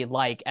why we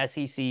like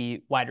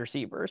SEC wide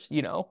receivers,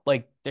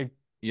 like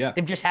Yeah.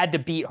 they've just had to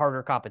beat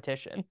harder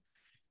competition.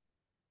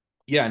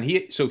 Yeah, and he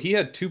had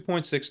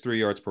 2.63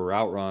 yards per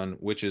route run,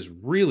 which is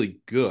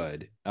really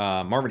good.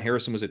 Marvin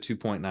Harrison was at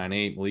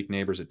 2.98, Malik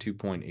Neighbors at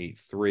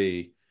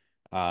 2.83.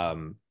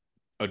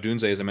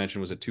 Odunze, as I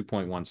mentioned, was at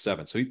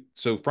 2.17.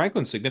 So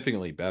Franklin's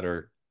significantly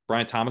better.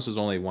 Brian Thomas was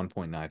only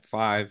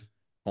 1.95,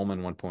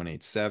 Holman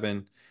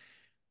 1.87.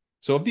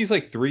 So of these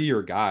like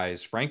 3-year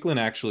guys, Franklin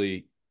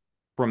actually,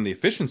 from the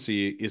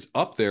efficiency, is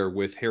up there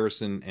with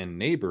Harrison and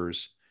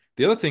Neighbors.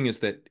 The other thing is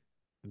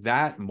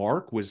that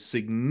mark was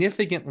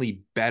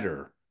significantly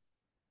better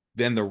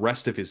than the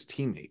rest of his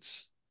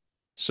teammates.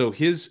 So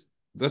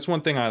that's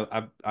one thing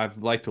I've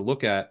liked to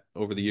look at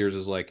over the years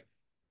is like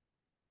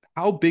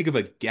how big of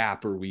a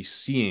gap are we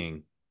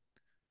seeing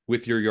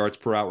with your yards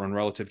per out run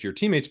relative to your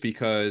teammates,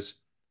 because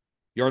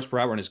yards per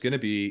out run is going to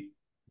be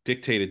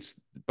dictated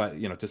by,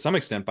 to some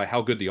extent by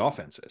how good the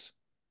offense is.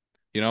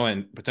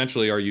 and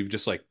potentially are you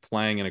just like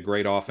playing in a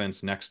great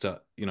offense next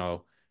to,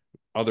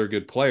 other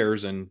good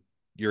players, and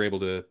you're able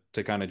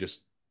to kind of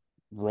just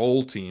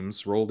roll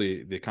teams, roll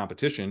the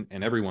competition,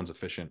 and everyone's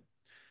efficient.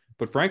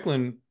 But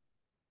Franklin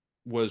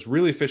was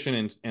really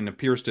efficient and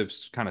appears to have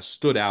kind of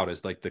stood out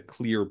as like the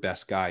clear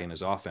best guy in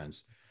his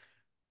offense,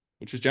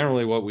 which is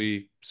generally what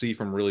we see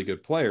from really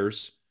good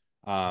players.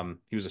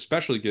 He was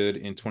especially good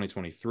in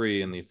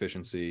 2023 in the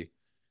efficiency.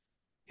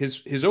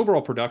 His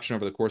overall production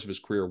over the course of his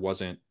career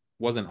wasn't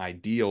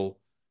ideal,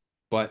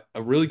 but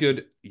a really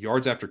good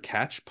yards after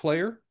catch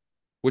player,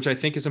 which I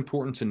think is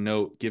important to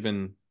note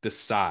given the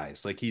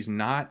size. Like he's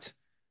not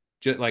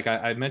just like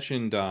I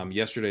mentioned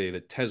yesterday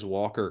that Tez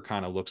Walker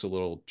kind of looks a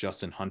little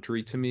Justin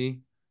Huntery to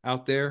me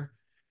out there.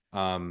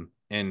 Oh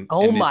And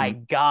is my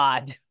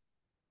God.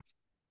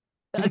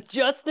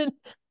 Justin,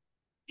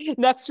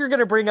 next you're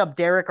gonna bring up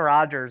Derek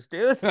Rogers,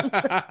 dude.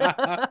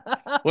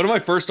 one of my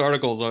first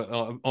articles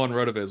on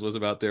Rotoviz was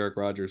about Derek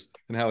Rogers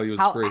and how he was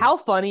How free. how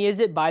funny is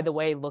it, by the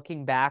way,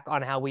 looking back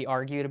on how we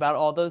argued about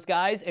all those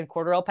guys, and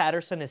Cordarrelle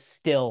Patterson is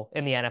still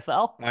in the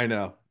NFL? I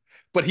know,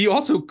 but he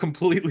also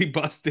completely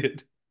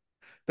busted.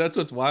 That's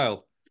what's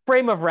wild.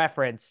 Frame of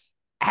reference.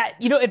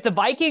 If the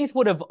Vikings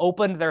would have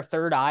opened their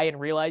third eye and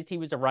realized he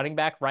was a running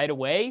back right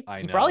away,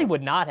 I he probably know.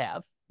 would not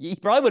have. He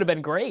probably would have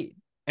been great.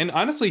 And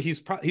honestly,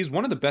 he's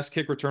one of the best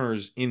kick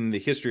returners in the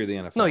history of the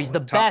No, NFL. he's the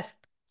Like top, best.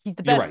 He's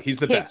the you're best right. He's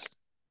the kick. best.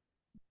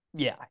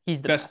 Yeah,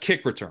 he's the Best best.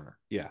 kick returner.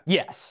 Yeah.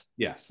 Yes.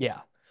 Yes. Yeah.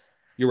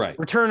 You're right.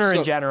 Returner in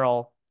So,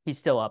 general, he's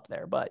still up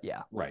there, but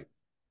yeah. right.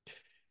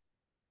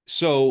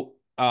 So,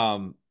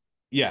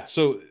 yeah.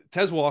 So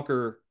Tez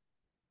Walker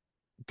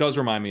does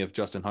remind me of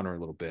Justin Hunter a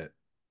little bit.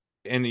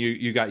 And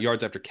you got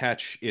yards after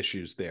catch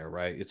issues there,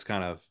 right? It's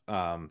kind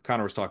of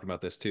Connor was talking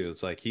about this too.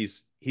 It's like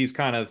he's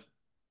kind of,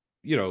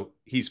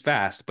 he's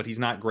fast, but he's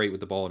not great with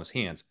the ball in his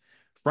hands.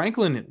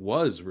 Franklin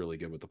was really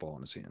good with the ball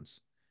in his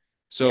hands.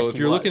 So Yes, if he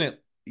you're looking was.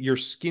 at your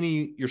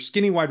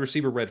skinny wide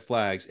receiver red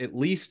flags, at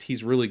least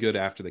he's really good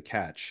after the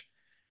catch.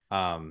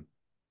 Um,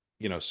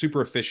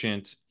 super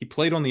efficient. He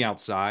played on the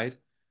outside.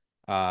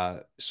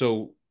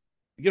 So,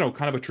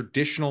 kind of a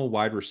traditional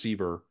wide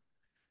receiver.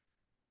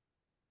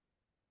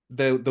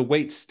 The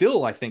weight's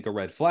still, I think, a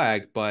red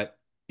flag, but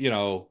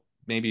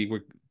maybe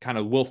we're kind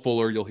of Will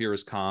Fuller, you'll hear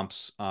his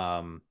comps.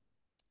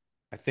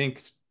 I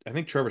think I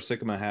think Trevor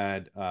Sikkema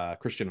had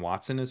Christian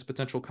Watson as a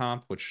potential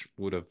comp, which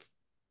we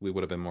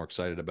would have been more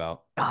excited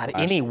about God,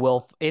 last year.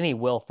 But Any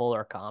Will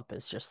Fuller comp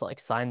is just like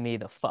sign me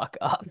the fuck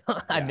up.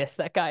 I yeah, miss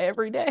that guy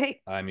every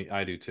day. I mean,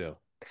 I do too.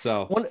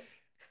 So One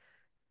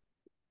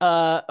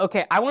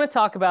Okay, I want to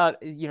talk about,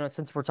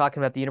 since we're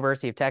talking about the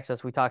University of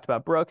Texas, we talked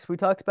about Brooks, we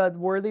talked about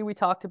Worthy, we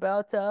talked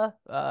about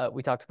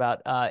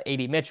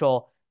AD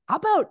Mitchell. How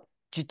about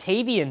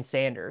Jatavian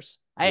Sanders?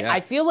 yeah, I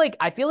feel like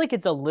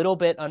it's a little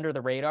bit under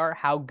the radar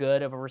how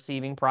good of a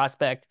receiving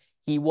prospect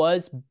he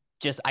was,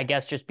 just I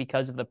guess just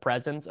because of the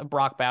presence of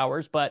Brock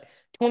Bowers. But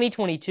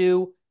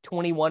 2022,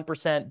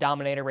 21%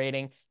 dominator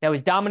rating. Now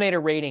his dominator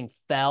rating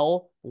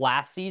fell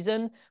last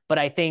season, but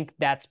I think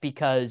that's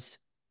because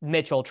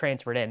Mitchell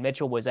transferred in.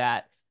 Mitchell was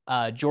at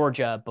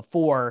Georgia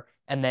before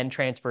and then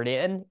transferred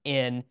in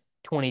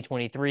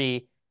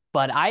 2023.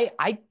 But I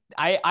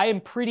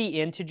am pretty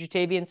into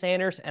Jatavian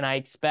Sanders, and I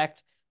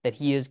expect that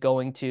he is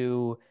going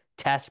to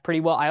test pretty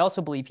well. I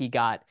also believe he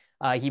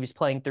was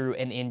playing through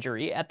an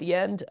injury at the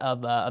end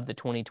of the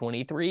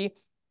 2023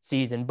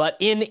 season. But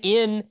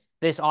in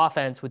this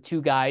offense with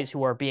two guys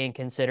who are being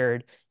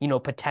considered,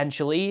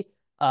 potentially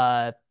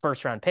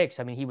first round picks.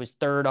 I mean, he was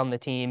third on the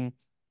team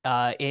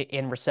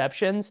in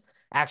receptions.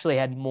 Actually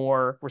had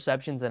more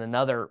receptions than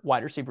another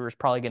wide receiver who's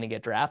probably going to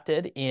get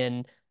drafted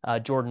in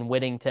Jordan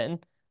Whittington.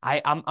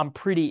 I'm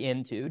pretty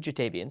into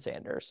Jatavian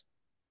Sanders.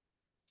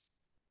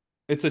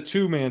 it's a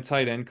two-man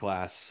tight end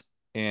class,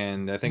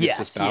 and I think it's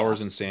just Yes, yeah,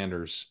 Bowers and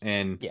Sanders.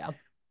 And yeah.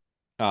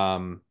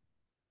 um,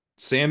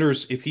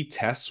 Sanders, if he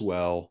tests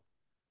well,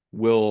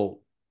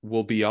 will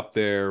will be up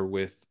there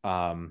with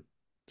Sam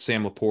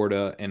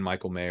Laporta and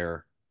Michael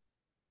Mayer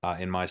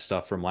in my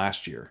stuff from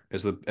last year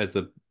as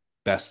the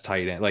best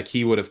tight end. Like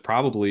he would have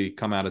probably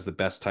come out as the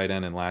best tight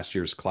end in last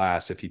year's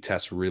class if he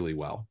tests really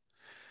well,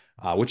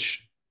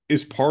 which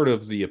is part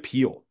of the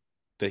appeal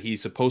that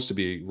he's supposed to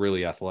be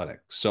really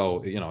athletic.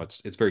 So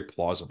it's very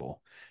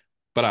plausible.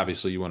 But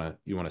obviously you want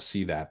to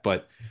see that.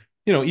 But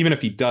even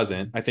if he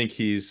doesn't, I think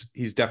he's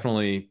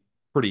definitely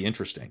pretty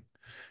interesting.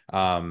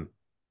 Um,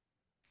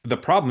 the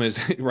problem is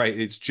right.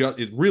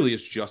 It really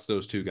is just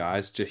those two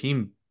guys.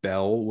 Jaheim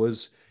Bell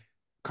was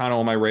kind of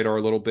on my radar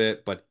a little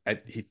bit, but I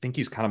think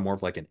he's kind of more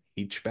of like an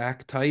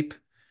H-back type,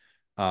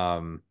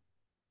 um,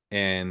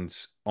 and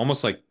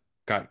almost like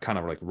got kind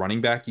of like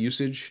running back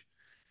usage.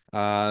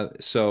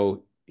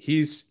 So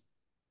he's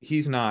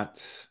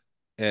not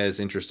as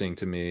interesting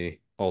to me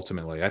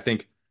ultimately. I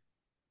think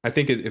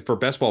for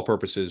best ball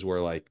purposes,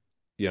 where like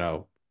you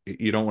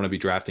don't want to be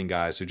drafting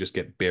guys who just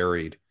get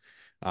buried,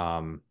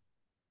 um,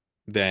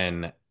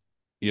 then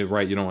you're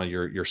right. You don't want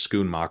your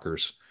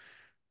Schoonmakers.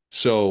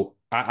 So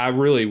I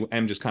really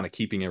am just kind of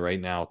keeping it right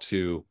now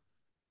to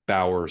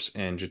Bowers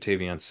and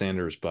Jatavion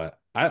Sanders, but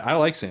I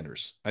like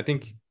Sanders. I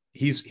think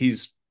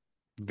he's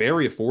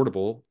very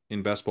affordable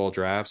in best ball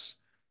drafts.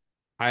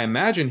 I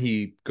imagine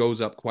he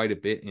goes up quite a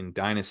bit in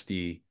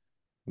Dynasty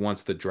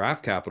once the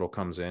draft capital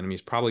comes in. I mean,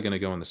 he's probably going to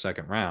go in the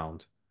second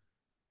round,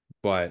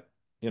 but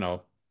you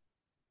know,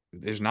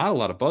 there's not a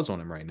lot of buzz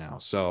on him right now.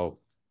 So,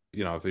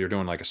 if you're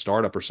doing like a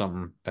startup or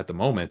something at the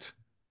moment,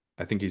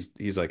 I think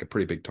he's like a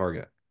pretty big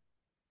target.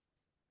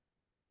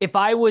 If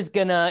I was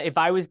gonna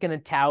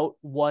tout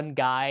one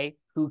guy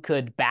who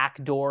could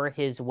backdoor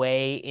his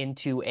way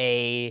into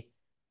a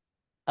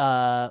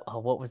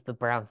what was the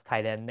Browns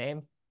tight end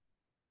name?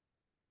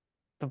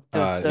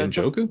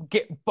 Njoku?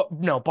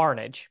 No,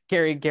 Barnage.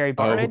 Gary Oh,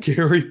 Barnage.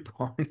 Gary It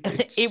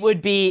Barnage.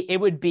 would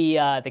be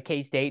the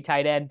K-State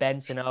tight end Ben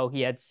Sano.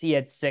 He had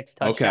 6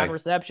 touchdown Okay.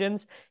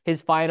 receptions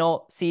his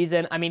final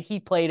season. I mean, he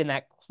played in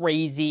that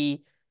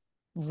crazy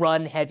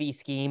run heavy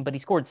scheme, but he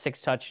scored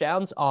 6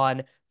 touchdowns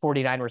on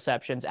 49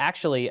 receptions.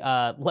 Actually,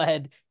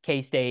 led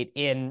K-State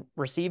in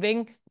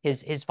receiving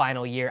his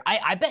final year.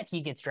 I bet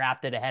he gets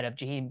drafted ahead of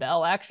Jaheim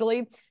Bell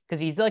actually,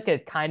 because he's like a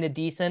kind of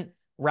decent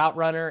route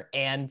runner,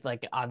 and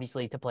like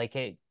obviously to play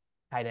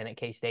tight end at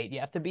K-State,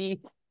 you have to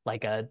be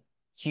like a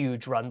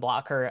huge run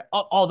blocker.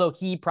 Although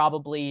he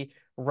probably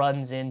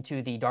runs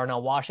into the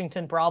Darnell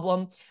Washington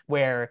problem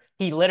where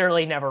he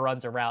literally never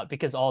runs a route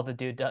because all the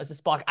dude does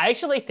is block. I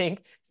actually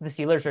think the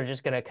Steelers are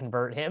just going to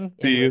convert him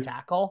Do into a you?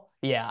 tackle.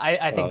 Yeah,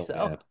 I think Oh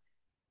so. man.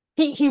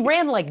 He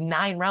ran like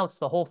 9 routes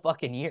the whole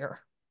fucking year.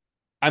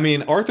 I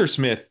mean, Arthur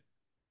Smith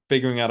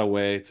figuring out a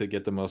way to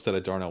get the most out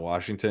of Darnell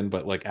Washington,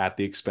 but like at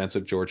the expense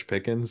of George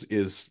Pickens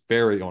is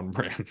very on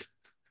brand.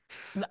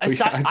 But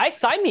yeah, I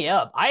sign me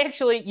up. I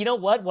actually, you know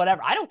what?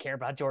 Whatever. I don't care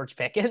about George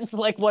Pickens.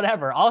 Like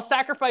whatever. I'll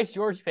sacrifice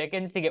George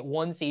Pickens to get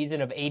one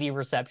season of 80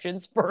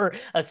 receptions for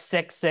a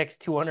 6'6",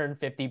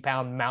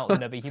 250-pound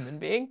mountain of a human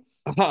being.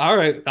 all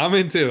right, I'm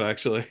into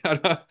actually.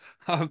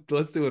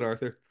 Let's do it,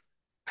 Arthur.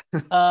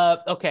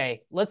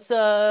 Okay. Let's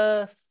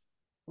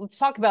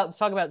talk about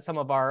some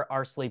of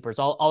our sleepers.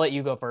 I'll let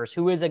you go first.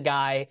 Who is a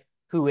guy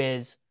who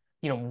is,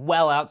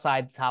 well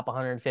outside the top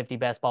 150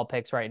 best ball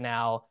picks right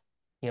now,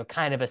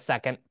 kind of a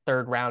second,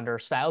 third rounder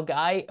style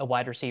guy, a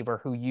wide receiver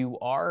who you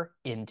are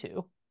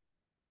into?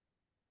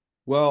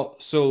 Well,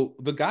 so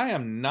the guy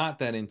I'm not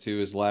that into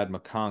is Lad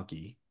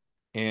McConkey,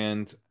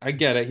 and I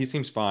get it. He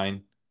seems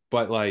fine,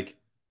 but like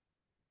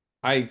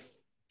I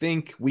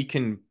think we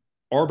can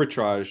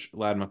arbitrage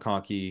Lad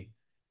McConkey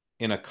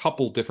in a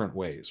couple different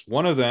ways.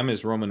 One of them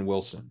is Roman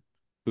Wilson,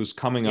 who's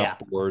coming Yeah. up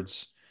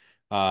boards.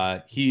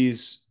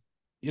 He's,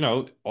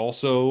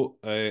 also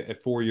a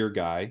 4-year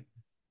guy,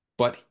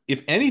 but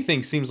if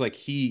anything, seems like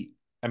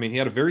I mean, he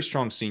had a very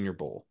strong Senior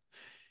Bowl.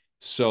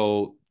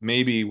 So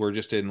maybe we're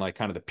just in like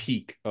kind of the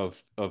peak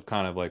of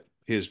kind of like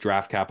his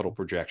draft capital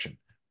projection.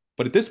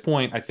 But at this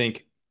point, I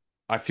think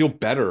I feel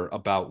better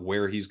about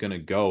where he's going to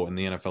go in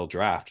the NFL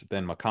draft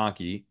than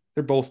McConkey.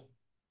 They're both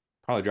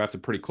probably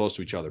drafted pretty close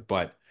to each other,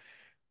 but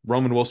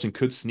Roman Wilson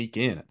could sneak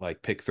in at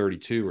like pick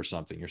 32 or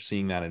something. You're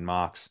seeing that in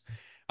mocks.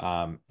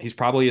 He's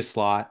probably a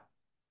slot.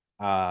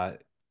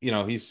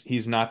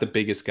 He's not the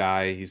biggest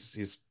guy.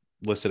 He's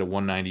listed at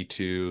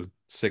 192,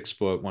 6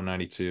 foot,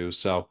 192.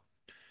 So,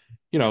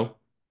 you know,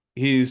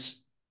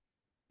 he's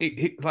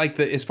like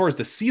as far as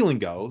the ceiling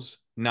goes,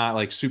 not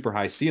like super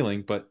high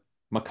ceiling, but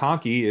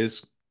McConkey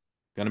is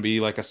going to be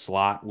like a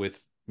slot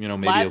with,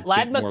 maybe a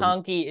Lad bit more.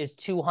 McConkey is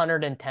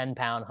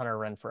 210-pound Hunter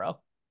Renfrow.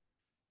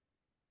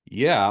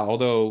 Yeah,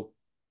 although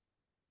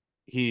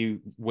he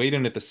weighed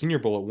in at the Senior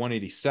Bowl at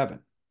 187.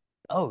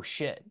 Oh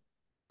shit.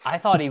 I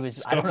thought he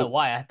was, I don't know So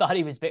why. I thought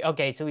he was big.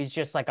 Okay, so he's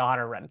just like a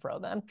Hunter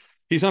Renfrow then.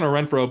 he's on a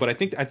Renfro, but I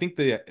think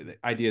the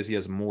idea is he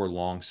has more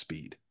long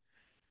speed.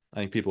 I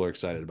think people are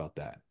excited about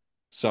that.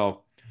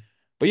 So,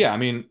 but yeah, I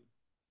mean,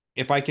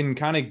 if I can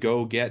kind of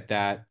go get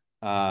that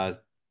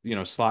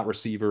slot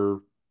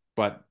receiver,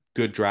 but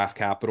good draft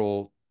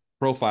capital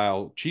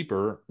profile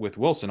cheaper with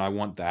Wilson, I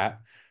want that.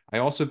 I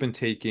also have been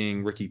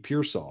taking Ricky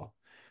Pearsall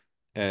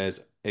as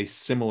a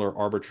similar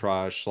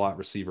arbitrage slot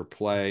receiver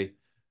play.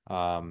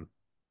 Um,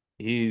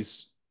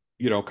 he's,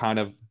 kind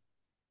of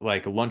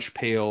like lunch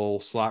pail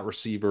slot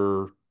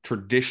receiver,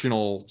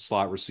 traditional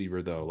slot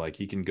receiver, though. Like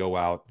he can go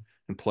out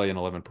and play in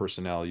 11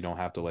 personnel. You don't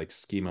have to like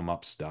scheme him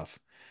up stuff.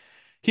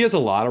 He has a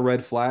lot of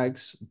red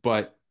flags,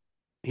 but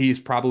he's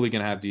probably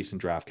going to have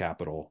decent draft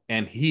capital,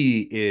 and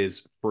he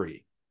is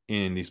free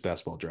in these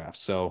best ball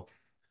drafts. So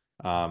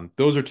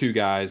those are two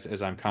guys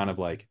as I'm kind of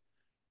like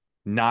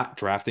not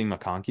drafting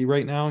McConkey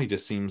right now. He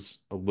just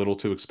seems a little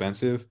too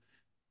expensive,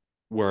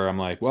 where I'm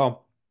like,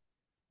 well,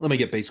 let me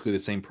get basically the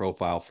same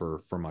profile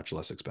for much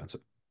less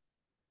expensive.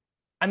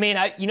 I mean,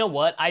 you know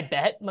what? I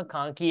bet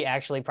McConkey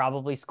actually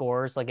probably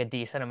scores like a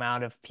decent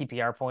amount of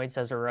PPR points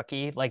as a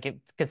rookie. Like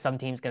it's because some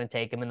team's going to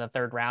take him in the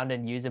third round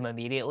and use him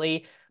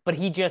immediately, but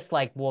he just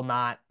like will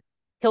not.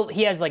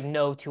 He has like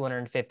no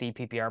 250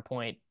 PPR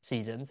point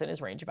seasons in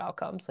his range of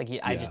outcomes. Like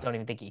I just Yeah. don't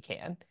even think he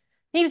can.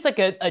 He was like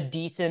a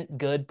decent,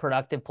 good,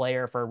 productive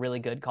player for a really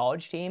good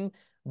college team,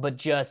 but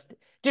just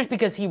just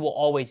because he will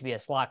always be a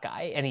slot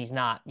guy, and he's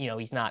not,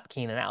 he's not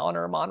Keenan Allen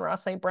or Amon-Ra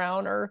St.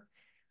 Brown, or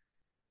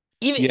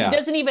even he Yeah.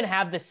 doesn't even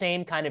have the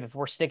same kind of, if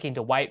we're sticking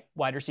to wide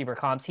receiver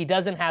comps, he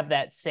doesn't have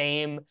that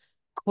same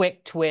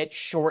quick twitch,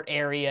 short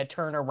area,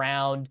 turn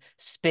around,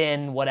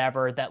 spin,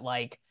 whatever that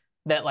an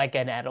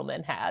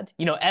Edelman had.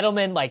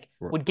 Edelman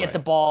would get the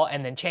Right. ball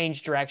and then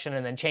change direction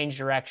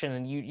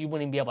and you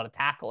wouldn't even be able to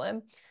tackle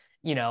him.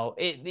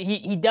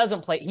 He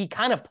doesn't play. He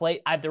kind of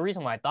play. The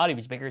reason why I thought he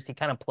was bigger is he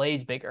kind of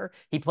plays bigger.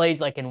 He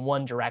plays like in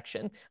one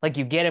direction. Like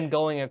you get him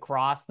going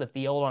across the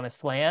field on a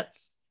slant,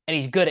 and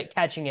he's good at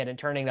catching it and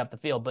turning it up the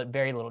field, but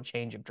very little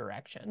change of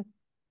direction.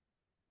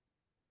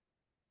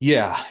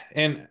 Yeah.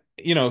 And,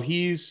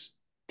 he's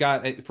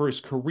got, for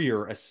his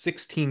career, a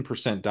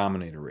 16%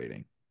 dominator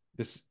rating.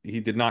 He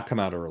did not come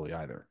out early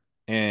either.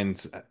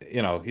 And,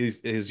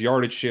 his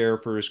yardage share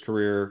for his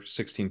career,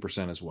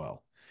 16% as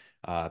well.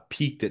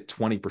 Peaked at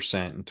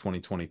 20% in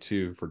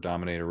 2022 for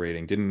dominator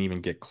rating. Didn't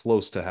even get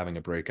close to having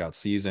a breakout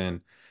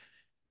season.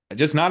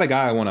 Just not a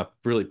guy I want to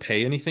really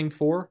pay anything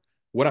for.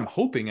 What I'm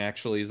hoping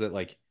actually is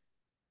that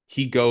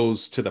he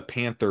goes to the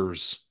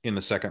Panthers in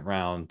the second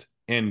round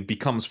and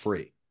becomes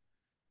free.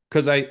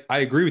 Because I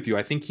agree with you.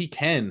 I think he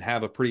can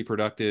have a pretty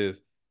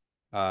productive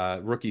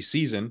rookie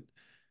season,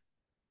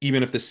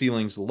 even if the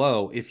ceiling's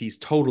low. If he's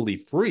totally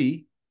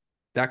free,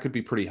 that could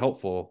be pretty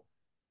helpful.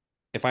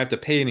 If I have to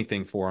pay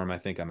anything for him, I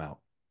think I'm out.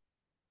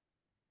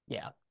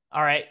 Yeah.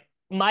 All right.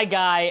 My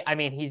guy, I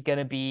mean, he's going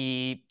to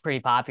be pretty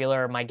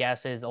popular. My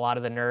guess is a lot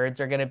of the nerds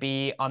are going to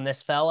be on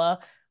this fella,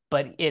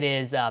 but it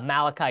is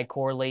Malachi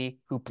Corley,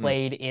 who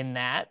played in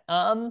that,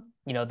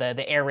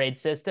 the air raid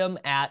system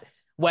at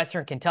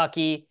Western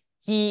Kentucky.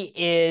 He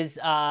is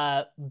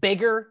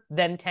bigger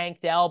than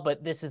Tank Dell,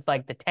 but this is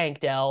like the Tank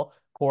Dell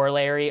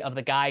corollary of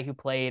the guy who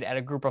played at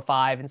a group of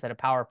 5 instead of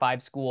Power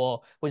 5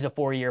 school, was a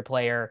 4-year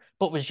player,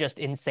 but was just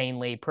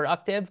insanely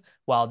productive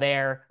while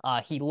there.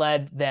 He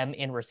led them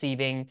in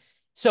receiving.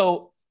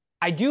 So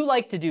I do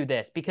like to do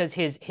this because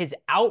his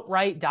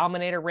outright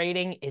dominator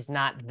rating is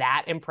not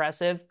that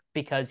impressive,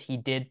 because he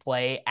did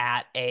play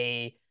at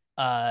a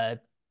team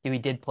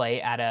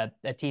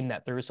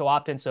that threw so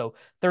often. So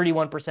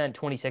 31%,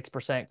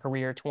 26%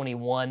 career,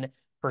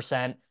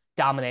 21%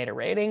 dominator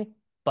rating.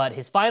 But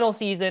his final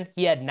season,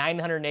 he had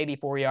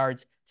 984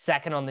 yards.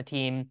 Second on the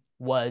team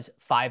was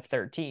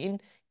 513.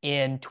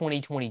 In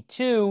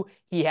 2022,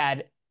 he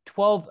had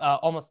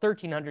almost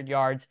 1,300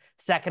 yards.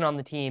 Second on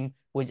the team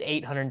was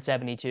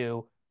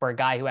 872 for a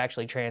guy who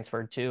actually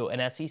transferred to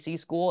an SEC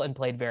school and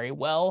played very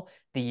well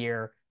the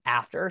year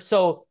after.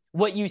 So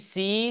what you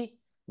see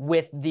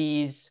with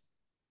these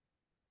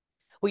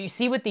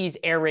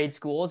air raid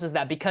schools is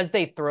that because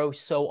they throw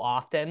so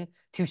often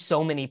to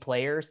so many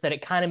players, that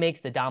it kind of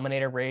makes the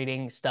dominator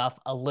rating stuff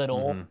a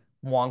little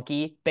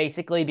wonky,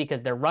 basically,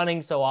 because they're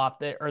running so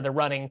often, or they're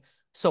running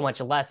so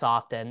much less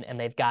often, and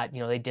they've got,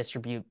 they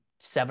distribute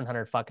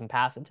 700 fucking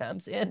pass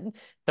attempts in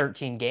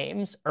 13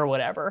 games or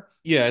whatever.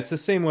 Yeah, it's the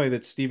same way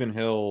that Stephen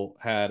Hill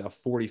had a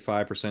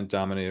 45%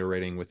 dominator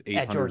rating with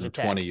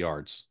 820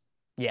 yards.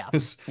 Yeah.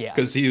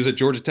 Because he was at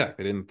Georgia Tech.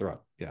 They didn't throw.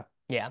 Yeah.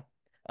 Yeah.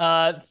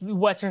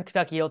 Western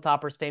Kentucky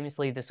Hilltoppers,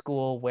 famously the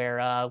school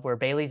where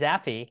Bailey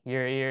Zappi,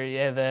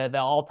 you're the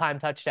all-time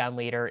touchdown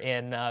leader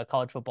in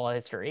college football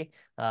history.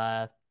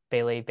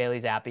 Bailey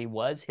Zappi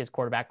was his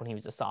quarterback when he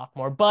was a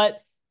sophomore.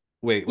 But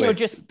wait,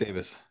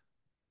 Davis.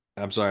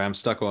 I'm sorry, I'm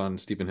stuck on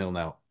Stephen Hill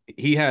now.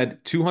 He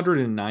had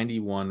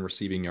 291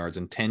 receiving yards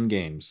in 10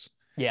 games.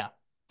 Yeah.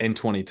 In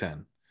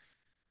 2010.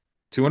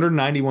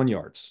 291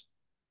 yards.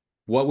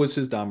 What was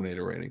his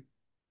dominator rating?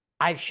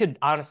 I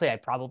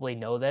probably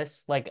know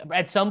this. Like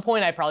at some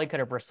point I probably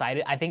could have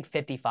recited, I think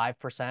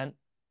 55%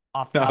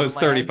 off the top of my head. No, it was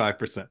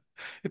 35%.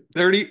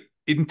 30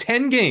 in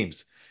 10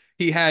 games.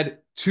 He had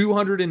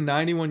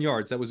 291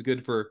 yards. That was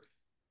good for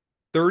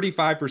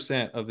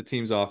 35% of the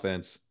team's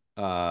offense.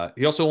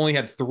 He also only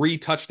had 3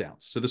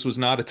 touchdowns. So this was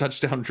not a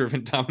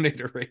touchdown-driven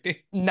dominator rating.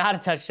 Not a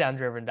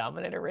touchdown-driven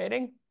dominator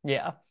rating.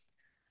 Yeah.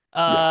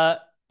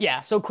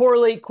 Yeah. So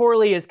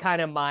Corley is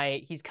kind of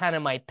my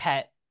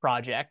pet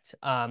project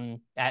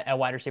at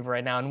wide receiver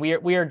right now, and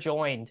we are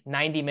joined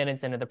 90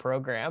 minutes into the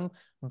program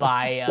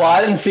by well,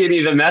 I didn't see any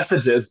of the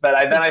messages, but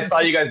then I saw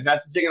you guys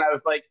messaging, and I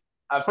was like,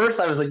 at first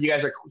I was like, you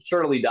guys are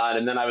surely done,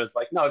 and then I was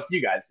like, no, it's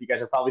you guys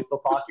are probably still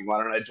talking.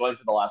 Why don't I join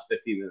for the last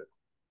 15 minutes?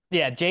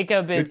 Yeah,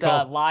 Jakob is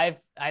live.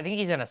 I think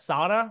he's in a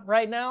sauna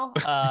right now.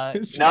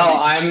 No,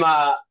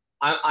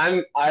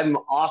 I'm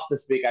off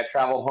this week. I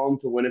traveled home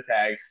to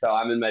Winnipeg, so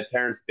I'm in my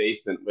parents'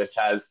 basement, which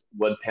has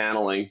wood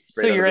paneling.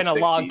 So you're in a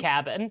log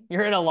cabin.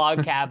 You're in a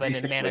log cabin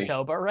in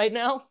Manitoba right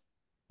now.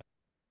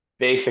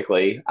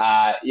 Basically,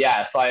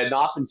 yeah. So I had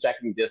not been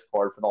checking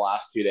Discord for the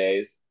last 2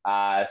 days.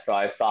 So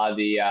I saw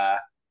the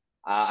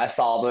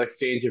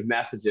exchange of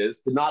messages.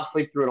 Did not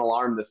sleep through an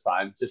alarm this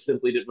time. Just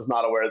simply was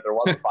not aware that there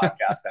was a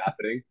podcast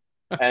happening.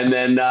 And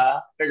then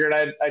figured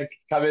I'd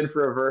come in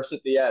for a verse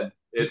at the end.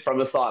 It's from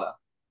the sauna.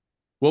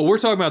 Well, we're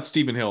talking about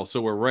Stephen Hill,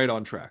 so we're right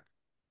on track.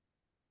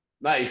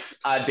 Nice.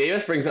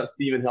 Davis brings up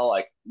Stephen Hill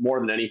like more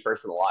than any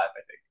person alive,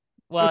 I think.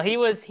 Well, he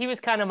was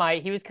kind of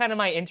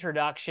my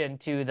introduction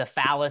to the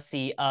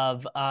fallacy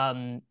of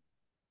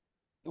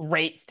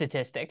rate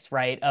statistics,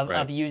 right? Of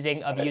Right.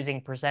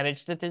 using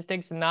percentage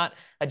statistics and not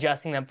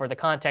adjusting them for the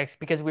context,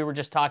 because we were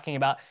just talking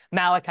about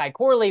Malachi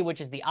Corley,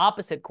 which is the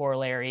opposite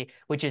corollary,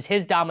 which is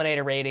his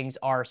dominator ratings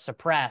are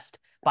suppressed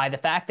by the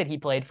fact that he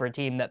played for a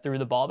team that threw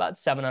the ball about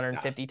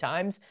 750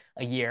 times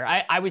a year.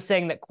 I was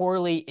saying that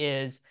Corley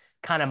is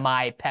kind of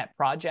my pet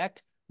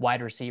project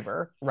wide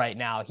receiver right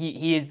now.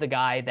 He is the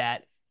guy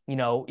that,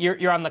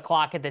 you're on the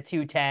clock at the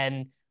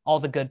 210, all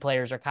the good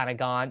players are kind of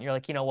gone. You're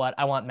like, you know what?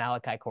 I want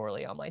Malachi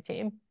Corley on my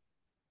team.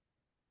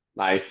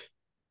 Nice.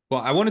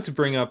 Well, I wanted to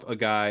bring up a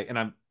guy,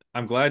 and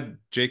I'm glad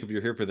Jacob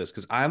you're here for this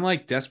because I'm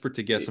like desperate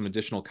to get some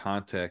additional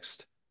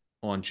context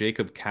on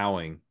Jacob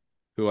Cowing,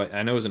 who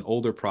I know is an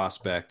older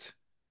prospect.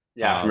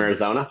 Yeah, from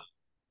Arizona.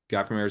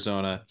 Guy from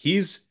Arizona.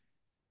 He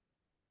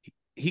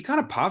kind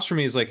of pops for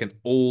me as like an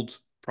old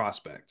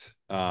prospect.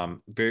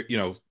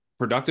 Very,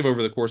 productive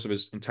over the course of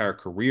his entire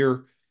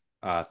career.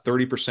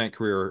 30%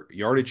 career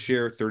yardage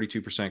share,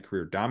 32%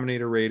 career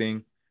dominator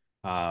rating.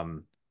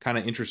 Kind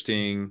of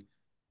interesting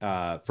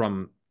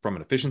from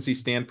an efficiency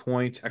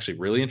standpoint. Actually,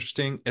 really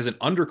interesting. As an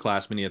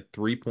underclassman, he had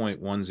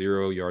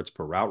 3.10 yards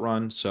per route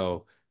run.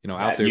 So,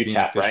 out there being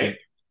UTEP, efficient. right?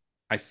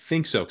 I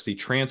think so, because he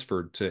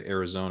transferred to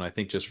Arizona, I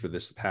think just for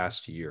this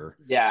past year.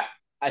 Yeah,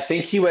 I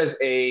think he was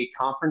a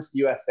Conference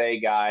USA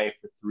guy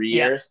for 3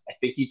 years. Yep. I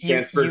think he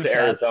transferred to UTEP.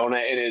 Arizona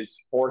in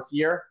his fourth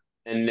year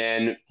and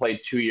then played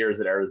 2 years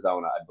at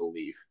Arizona, I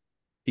believe.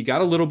 He got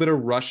a little bit of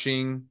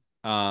rushing,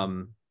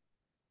 only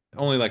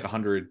like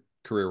 100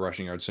 career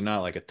rushing yards, so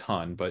not like a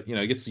ton, but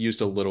he gets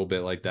used a little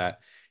bit like that.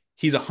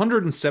 He's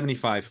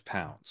 175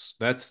 pounds.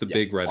 That's the Yeah,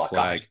 big red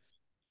flag. guy.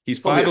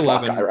 He's He'll be a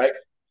slot 5'11. guy, right?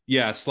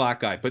 Yeah,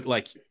 slot guy. But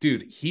like,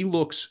 dude, he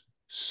looks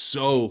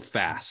so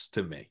fast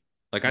to me.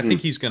 Like, I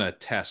think he's gonna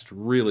test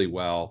really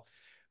well.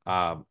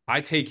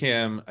 I take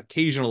him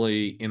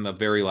occasionally in the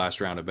very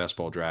last round of best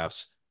ball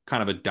drafts,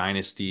 kind of a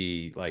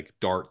dynasty like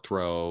dart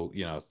throw,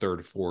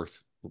 third,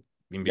 fourth,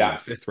 maybe even Yeah.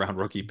 fifth round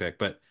rookie pick.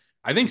 But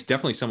I think it's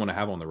definitely someone to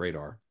have on the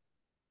radar.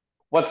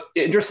 What's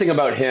interesting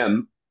about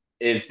him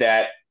is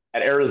that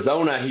at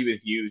Arizona, he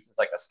was used as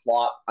like a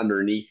slot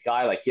underneath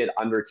guy. Like he had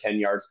under 10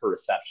 yards per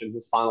reception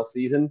his final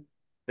season.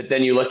 But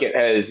then you look at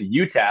his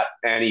UTEP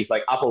and he's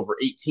like up over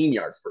 18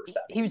 yards per He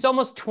reception. was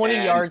almost 20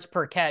 And yards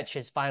per catch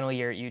his final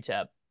year at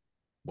UTEP.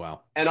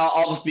 Wow. and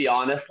I'll just be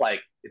honest, like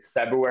it's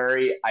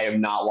February. I have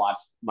not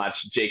watched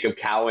much Jacob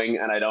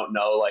Cowing, and I don't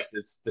know like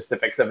the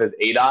specifics of his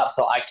ADOT,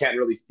 so I can't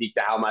really speak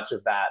to how much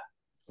of that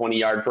 20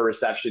 yard per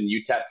reception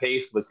UTEP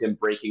pace was him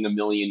breaking a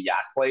million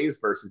yak plays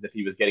versus if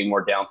he was getting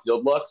more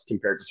downfield looks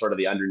compared to sort of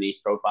the underneath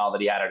profile that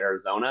he had at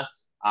Arizona.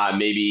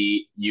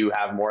 Maybe you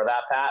have more of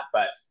that, Pat,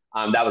 but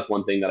that was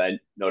one thing that I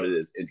noted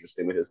is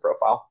interesting with his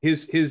profile.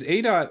 His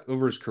ADOT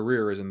over his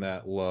career isn't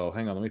that low.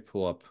 Hang on, let me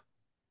pull up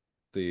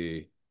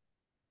the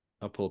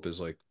I'll pull up his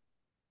like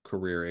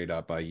career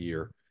ADOT by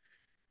year.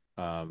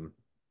 But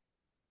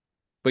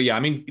yeah,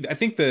 I mean, I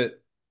think that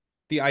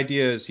the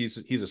idea is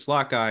he's a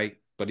slot guy,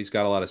 but he's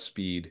got a lot of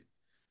speed.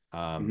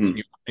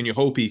 And you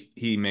hope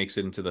he makes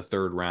it into the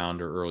third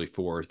round or early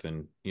fourth,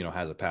 and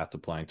has a path to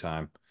playing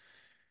time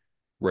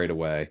right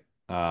away.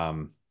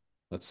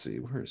 Let's see,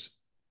 where's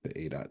the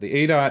ADOT?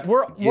 The ADOT.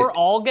 We're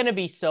all gonna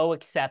be so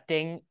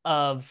accepting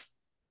of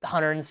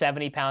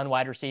 170-pound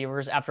wide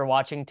receivers after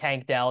watching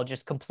Tank Dell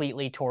just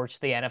completely torch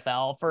the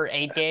NFL for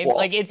 8 games. Well,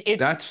 like it's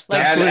that's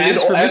like what it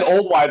is for me. And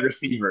old wide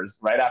receivers,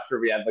 right after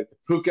we had like the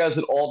Puka's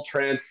an old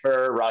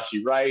transfer,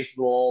 Rashi Rice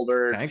a little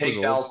older,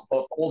 Tank Dell's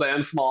both old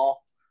and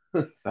small.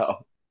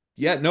 So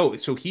yeah, no,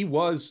 so he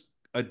was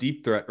a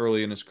deep threat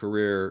early in his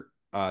career.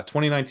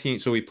 2019,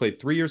 so he played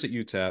 3 years at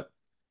UTEP,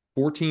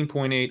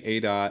 14.8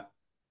 ADOT,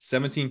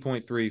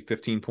 17.3,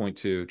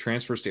 15.2,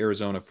 transfers to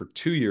Arizona for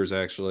 2 years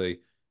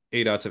actually,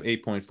 ADOTs of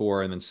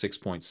 8.4 and then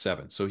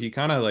 6.7. So he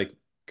kind of like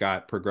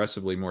got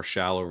progressively more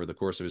shallow over the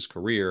course of his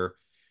career,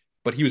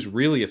 but he was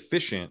really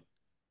efficient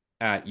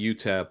at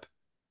UTEP.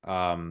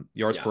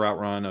 Yards per route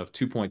run of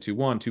 2.21,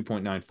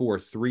 2.94,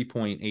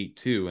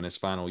 3.82 in his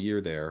final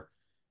year there.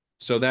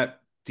 So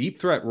that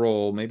deep threat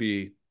role,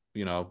 maybe,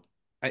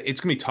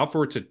 it's gonna be tough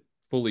for it to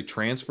fully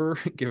transfer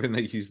given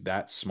that he's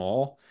that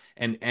small.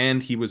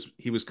 And he was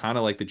kind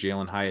of like the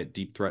Jalen Hyatt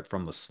deep threat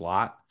from the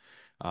slot.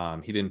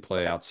 He didn't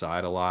play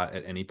outside a lot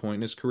at any point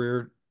in his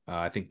career.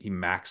 I think he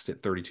maxed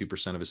at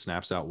 32% of his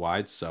snaps out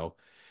wide. So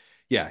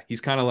yeah, he's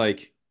kind of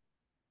like,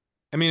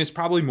 I mean, it's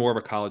probably more of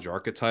a college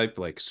archetype,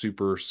 like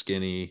super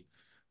skinny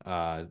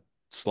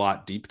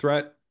slot deep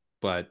threat,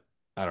 but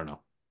I don't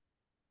know.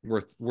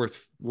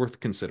 Worth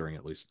considering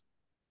at least.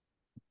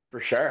 for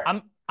sure.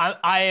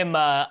 I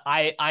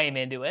am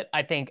into it.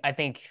 I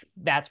think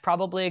that's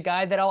probably a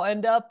guy that I'll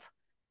end up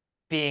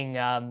being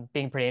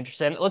pretty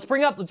interested in. Let's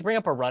bring up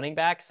a running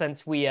back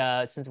since we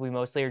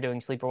mostly are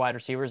doing sleeper wide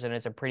receivers and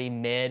it's a pretty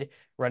mid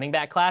running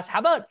back class. How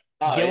about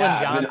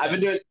Dylan Johnson? I've been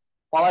doing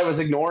while I was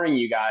ignoring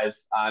you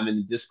guys in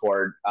the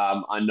Discord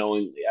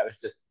unknowingly. I was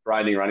just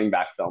grinding running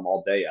back film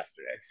all day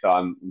yesterday, so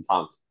I'm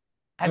pumped.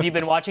 Have you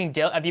been watching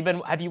have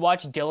you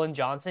watched Dylan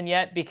Johnson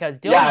yet? Because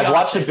Yeah, Dylan I've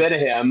watched a Johnson, bit of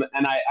him,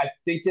 and I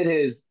think that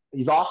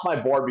he's off my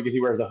board because he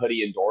wears a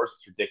hoodie indoors.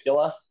 It's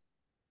ridiculous.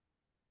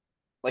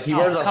 Like he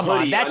wears oh, a come on.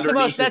 hoodie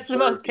underneath That's his the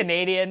most jersey.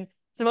 Canadian,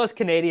 it's the most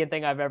Canadian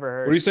thing I've ever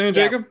What are you heard. saying,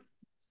 Yeah. Jacob?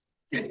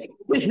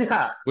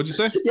 Yeah, What'd you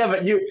say? yeah,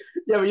 but you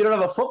don't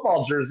have a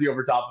football jersey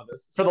over top of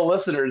this. For the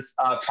listeners,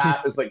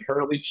 Pat is like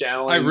currently I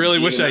channeling really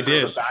being wish a I member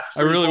of did. the I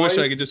Backstreet really wish I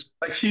Boys. could just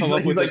Like come up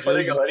he's with a like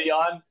putting a jersey. hoodie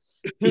on.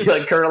 He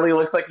like currently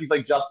looks like he's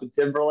like Justin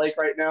Timberlake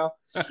right now.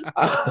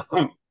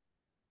 Um,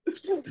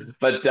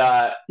 but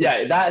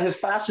yeah, that his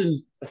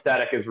fashion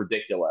aesthetic is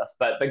ridiculous.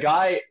 But the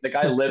guy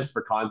lives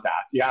for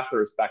contact. You have to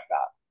respect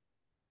that.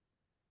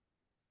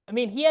 I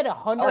mean, he had I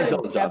like Dylan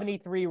Johnson.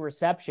 173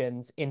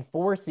 receptions in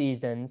 4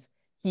 seasons.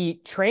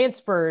 He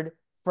transferred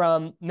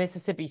from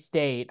Mississippi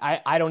State.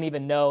 I don't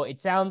even know.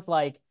 It sounds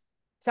like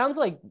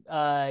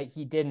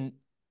he didn't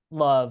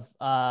love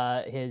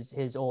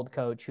his old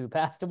coach who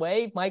passed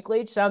away, Mike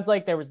Leach. Sounds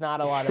like there was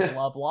not a lot of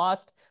love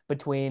lost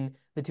between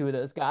the two of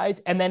those guys.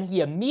 And then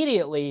he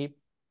immediately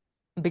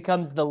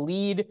becomes the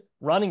lead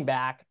running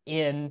back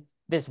in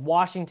this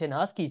Washington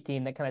Huskies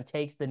team that kind of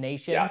takes the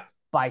nation Yeah.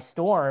 by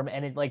storm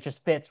and is like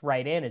just fits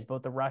right in as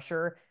both a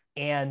rusher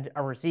and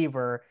a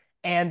receiver.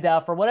 And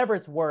for whatever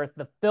it's worth,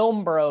 the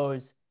film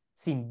bros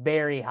seem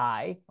very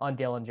high on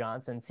Dylan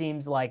Johnson.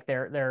 Seems like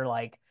they're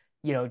like,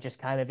 just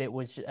kind of it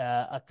was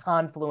a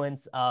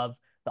confluence of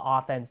the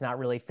offense not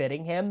really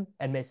fitting him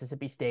at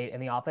Mississippi State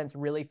and the offense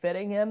really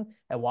fitting him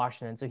at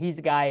Washington. So he's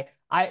a guy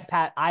I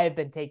have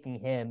been taking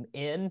him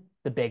in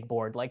the big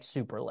board like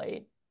super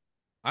late.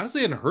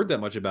 Honestly, I hadn't heard that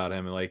much about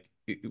him. Like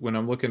when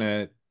I'm looking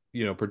at,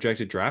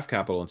 projected draft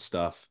capital and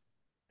stuff,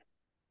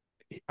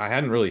 I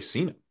hadn't really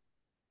seen him.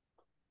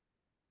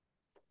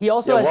 He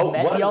also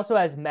Yeah. has he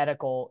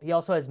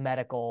also has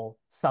medical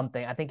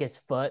something. I think his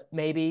foot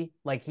maybe.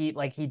 He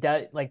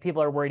does like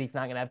people are worried he's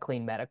not going to have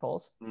clean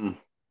medicals.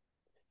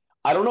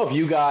 I don't know if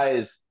you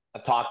guys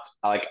have talked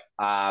I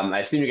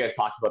assume you guys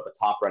talked about the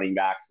top running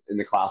backs in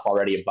the class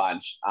already a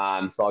bunch.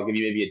 So I'll give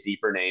you maybe a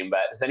deeper name.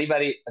 But has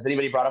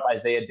anybody brought up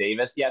Isaiah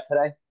Davis yet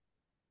today?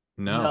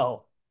 No.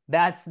 No.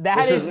 That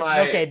This is is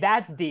my okay,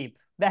 that's deep.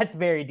 That's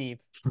very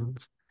deep.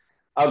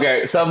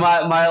 Okay, so my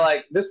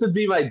like this would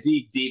be my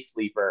deep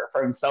sleeper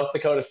from South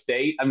Dakota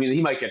State. I mean,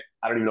 he might get.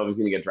 I don't even know if he's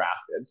going to get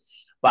drafted,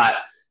 but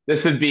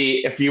this would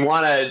be if you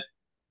want to.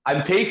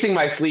 I'm pacing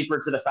my sleeper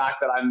to the fact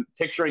that I'm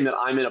picturing that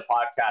I'm in a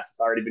podcast that's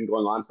already been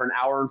going on for an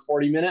hour and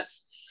 40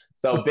 minutes.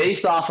 So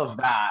based off of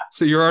that,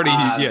 So you're already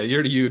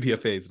you're to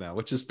UDFAs now,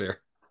 which is fair.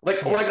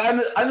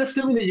 I'm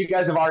assuming that you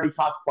guys have already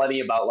talked plenty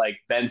about like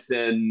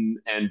Benson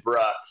and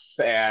Brooks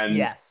and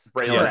Yes.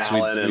 Braylon Yes,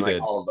 Allen we and like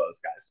did. all of those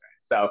guys, right?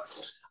 So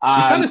We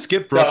kind of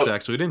skipped Brooks, so,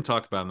 actually. We didn't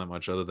talk about him that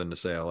much other than to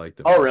say I liked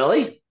him. oh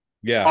really?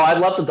 Yeah. Oh, I'd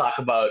love to talk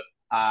about.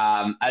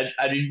 I'd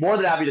be more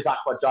than happy to talk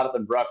about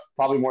Jonathan Brooks,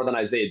 probably more than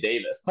Isaiah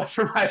Davis. But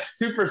for my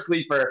super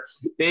sleeper,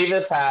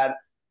 Davis had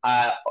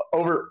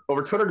over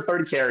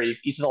 230 carries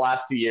each of the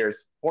last 2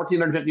 years,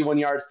 1,451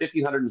 yards,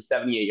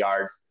 1,578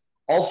 yards.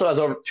 Also has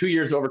over 2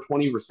 years over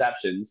 20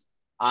 receptions,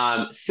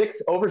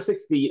 over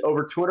 6 feet,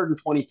 over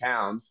 220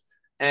 pounds.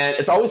 And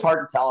it's always hard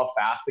to tell how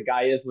fast a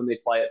guy is when they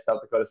play at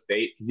South Dakota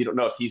State because you don't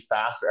know if he's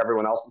fast or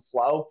everyone else is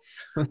slow.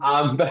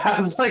 But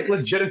has like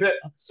legitimate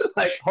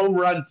like home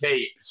run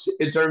tape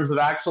in terms of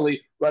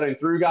actually running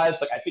through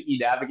guys. Like I think he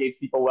navigates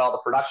people well. The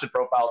production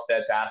profile is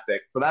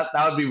fantastic. So that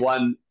would be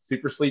one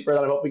super sleeper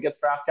that I hope he gets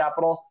draft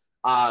capital.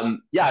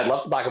 Yeah, I'd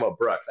love to talk about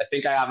Brooks. I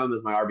think I have him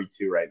as my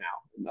RB2 right now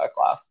in that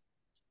class.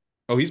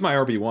 Oh, he's my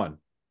RB1.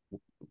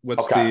 Who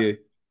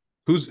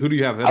do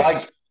you have him? I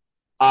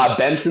like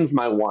Benson's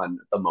my one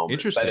at the moment.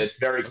 Interesting. But it's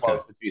very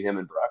close between him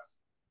and Brooks.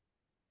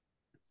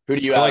 Who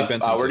do you have? I like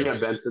Benson where do you have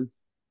Benson?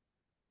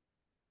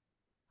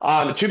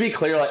 To be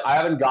clear, like I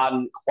haven't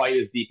gotten quite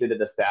as deep into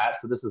the stats,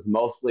 so this is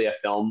mostly a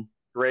film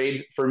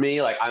grade for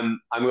me. Like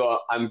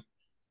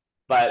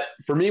but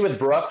for me with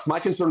Brooks, my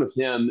concern with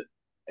him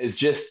is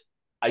just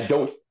I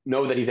don't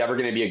know that he's ever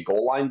going to be a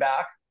goal line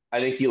back. I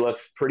think he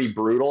looks pretty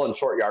brutal in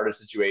short yardage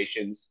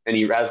situations, and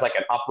he has like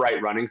an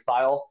upright running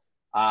style.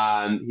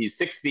 He's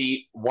 6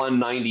 feet,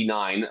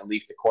 199, at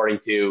least according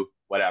to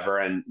whatever,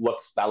 and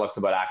that looks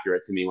about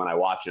accurate to me when I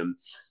watch him.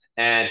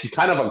 And he's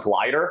kind of a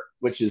glider,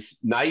 which is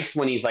nice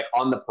when he's like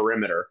on the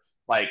perimeter.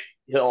 Like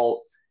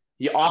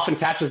he often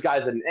catches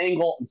guys at an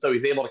angle, and so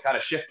he's able to kind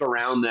of shift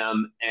around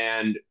them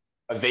and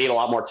evade a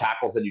lot more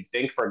tackles than you'd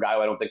think for a guy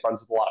who I don't think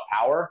runs with a lot of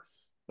power.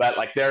 But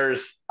like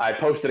I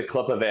posted a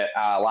clip of it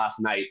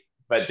last night,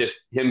 but just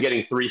him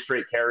getting 3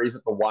 straight carries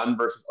at the one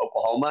versus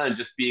Oklahoma and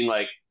just being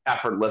like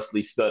effortlessly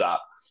stood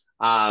up.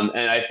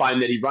 And I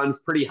find that he runs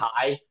pretty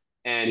high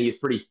and he's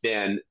pretty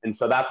thin. And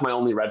so that's my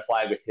only red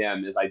flag with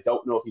him is I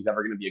don't know if he's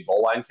ever going to be a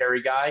goal line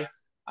carry guy.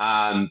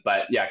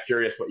 But yeah,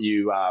 curious what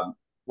you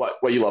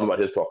love about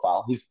his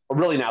profile. He's a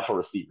really natural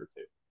receiver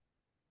too.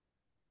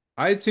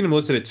 I had seen him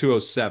listed at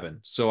 207,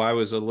 so I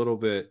was a little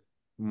bit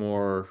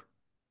more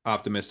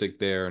optimistic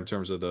there in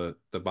terms of the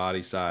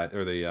body side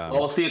or the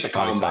we'll see at the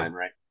combine,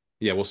 right?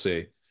 Yeah, we'll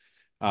see.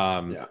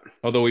 Yeah.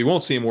 Although we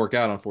won't see him work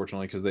out,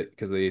 unfortunately,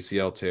 because of the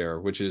ACL tear,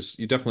 which is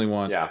you definitely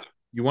want Yeah.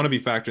 you want to be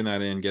factoring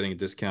that in, getting a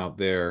discount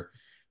there.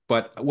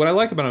 But what I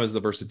like about him is the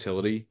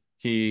versatility.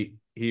 He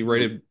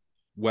rated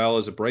well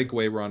as a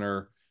breakaway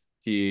runner.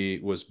 He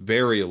was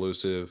very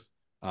elusive.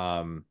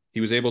 He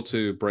was able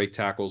to break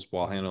tackles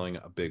while handling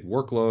a big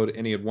workload,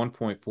 and he had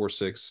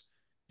 1.46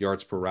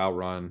 yards per route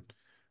run,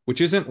 which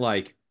isn't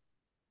like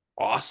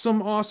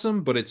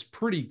awesome, but it's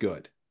pretty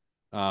good.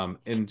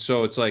 And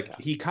so it's like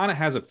he kind of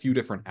has a few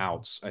different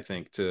outs, I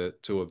think, to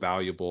a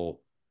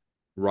valuable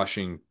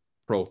rushing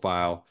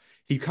profile.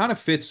 He kind of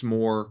fits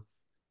more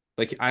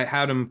like I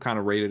had him kind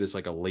of rated as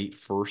like a late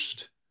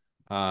first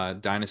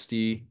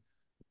dynasty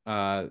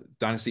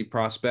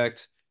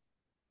prospect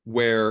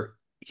where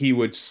he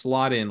would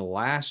slot in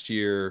last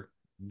year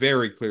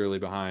very clearly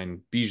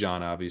behind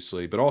Bijan,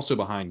 obviously, but also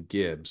behind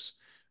Gibbs.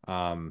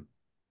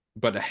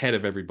 But ahead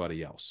of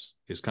everybody else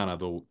is kind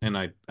of and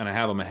I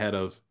have him ahead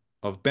of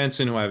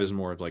Benson, who I have as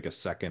more of like a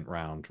second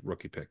round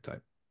rookie pick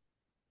type.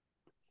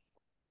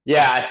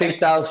 Yeah, I think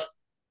that was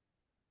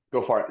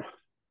go for it.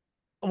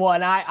 Well,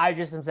 and I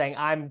just am saying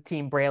I'm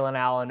team Braylon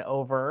Allen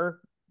over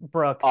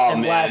Brooks Oh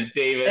man,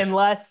 Davis.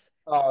 unless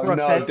Oh Brooks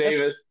no,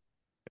 Davis.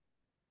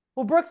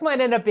 Well, Brooks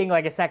might end up being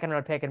like a second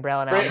round pick, and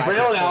Braylon Allen.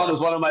 Braylon Allen is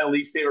one of my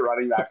least favorite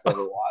running backs to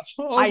ever watch.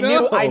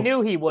 I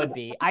knew he would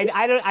be. I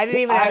didn't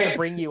even have to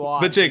bring you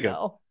on. But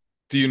Jacob,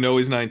 do you know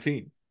he's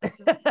 19?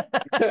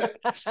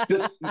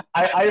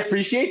 I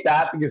appreciate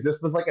that because this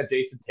was like a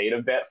Jason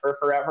Tatum bit for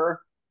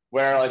forever,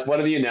 where like one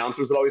of the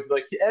announcers would always be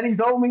like, and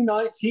he's only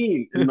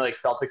 19, and like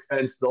Celtics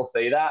fans still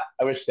say that.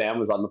 I wish Sam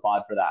was on the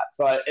pod for that.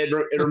 So it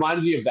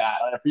reminded me of that.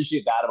 I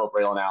appreciate that about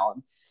Braylon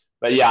Allen.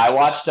 But yeah, I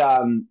watched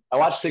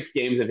 6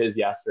 games of his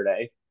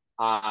yesterday,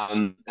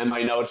 and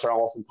my notes are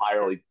almost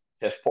entirely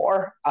piss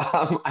poor.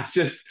 I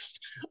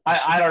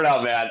don't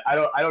know, man.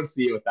 I don't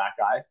see it with that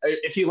guy.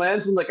 If he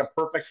lands in like a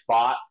perfect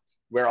spot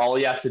where all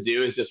he has to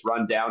do is just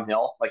run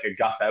downhill, like a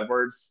Gus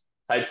Edwards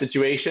type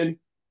situation,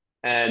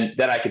 and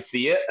then I could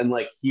see it, and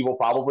like he will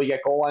probably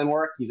get goal line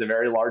work. He's a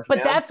very large man.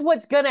 But that's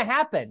what's gonna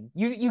happen.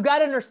 You got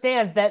to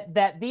understand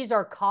that these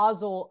are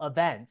causal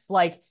events.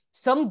 Like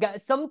some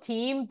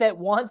team that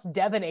wants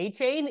Devin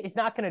Achane is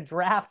not going to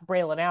draft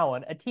Braylon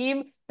Allen. A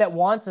team that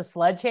wants a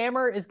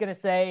sledgehammer is going to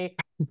say,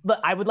 "Look,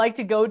 I would like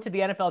to go to the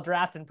NFL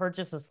draft and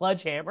purchase a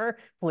sledgehammer,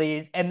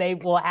 please," and they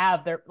will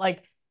have their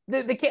like.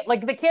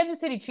 The Kansas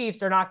City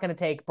Chiefs are not going to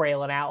take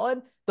Braylon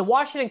Allen. The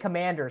Washington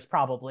Commanders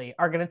probably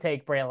are going to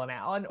take Braylon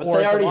Allen. But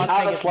they already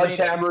have a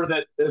sledgehammer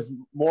that is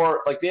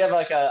more like they have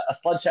like a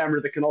sledgehammer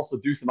that can also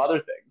do some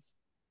other things.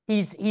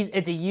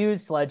 It's a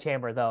used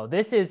sledgehammer though.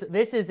 This is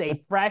a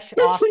fresh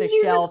off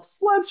the shelf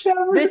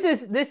sledgehammer. This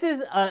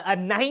is a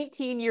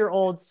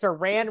 19-year-old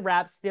saran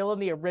wrap still in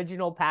the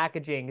original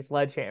packaging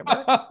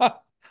sledgehammer.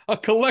 A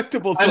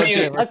collectible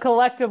sledgehammer. A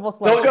collectible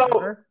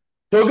sledgehammer.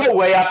 They'll go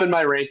way up in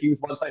my rankings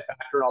once I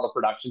factor in all the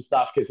production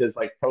stuff because his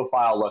like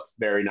profile looks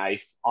very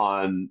nice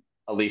on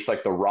at least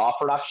like the raw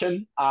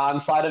production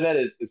side of it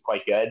is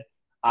quite good.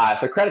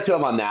 So credit to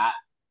him on that.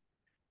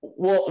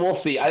 We'll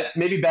see.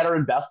 Maybe better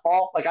in best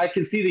ball. Like I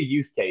can see the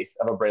use case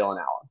of a Braylon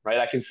Allen, right?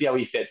 I can see how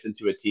he fits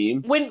into a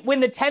team. When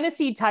the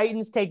Tennessee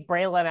Titans take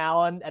Braylon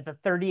Allen at the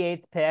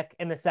 38th pick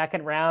in the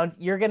second round,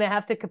 you're gonna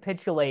have to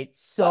capitulate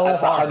so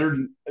hard.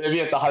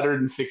 Maybe at the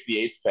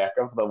 168th pick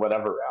of the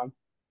whatever round.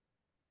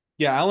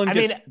 Yeah, Allen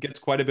gets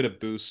quite a bit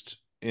of boost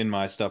in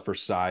my stuff for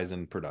size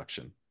and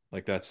production.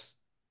 Like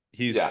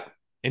he's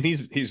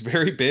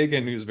very big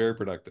and he's very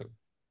productive.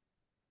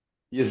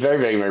 He is very,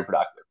 very, very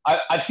productive.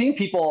 I've seen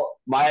people.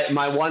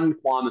 My one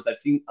qualm is I've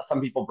seen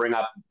some people bring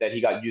up that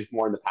he got used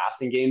more in the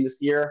passing game this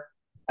year,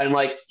 and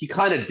like he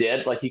kind of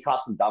did. Like he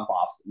caught some dump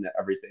offs and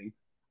everything.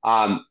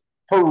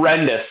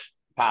 Horrendous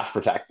pass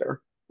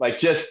protector. Like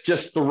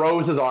just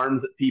throws his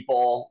arms at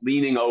people,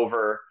 leaning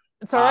over.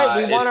 It's all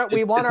right.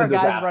 We want our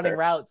guys running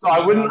routes. So I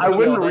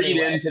wouldn't read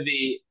into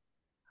the.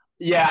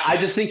 Yeah, I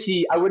just think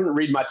I wouldn't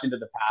read much into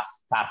the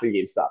passing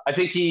game stuff. I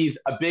think he's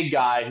a big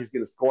guy who's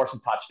going to score some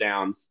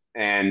touchdowns,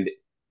 and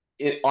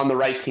on the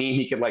right team,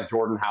 he could like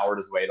Jordan Howard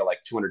his way to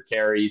like 200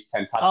 carries,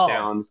 10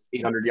 touchdowns,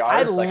 800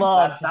 yards. I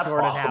loved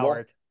Jordan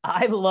Howard.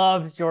 I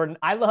loved Jordan.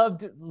 I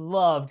loved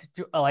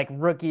like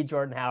rookie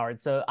Jordan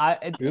Howard. So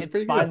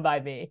it's fine by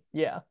me.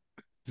 Yeah.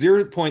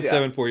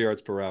 0.74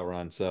 yards per route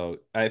run. So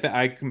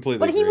I completely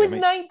But agree. He was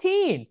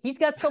 19. He's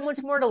got so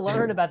much more to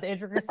learn about the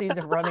intricacies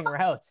of running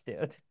routes,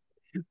 dude.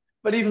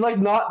 But he's like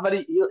not, but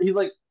he's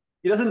like,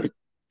 he doesn't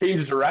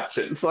change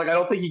direction. So like, I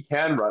don't think he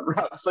can run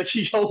routes. Like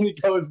he only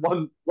goes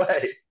one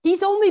way.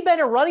 He's only been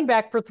a running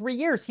back for 3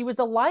 years. He was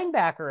a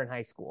linebacker in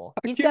high school.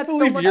 I can't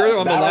believe you're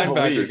on the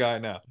linebacker guy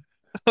now.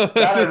 That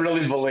I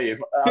really believe.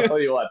 I'll tell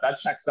you what, that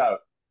checks out.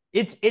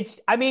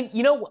 I mean,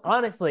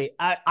 honestly,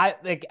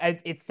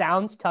 it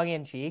sounds tongue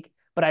in cheek,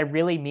 but I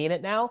really mean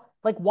it now.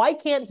 Like, why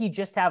can't he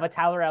just have a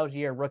Tyler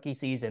Algier rookie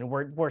season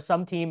where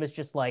some team is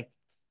just like,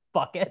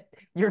 fuck it.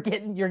 You're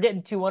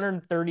getting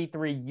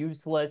 233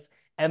 useless,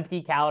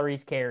 empty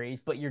calories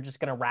carries, but you're just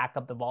going to rack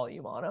up the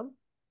volume on him.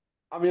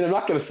 I mean, I'm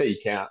not going to say you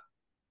can't.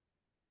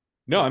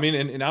 No, I mean,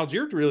 and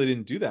Algier really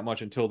didn't do that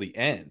much until the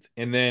end.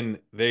 And then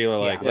they were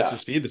like, let's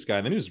just feed this guy.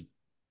 And then he was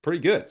pretty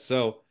good.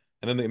 So,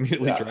 and then they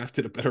immediately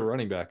drafted a better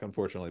running back,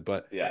 unfortunately.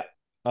 But do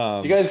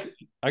you guys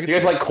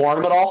like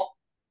Corum at all?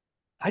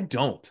 I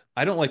don't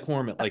like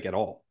Corum at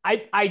all.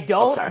 I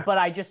don't, but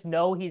I just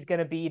know he's going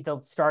to be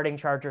the starting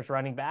Chargers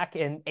running back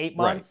in 8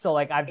 months. So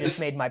like I've just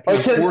made my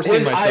peace. I'm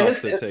forcing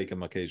myself to take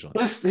him occasionally.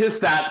 His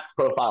stat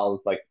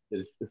profile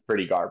is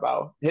pretty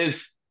garbo.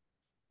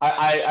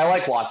 I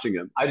like watching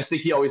him. I just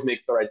think he always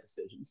makes the right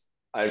decisions.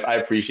 I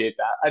appreciate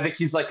that. I think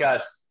he's like a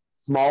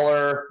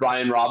smaller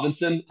Brian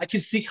Robinson. I can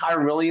see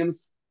Kyren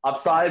Williams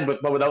upside,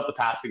 but without the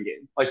passing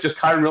game. Like just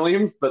Kyren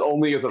Williams, but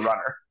only as a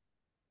runner.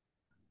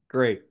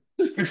 Great.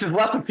 Which is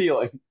less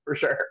appealing, for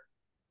sure.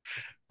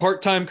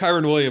 Part-time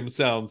Kyren Williams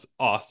sounds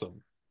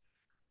awesome.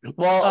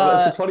 Well,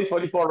 it's a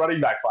 2024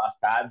 running back class,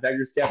 Pat.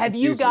 Beggars can't have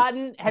you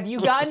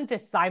gotten to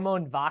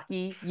Simon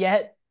Vaki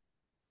yet,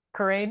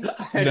 Kerrane?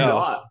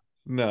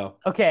 No.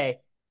 Okay.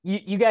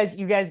 You guys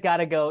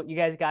gotta go. You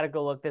guys gotta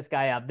go look this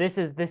guy up. This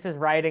is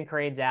right in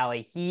Kerrane's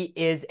alley. He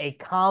is a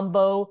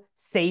combo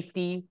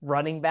safety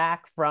running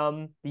back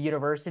from the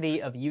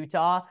University of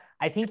Utah.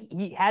 I think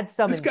he had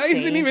some. This guy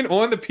isn't even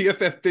on the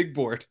PFF big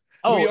board.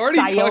 Oh, we already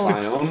talked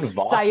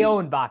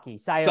Sion Vaki.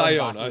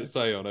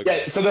 Sion. Okay.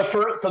 Yeah. So the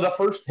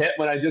first hit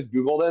when I just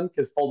Googled him,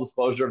 because full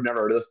disclosure, I've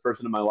never heard of this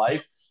person in my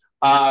life.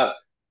 The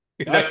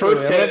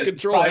first hit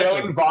is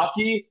Sion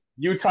Vaki,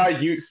 Utah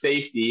Ute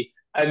safety.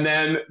 And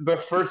then the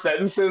first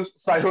sentence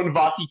is Sion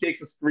Vaki takes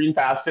a screen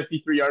pass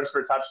 53 yards for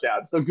a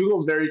touchdown. So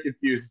Google's very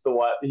confused as to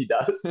what he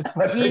does.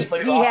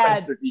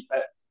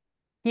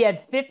 He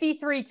had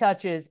 53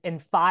 touches and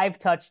 5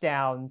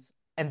 touchdowns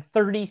and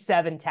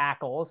 37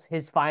 tackles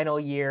his final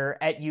year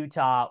at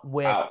Utah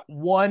with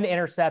 1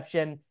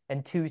 interception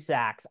and 2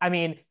 sacks. I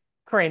mean,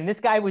 Kerrane, this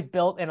guy was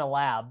built in a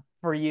lab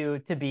for you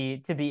to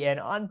be in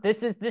on.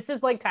 This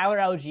is like Tyler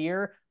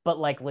Algier, but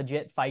like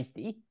legit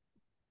feisty.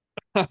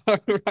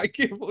 I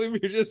can't believe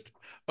you're just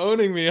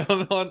owning me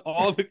on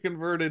all the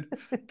converted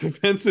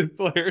defensive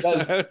players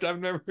I've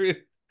never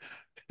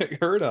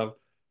heard of.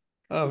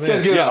 Oh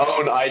man, he's gonna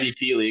own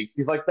IDP leagues.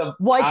 He's like the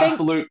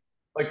absolute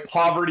like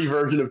poverty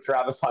version of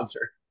Travis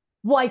Hunter.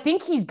 Well, I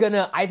think he's got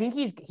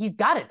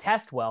to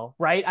test well,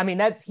 right? I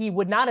mean, he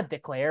would not have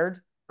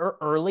declared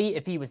early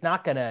if he was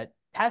not gonna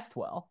test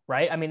well,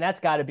 right? I mean, that's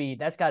got to be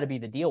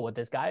the deal with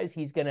this guy is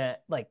he's gonna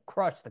like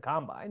crush the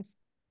combine.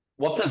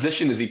 What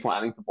position is he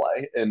planning to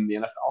play in the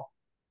NFL?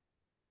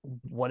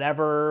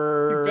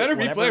 Whatever. He better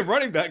be playing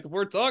running back if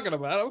we're talking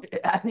about him.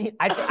 I mean,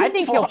 I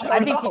think he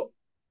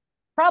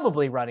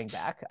probably running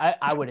back.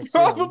 I would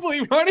assume.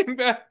 Probably running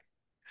back.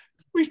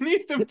 We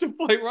need them to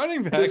play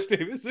running back,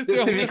 Davis. Just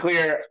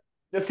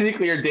to be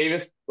clear,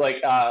 Davis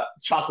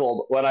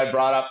chuckled when I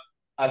brought up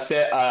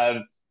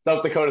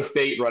South Dakota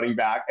State running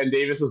back, and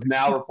Davis is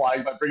now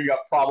replying by bringing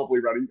up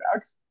probably running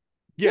backs.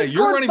 Yeah,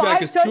 your running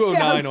back is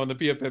 209 on the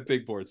PFF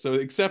big board, so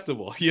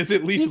acceptable. He is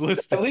at least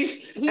listed.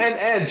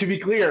 And to be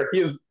clear,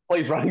 he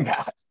plays running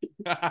back.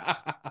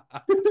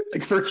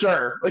 Like for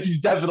sure. Like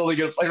he's definitely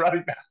gonna play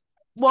running back.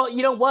 Well,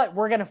 you know what?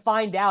 We're gonna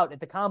find out at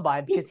the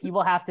combine because he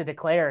will have to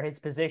declare his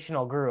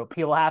positional group.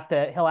 He'll have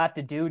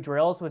to do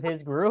drills with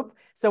his group.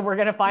 So we're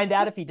gonna find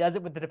out if he does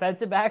it with the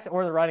defensive backs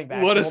or the running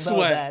backs. What a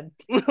sweat.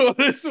 What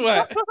a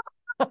sweat.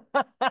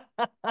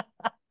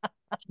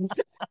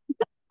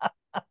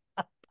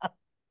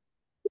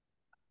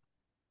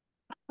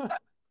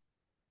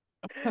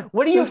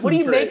 What do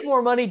you make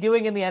more money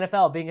doing in the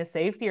NFL, being a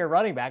safety or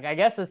running back? I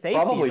guess a safety.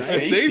 Probably right?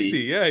 Safety.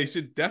 Yeah, he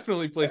should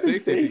definitely play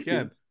safety if he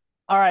can.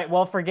 All right,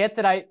 well, forget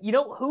that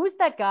who was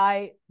that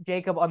guy,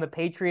 Jakob, on the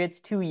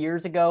Patriots 2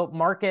 years ago?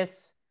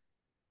 Marcus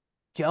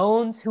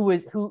Jones,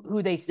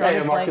 who they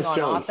started playing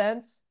on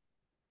offense?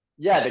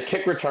 Yeah, the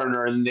kick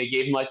returner, and they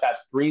gave him like that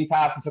screen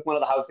pass and took one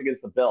of the house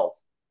against the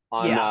Bills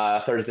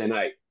on Thursday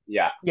night.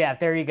 Yeah. Yeah,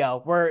 there you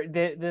go.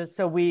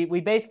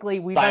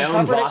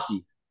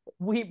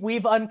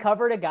 We've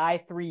uncovered a guy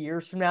 3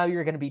 years from now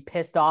you're going to be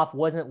pissed off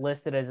wasn't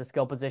listed as a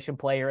skill position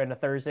player in a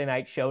Thursday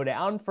night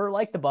showdown for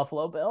like the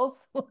Buffalo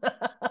Bills.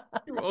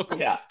 You're welcome.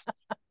 Yeah.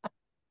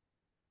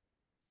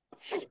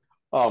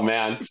 Oh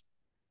man.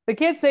 The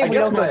kids say we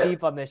don't go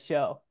deep on this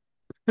show.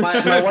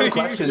 My one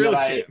question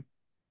really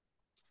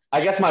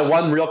my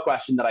one real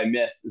question that I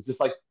missed is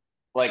just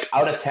like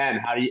out of 10,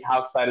 how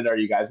excited are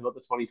you guys about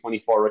the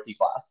 2024 rookie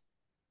class?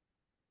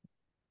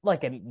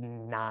 Like a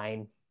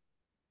 9.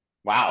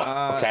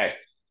 Wow. Okay.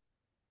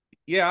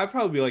 Yeah, I'd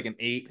probably be like an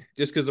 8,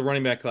 just because the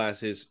running back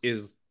class is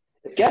it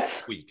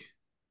gets weak.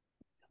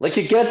 Like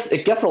it gets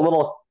a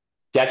little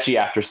sketchy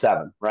after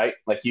 7, right?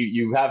 Like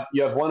you have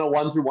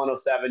 101 through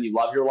 107, you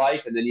love your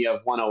life, and then you have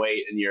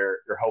 108, and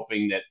you're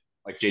hoping that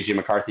like JJ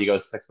McCarthy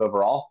goes 6th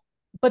overall.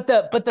 But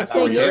the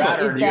thing is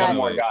that you have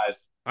more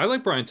guys. I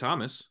like Brian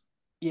Thomas.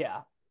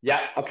 Yeah.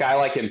 Yeah. Okay, I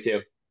like him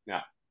too. Yeah.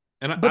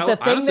 And I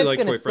honestly like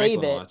Troy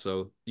Franklin a lot,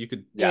 so you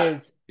could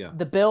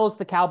the Bills,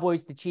 the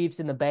Cowboys, the Chiefs,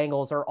 and the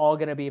Bengals are all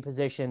going to be a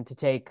position to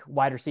take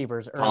wide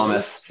receivers early.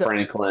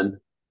 Franklin.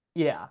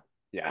 Yeah.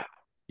 Yeah.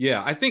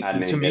 Yeah, I think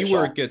to me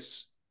where it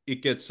gets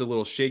it gets a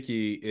little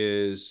shaky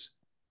is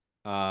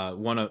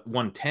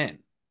 110,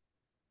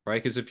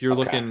 right? Because if you're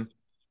Okay. looking,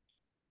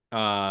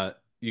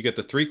 you get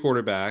the three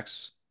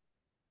quarterbacks,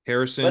 But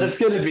Harrison, it's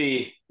gonna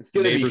be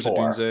Neighbors,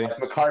 four. Odunze. Like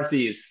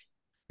McCarthy's,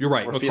 You're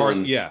right, we're McCarthy.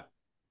 feeling. Yeah,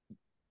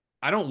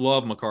 I don't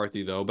love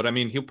McCarthy though, but I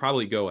mean he'll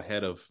probably go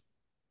ahead of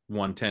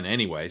 110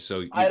 anyway.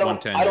 So I you don't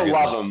 110, I you're don't getting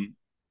love the him.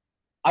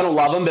 I don't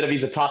love him, but if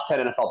he's a top 10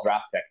 NFL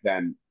draft pick,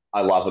 then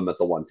I love him at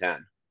the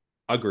 110.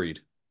 agreed,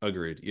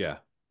 agreed. Yeah,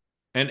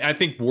 and I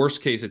think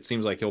worst case it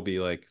seems like he'll be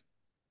like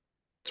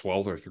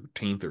 12th or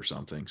 13th or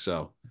something.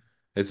 So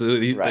it's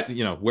Right.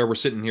 where we're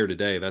sitting here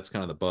today. That's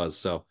kind of the buzz.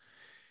 So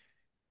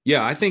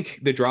yeah, I think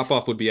the drop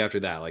off would be after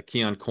that, like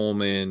Keon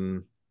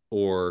Coleman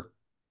or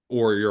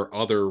or your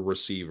other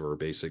receiver,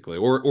 basically,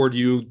 or do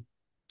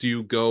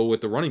you go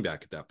with the running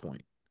back at that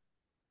point?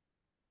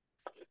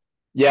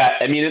 Yeah,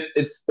 I mean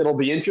it'll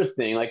be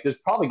interesting. Like there's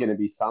probably going to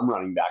be some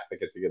running back that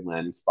gets a good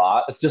landing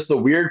spot. It's just the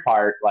weird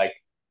part. Like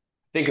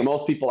I think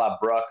most people have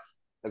Brooks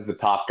as the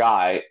top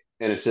guy,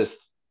 and it's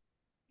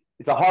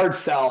a hard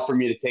sell for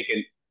me to take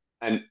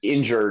an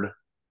injured,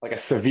 like a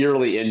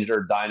severely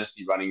injured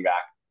dynasty running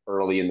back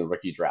early in the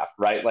rookie draft,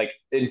 right? Like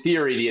in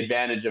theory, the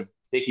advantage of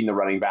taking the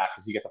running back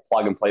is you get to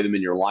plug and play them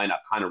in your lineup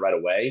kind of right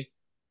away,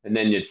 and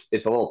then it's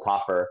a little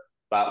tougher.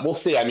 But we'll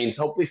see. I mean,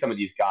 hopefully some of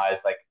these guys,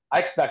 like I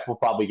expect, we'll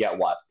probably get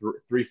what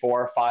three,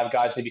 four, five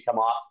guys maybe come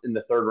off in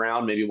the third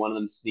round. Maybe one of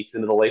them sneaks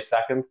into the late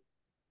second.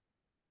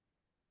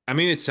 I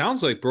mean, it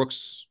sounds like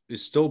Brooks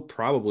is still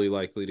probably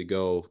likely to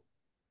go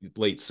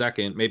late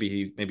second.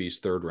 Maybe he's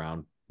third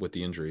round with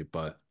the injury,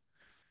 but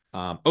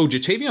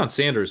Jatavion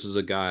Sanders is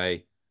a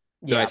guy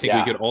that I Yeah. think we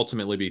Yeah, could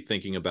ultimately be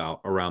thinking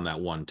about around that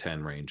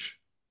 110 range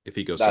if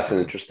he goes that's second an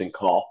round. interesting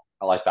call.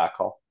 I like that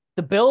call.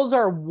 The Bills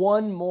are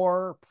one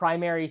more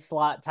primary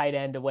slot tight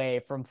end away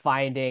from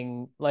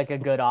finding like a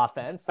good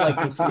offense. Like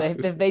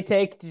if they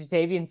take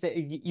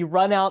Jatavian, you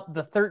run out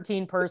the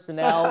 13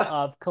 personnel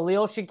of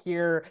Khalil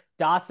Shakir,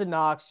 Dawson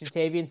Knox,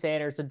 Jatavian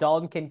Sanders, and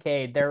Dalton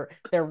Kincaid. They're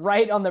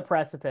right on the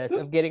precipice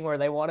of getting where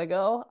they want to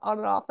go on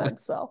an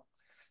offense. So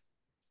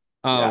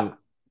Yeah. Um,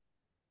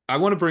 I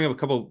want to bring up a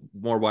couple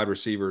more wide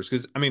receivers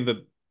because I mean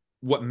the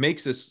what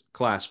makes this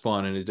class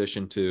fun, in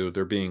addition to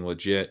there being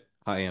legit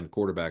high end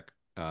quarterback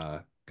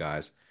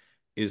guys,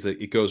 is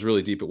that it goes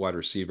really deep at wide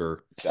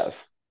receiver.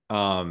 Yes.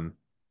 Um,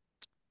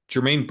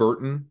 Jermaine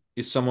Burton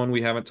is someone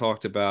we haven't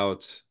talked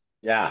about.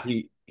 Yeah.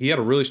 He had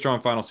a really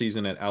strong final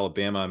season at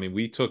Alabama. I mean,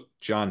 we took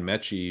John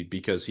Mechie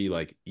because he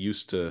like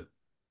used to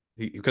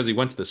because he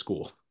went to the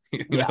school.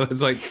 yeah,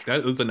 It's like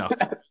that's enough.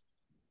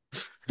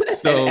 And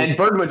So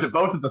Bird went to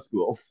both of the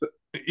schools.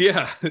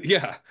 yeah,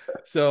 yeah.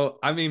 So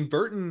I mean,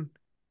 Burton,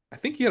 I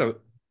think he had a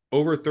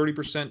over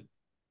 30%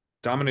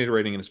 dominator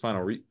rating in his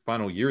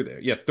final year there.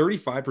 Yeah,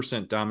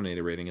 35%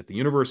 dominator rating at the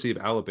University of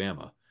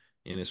Alabama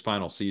in his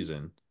final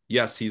season.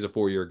 Yes, he's a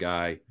 4-year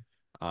guy.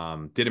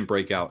 Didn't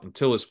break out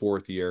until his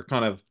fourth year.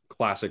 Kind of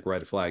classic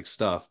red flag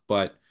stuff,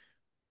 but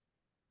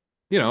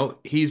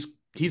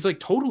he's like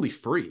totally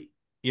free.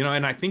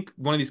 And I think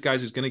one of these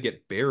guys is going to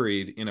get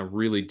buried in a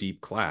really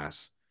deep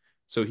class.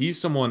 So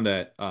he's someone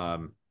that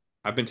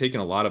I've been taking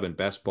a lot of in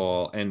best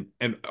ball, and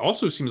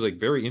also seems like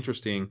very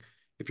interesting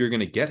if you're going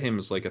to get him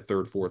as like a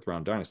third, fourth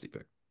round dynasty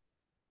pick.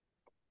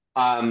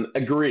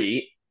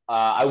 Agree.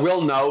 I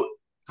will note,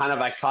 kind of,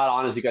 I caught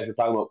on as you guys were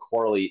talking about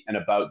Corley and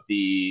about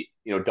the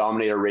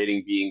dominator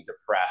rating being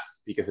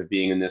depressed because of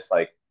being in this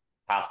like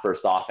pass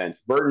first offense.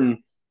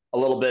 Burton, a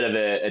little bit of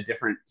a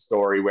different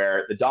story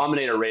where the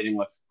dominator rating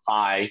looks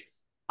high.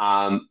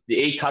 The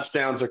 8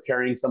 touchdowns are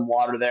carrying some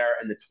water there,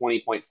 and the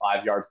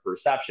 20.5 yards per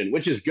reception,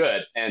 which is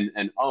good, and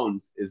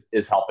owns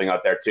is helping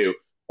out there too.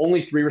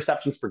 Only 3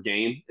 receptions per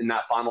game in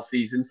that final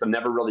season, so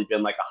never really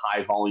been like a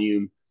high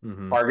volume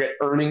Mm-hmm. target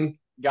earning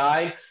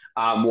guy,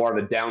 more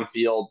of a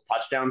downfield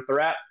touchdown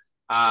threat.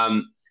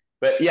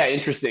 But yeah,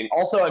 interesting.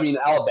 Also, I mean,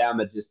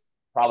 Alabama just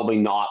probably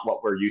not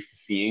what we're used to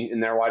seeing in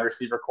their wide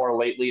receiver core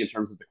lately in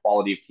terms of the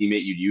quality of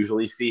teammate you'd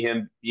usually see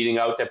him beating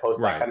out to post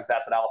that Right. kind of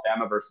stats at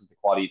Alabama versus the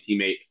quality of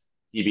teammate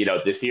he beat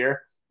out this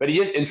year. But he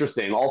is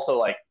interesting. Also,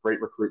 like great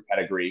recruit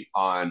pedigree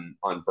on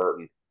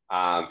Burton,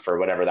 for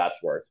whatever that's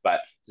worth, but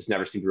just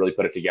never seemed to really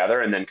put it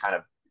together. And then kind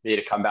of made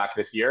a comeback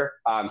this year.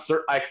 I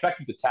expect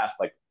him to test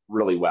like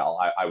really well.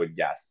 I would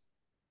guess.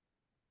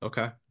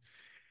 Okay.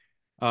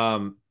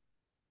 Um,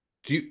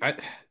 do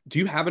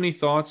you have any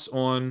thoughts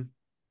on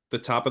the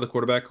top of the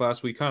quarterback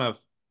class? We kind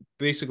of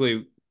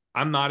basically,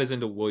 I'm not as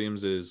into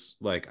Williams as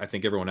like I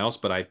think everyone else,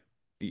 but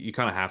you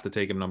kind of have to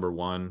take him number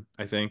one,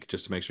 I think,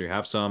 just to make sure you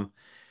have some.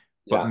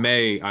 But Yeah.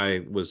 May, I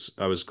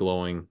was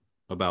glowing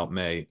about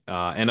May,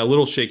 and a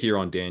little shakier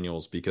on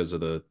Daniels because of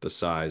the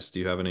size. Do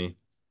you have any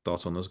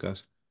thoughts on those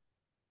guys?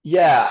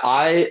 Yeah,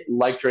 I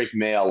like Drake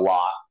May a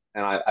lot,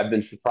 and I've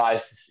been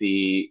surprised to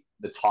see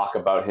the talk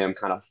about him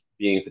kind of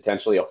being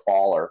potentially a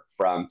faller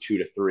from 2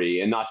 to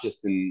 3, and not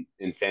just in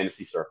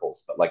fantasy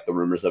circles, but like the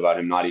rumors about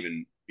him not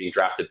even being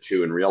drafted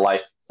 2 in real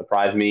life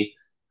surprised me.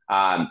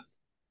 Um,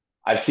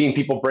 I've seen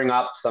people bring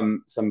up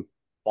some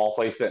ball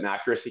placement and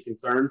accuracy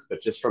concerns,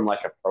 but just from like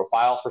a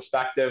profile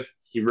perspective,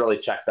 he really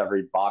checks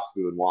every box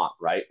we would want,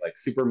 right? Like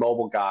super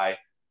mobile guy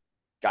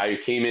who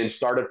came in,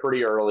 started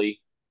pretty early,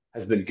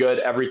 has been good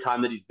every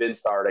time that he's been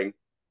starting.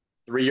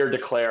 3-year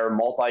declare,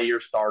 multi-year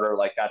starter.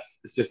 Like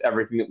it's just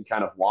everything that we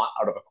kind of want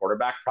out of a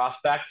quarterback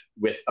prospect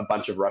with a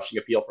bunch of rushing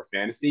appeal for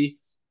fantasy.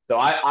 So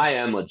I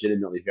am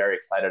legitimately very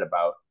excited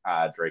about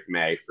Drake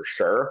May for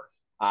sure.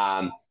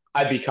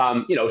 I'd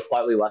become,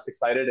 slightly less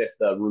excited if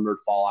the rumored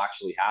fall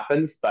actually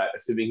happens, but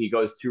assuming he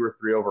goes 2 or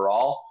 3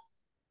 overall,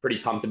 pretty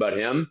pumped about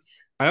him.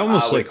 I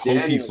almost hope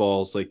he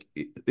falls. Like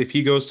if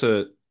he goes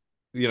to,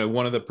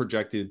 one of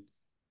the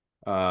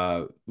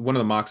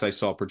mocks I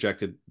saw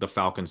projected the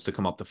Falcons to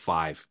come up to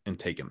 5 and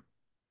take him.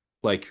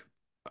 Like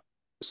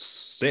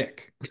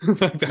sick.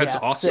 That's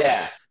awesome.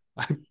 Yeah.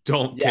 I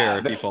don't care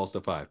if he falls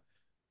to 5.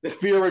 The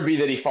fear would be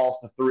that he falls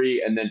to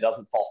 3 and then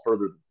doesn't fall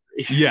further than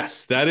 3.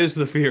 Yes, that is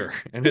the fear,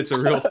 and it's a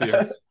real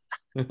fear.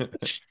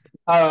 That's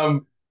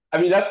going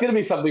to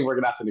be something we're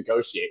going to have to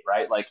negotiate,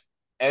 right? Like,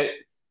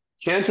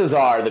 chances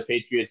are the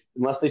Patriots,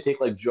 unless they take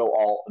like Joe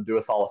Alt and do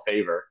us all a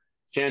favor,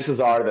 chances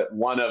are that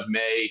one of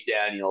May,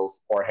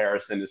 Daniels, or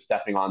Harrison is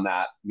stepping on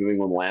that New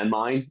England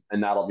landmine,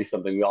 and that'll be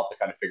something we'll have to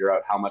kind of figure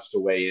out how much to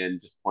weigh in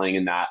just playing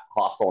in that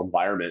hostile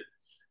environment.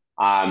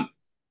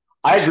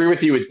 I agree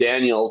with you with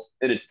Daniels,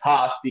 and it's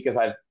tough because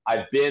I've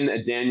been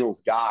a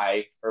Daniels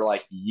guy for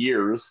like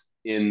years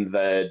in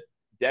the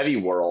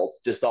Devy world,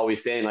 just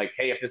always saying like,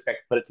 hey, if this guy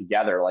could put it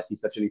together, like he's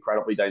such an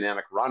incredibly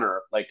dynamic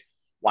runner, like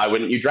why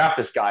wouldn't you draft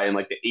this guy in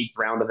like the 8th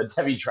round of a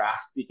Devy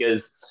draft?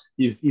 Because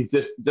he's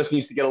just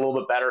needs to get a little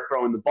bit better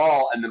throwing the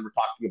ball, and then we're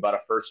talking about a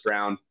 1st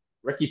round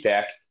rookie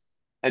pick,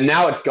 and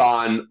now it's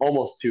gone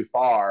almost too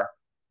far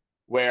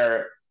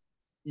where.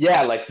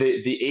 Yeah, like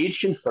the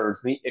age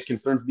concerns me. It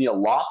concerns me a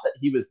lot that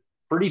he was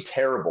pretty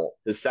terrible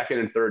his 2nd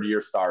and 3rd year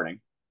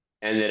starting,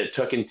 and that it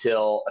took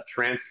until a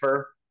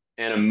transfer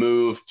and a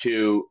move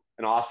to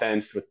an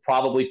offense with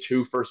probably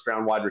 2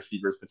 first-round wide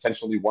receivers,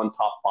 potentially 1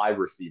 top 5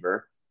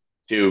 receiver,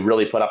 to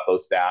really put up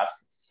those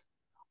stats.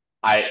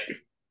 I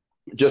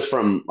just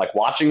from like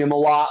watching him a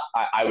lot,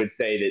 I would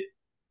say that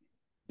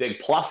big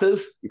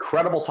pluses,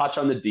 incredible touch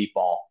on the deep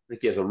ball. I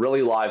think he has a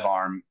really live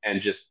arm and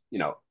just,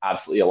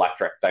 absolutely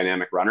electric,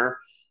 dynamic runner.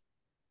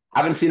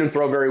 Haven't seen him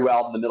throw very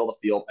well in the middle of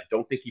the field. I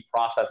don't think he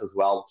processes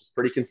well, which is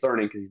pretty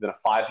concerning because he's been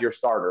a 5-year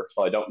starter.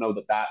 So I don't know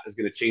that is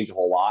going to change a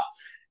whole lot.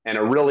 And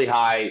a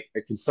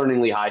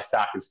concerningly high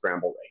sack and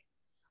scramble rate,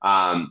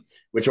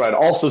 which I'd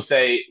also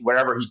say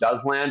wherever he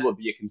does land would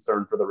be a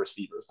concern for the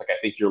receivers. Like I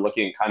think you're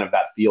looking at kind of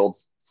that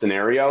Fields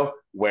scenario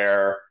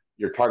where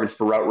your targets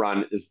per route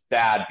run is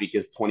bad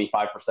because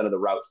 25% of the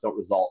routes don't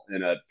result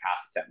in a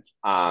pass attempt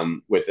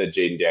with a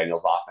Jaden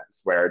Daniels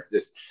offense, where it's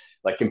just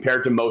like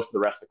compared to most of the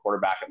rest of the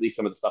quarterback, at least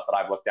some of the stuff that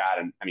I've looked at.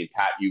 And I mean,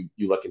 Pat, you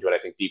look into it, I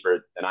think,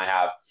 deeper than I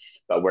have,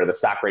 but where the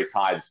sack rate's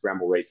high, the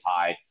scramble rate's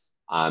high.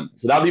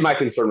 So that would be my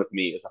concern with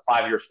me is a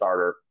 5-year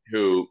starter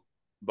who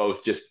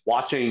both just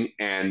watching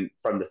and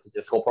from the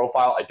statistical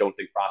profile, I don't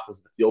think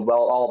processes the field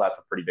well at all. That's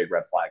a pretty big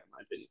red flag in my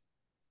opinion.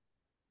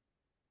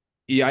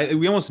 Yeah,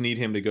 we almost need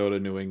him to go to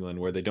New England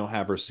where they don't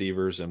have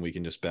receivers and we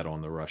can just bet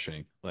on the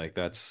rushing. Like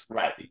that's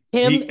right.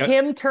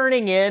 Him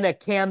turning in a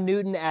Cam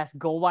Newton-esque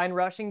goal line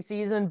rushing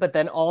season, but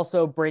then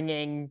also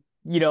bringing,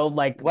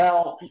 like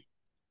 2nd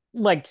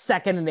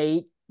and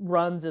 8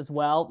 runs as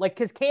well. Like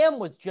because Cam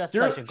was just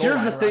such a goal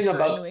line rusher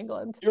in New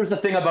England. Here's the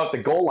thing about the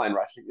goal line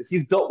rushing is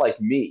he's built like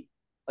me.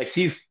 Like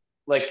he's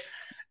like,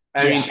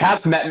 I mean,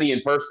 Pat's met me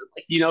in person.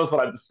 Like he knows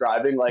what I'm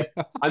describing. Like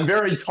I'm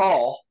very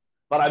tall,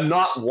 but I'm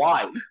not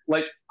wide.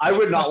 Like, I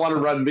would not want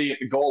to run me at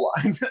the goal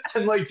line.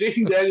 And like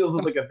Jaden Daniels is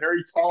like a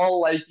very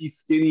tall, lanky,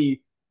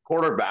 skinny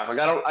quarterback. Like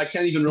I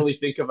can't even really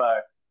think of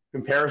a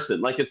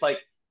comparison. Like it's like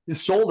his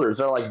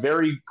shoulders are like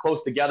very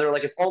close together.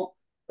 Like it's all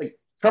like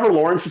Trevor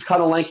Lawrence is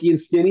kind of lanky and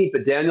skinny,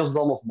 but Daniels is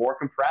almost more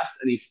compressed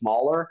and he's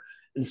smaller.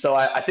 And so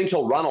I think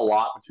he'll run a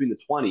lot between the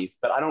 20s,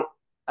 but I don't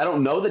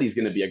know that he's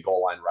going to be a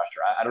goal line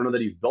rusher. I don't know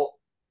that he's built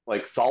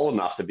like solid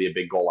enough to be a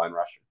big goal line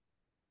rusher.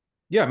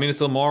 Yeah, I mean,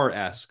 it's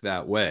Lamar-esque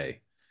that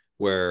way,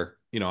 where,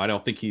 I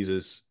don't think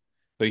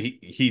but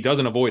he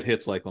doesn't avoid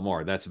hits like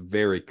Lamar. That's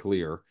very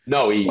clear.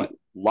 No, he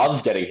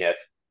loves getting hit.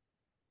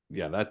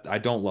 Yeah, that I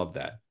don't love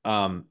that.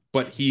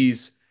 But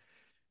he's,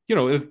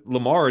 if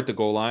Lamar at the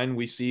goal line,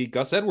 we see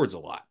Gus Edwards a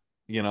lot.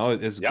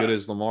 As good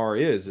as Lamar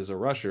is as a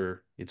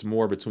rusher, it's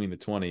more between the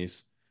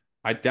 20s.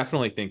 I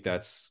definitely think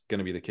that's going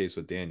to be the case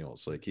with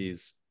Daniels. Like he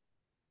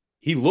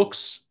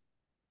looks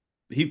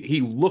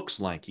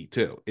lanky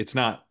too. It's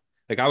not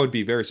like I would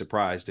be very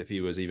surprised if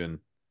he was even,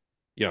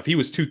 if he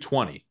was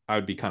 220, I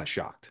would be kind of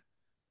shocked.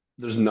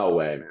 There's no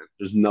way, man.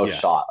 There's no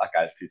shot that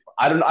guy's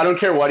 220. I don't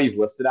care what he's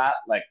listed at.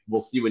 Like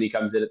we'll see when he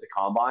comes in at the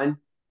combine,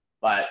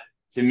 but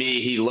to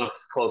me, he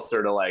looks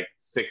closer to like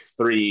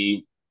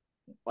 6'3",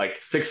 like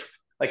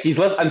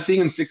I'm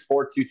seeing him 6'4",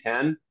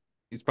 210.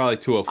 He's probably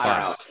 205. I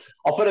don't know.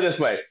 I'll put it this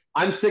way.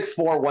 I'm 6'4",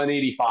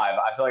 185.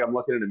 I feel like I'm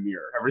looking in a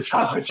mirror every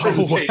time I turn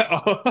the tape.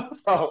 Wow.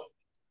 So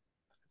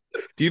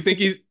do you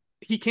think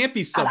he can't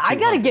be sub I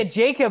gotta 200. get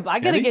Jakob. I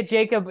gotta Can he? get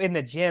Jakob in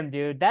the gym,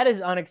 dude. That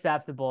is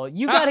unacceptable.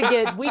 We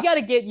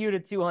gotta get you to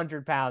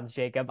 200 pounds,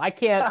 Jakob. I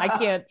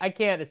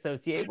can't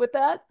associate with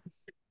that.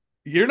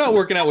 You're not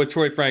working out with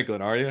Troy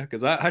Franklin, are you?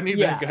 Because I need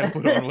that Yeah. guy to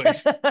put on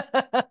weight.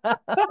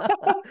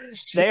 No,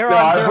 They're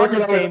on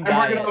the same I'm working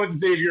diet. out with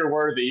Xavier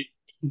Worthy.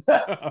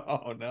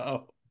 Oh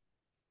no.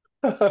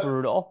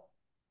 Brutal.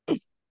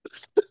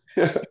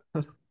 Do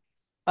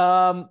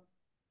All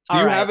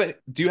you right.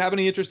 have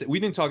any interest? We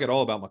didn't talk at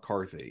all about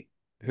McCarthy,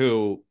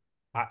 who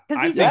Because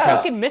I he's think a has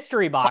fucking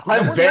mystery box. No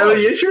I'm one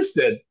very knows.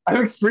 interested.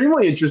 I'm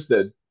extremely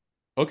interested.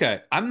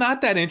 okay. I'm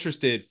not that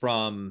interested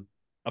from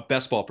a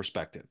best ball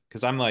perspective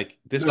because I'm like,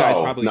 this guy's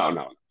No, probably no,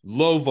 no.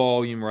 low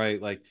volume,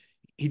 right? Like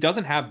he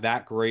doesn't have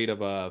that great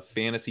of a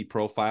fantasy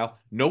profile.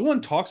 No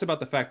one talks about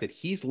the fact that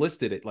he's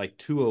listed at like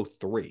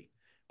 203.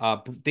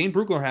 Dane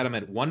Brugler had him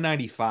at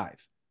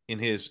 195 in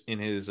his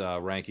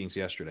rankings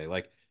yesterday.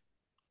 Like,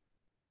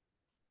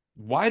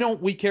 why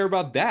don't we care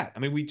about that? I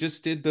mean, we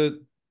just did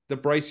the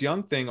Bryce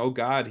Young thing. Oh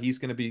God, he's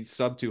going to be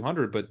sub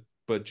 200, but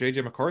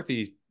JJ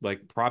McCarthy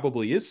like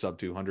probably is sub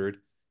 200.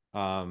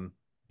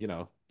 You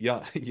know,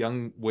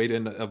 young weighed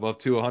in above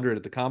 200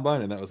 at the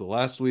combine, and that was the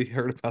last we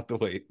heard about the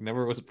weight.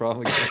 Never was a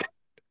problem again.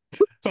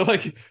 But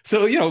like,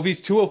 so you know, if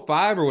he's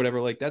 205 or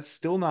whatever, like that's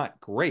still not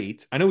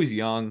great. I know he's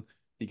young;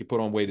 he could put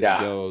on weight as he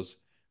Yeah. goes,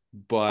 At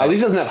least but he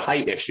doesn't have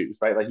height issues,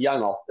 right? Like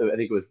Young also, I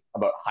think it was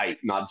about height,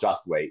 not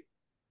just weight.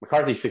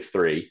 McCarthy's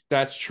 6'3".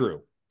 that's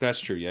true. That's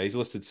true. Yeah, he's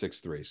listed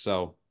 6'3".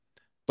 So,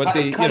 but Kind they,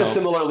 of, you kind of know,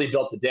 similarly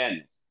built to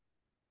Dennis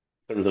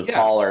in terms of yeah.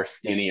 taller,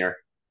 skinnier.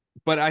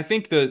 But I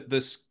think the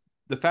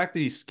fact that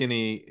he's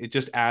skinny, it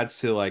just adds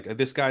to like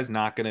this guy's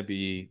not going to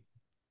be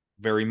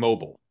very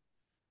mobile.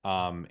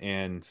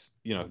 And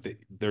you know,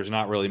 there's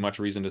not really much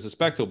reason to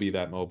suspect he'll be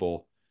that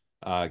mobile,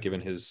 given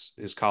his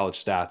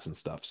college stats and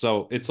stuff.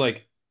 So it's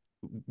like,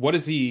 what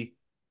is he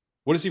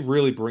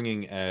really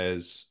bringing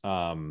as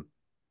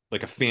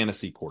like a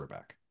fantasy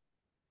quarterback?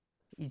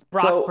 He's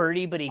Brock So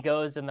Purdy, but he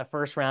goes in the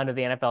first round of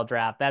the NFL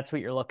draft. That's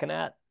what you're looking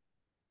at.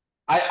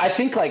 I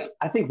think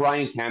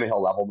Ryan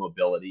Tannehill level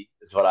mobility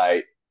is what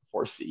I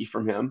foresee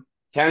from him.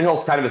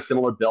 Tannehill's kind of a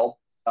similar build,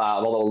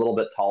 although a little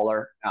bit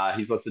taller.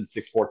 He's listed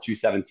 6'4",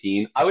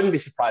 217. I wouldn't be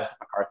surprised if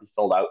McCarthy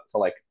filled out to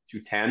like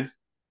 210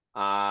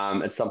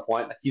 at some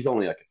point. Like he's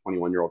only like a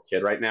 21-year-old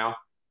kid right now.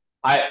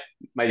 I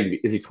might even be,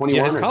 is he Yeah,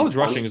 21 his or is he college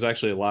 20? rushing is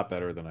actually a lot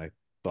better than I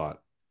thought.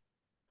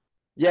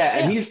 Yeah,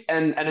 and Yeah. he's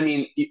and I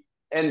mean,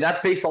 and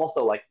that's based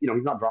also like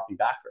he's not dropping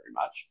back very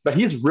much, but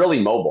he's really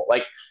mobile.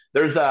 Like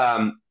there's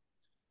a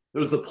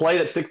play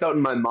that sticks out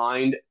in my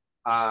mind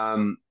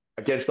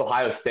against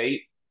Ohio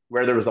State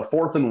where there was a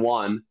 4th and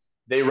 1.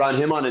 They run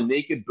him on a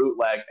naked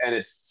bootleg and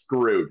it's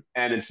screwed.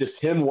 And it's just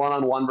him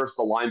one-on-one versus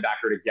the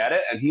linebacker to get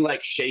it. And he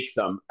like shakes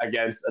him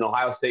against an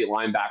Ohio State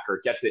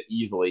linebacker, gets it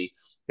easily,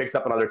 picks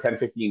up another 10,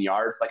 15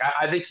 yards. Like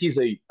I think he's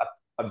a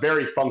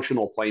very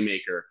functional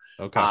playmaker.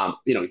 Okay.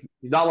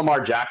 He's not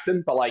Lamar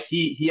Jackson, but like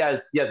he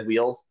has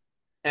wheels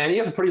and he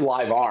has a pretty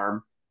live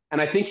arm.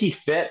 And I think he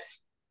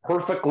fits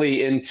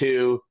perfectly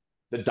into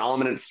the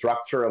dominant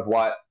structure of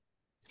what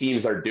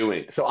teams are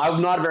doing. So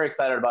I'm not very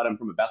excited about him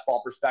from a best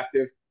ball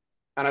perspective.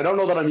 And I don't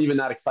know that I'm even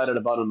that excited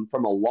about him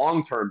from a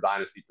long-term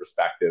dynasty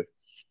perspective.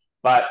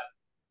 But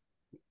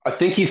I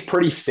think he's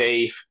pretty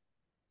safe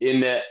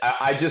in that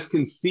I just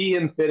can see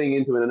him fitting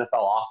into an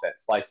NFL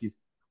offense. Like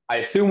I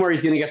assume where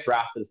he's going to get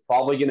drafted is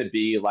probably going to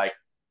be like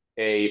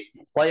a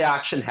play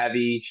action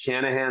heavy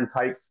Shanahan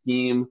type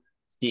scheme,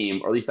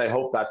 or at least I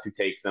hope that's who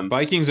takes him.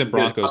 Vikings and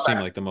Broncos seem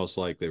like the most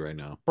likely right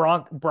now.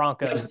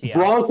 Broncos, yeah.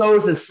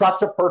 Broncos is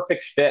such a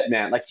perfect fit,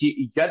 man. Like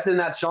he gets in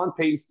that Sean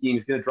Payton scheme.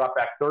 He's going to drop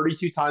back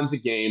 32 times a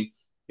game.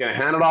 He's going to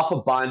hand it off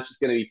a bunch. It's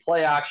going to be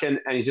play action,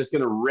 and he's just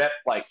going to rip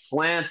like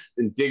slants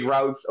and dig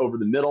routes over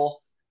the middle.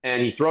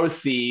 And he throws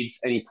seeds,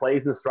 and he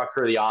plays in the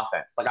structure of the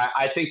offense. Like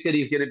I think that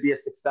he's going to be a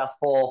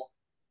successful.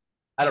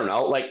 I don't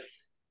know. Like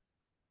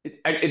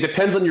it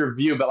depends on your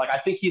view, but like I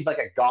think he's like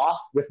a Goff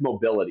with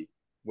mobility,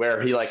 where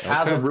he like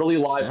has a really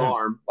live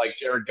arm, like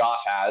Jared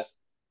Goff has.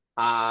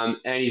 And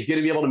he's going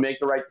to be able to make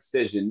the right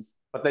decisions,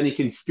 but then he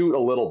can scoot a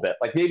little bit.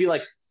 Like maybe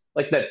like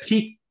that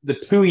peak, the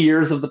 2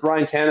 years of the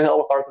Brian Tannehill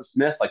with Arthur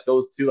Smith, like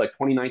those two, like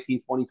 2019,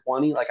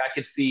 2020. Like I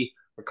could see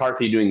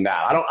McCarthy doing that.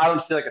 I don't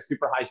see like a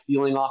super high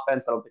ceiling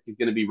offense. I don't think he's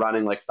going to be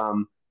running like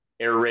some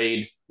air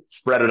raid,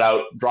 spread it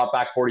out, drop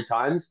back 40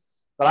 times.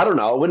 But I don't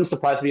know. It wouldn't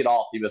surprise me at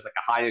all if he was like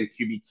a high end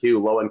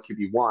QB2, low end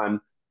QB1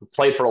 who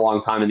played for a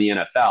long time in the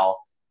NFL.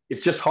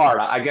 It's just hard.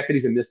 I get that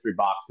he's a mystery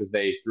box because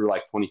they threw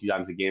like 22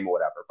 times a game or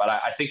whatever. But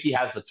I think he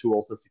has the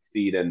tools to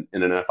succeed in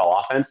an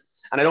NFL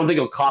offense. And I don't think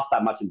it'll cost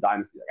that much in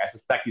Dynasty. Like I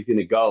suspect he's going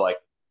to go like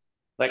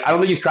I don't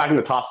think he's cracking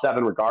the top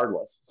 7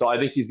 regardless. So I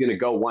think he's going to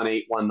go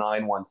 1-8,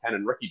 1-9, 1-10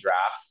 in rookie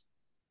drafts.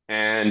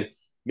 And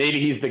maybe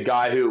he's the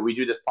guy who we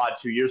do this pod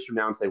 2 years from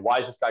now and say, why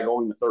is this guy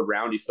going in the 3rd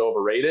round? He's so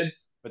overrated.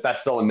 But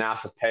that's still a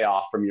massive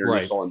payoff from your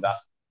initial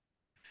investment.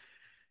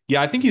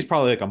 Yeah, I think he's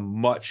probably like a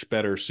much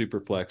better super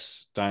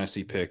flex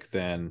dynasty pick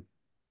than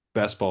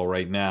best ball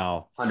right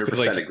now. 100%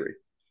 like, agree.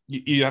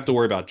 you have to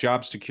worry about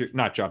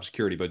not job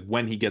security, but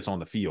when he gets on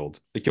the field.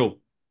 Like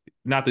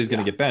not that he's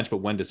going to get benched, but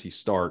when does he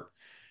start?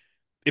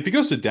 If he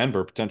goes to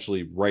Denver,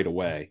 potentially right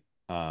away.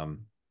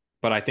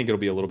 But I think it'll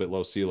be a little bit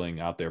low ceiling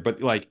out there.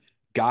 But like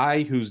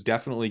guy who's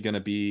definitely going to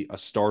be a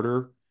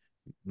starter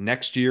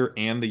next year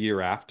and the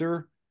year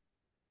after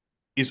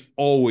is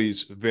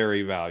always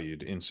very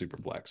valued in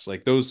Superflex.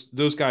 Like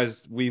those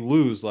guys, we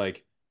lose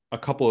like a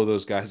couple of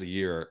those guys a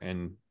year,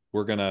 and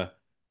we're gonna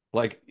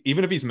like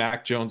even if he's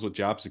Mac Jones with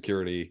job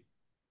security.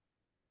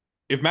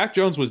 If Mac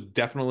Jones was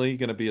definitely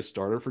going to be a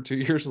starter for 2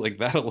 years, like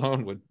that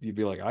alone would you'd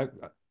be like, I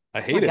Oh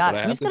my hate it, God,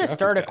 but I who's have to going to draft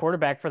start this a guy.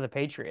 quarterback for the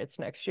Patriots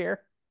next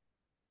year?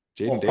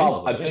 Jaden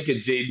Daniels. I'm thinking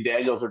Jaden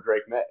Daniels or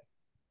Drake May.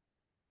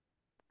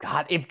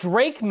 God, if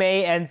Drake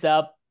May ends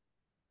up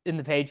in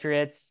the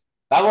Patriots,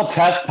 That will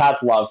test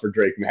Pat's love for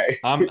Drake May.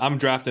 I'm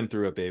drafting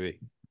through it, baby.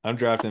 I'm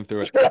drafting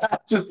through it.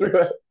 Drafted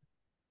through it.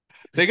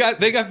 They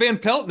got Van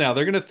Pelt now.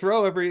 They're gonna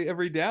throw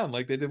every down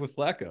like they did with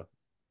Flacco.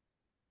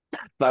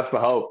 That's the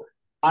hope.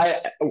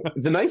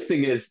 The nice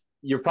thing is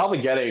you're probably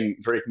getting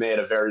Drake May at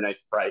a very nice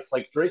price.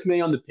 Like Drake May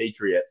on the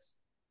Patriots.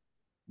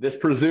 This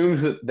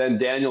presumes that then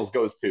Daniels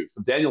goes too.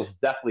 So Daniels is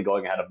definitely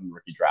going ahead of him in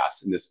rookie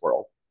drafts in this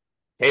world.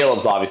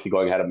 Caleb's obviously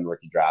going ahead of him in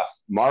rookie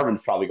drafts.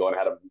 Marvin's probably going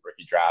ahead of him in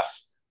rookie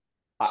drafts.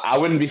 I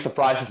wouldn't be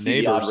surprised to see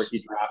the odd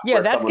rookie drafts.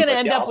 Yeah, that's going to like,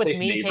 end up with take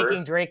me Neighbors.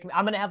 taking Drake.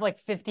 I'm going to have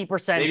like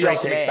 50% Maybe Drake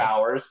I'll take May.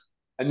 Bowers.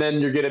 And then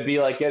you're going to be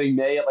like getting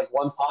May at like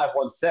 1.5,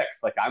 1.6.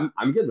 Like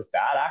I'm good with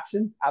that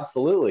action.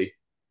 Absolutely.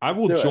 I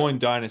will join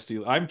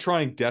Dynasty. I'm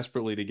trying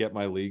desperately to get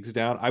my leagues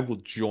down. I will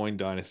join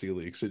Dynasty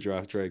leagues to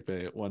draft Drake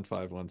May at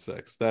 1.5,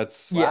 1.6.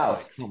 That's wow.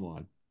 Come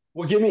on.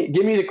 Well, give me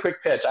the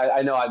quick pitch.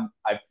 I know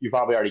you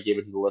probably already gave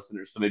it to the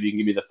listeners, so maybe you can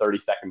give me the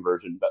 30-second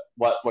version. But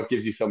what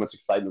gives you so much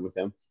excitement with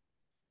him?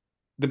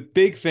 The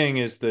big thing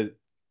is that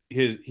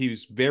he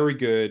was very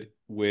good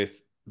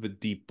with the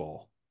deep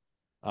ball.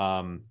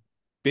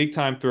 Big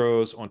time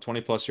throws on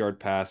 20+ yard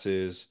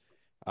passes.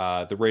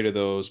 The rate of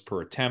those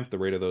per attempt, the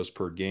rate of those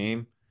per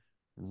game,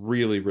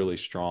 really, really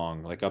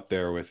strong, like up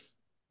there with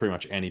pretty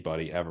much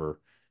anybody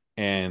ever.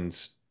 And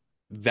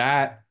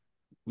that,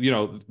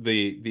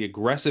 the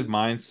aggressive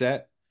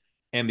mindset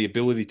and the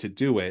ability to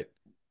do it,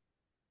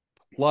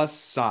 plus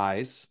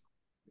size,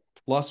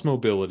 plus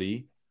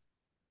mobility,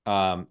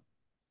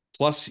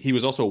 plus he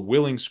was also a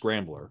willing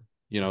scrambler,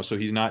 so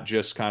he's not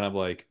just kind of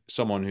like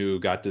someone who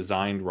got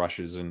designed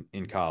rushes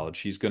in college.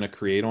 He's going to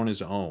create on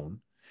his own.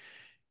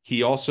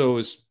 He also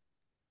is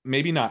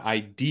maybe not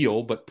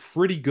ideal, but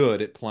pretty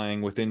good at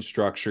playing within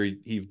structure.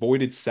 He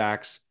avoided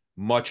sacks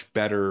much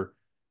better,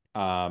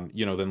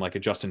 than like a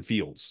Justin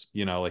Fields.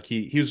 Like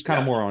he was kind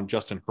of more on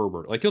Justin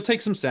Herbert. Like he'll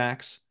take some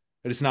sacks,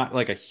 but it's not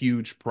like a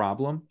huge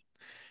problem.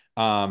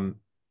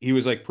 He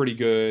was like pretty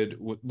good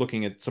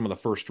looking at some of the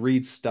first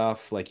read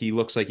stuff. Like he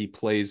looks like he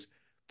plays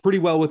pretty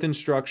well within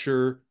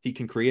structure. He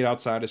can create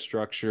outside of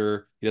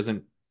structure. He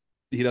doesn't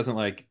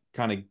like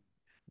kind of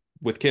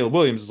with Caleb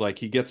Williams is like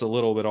he gets a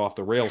little bit off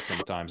the rails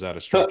sometimes out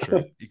of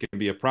structure. It can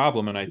be a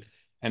problem. And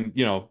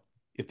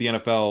if the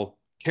NFL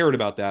cared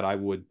about that, I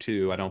would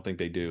too. I don't think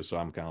they do. So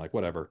I'm kind of like,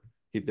 whatever.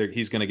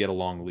 He's going to get a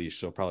long leash,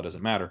 so it probably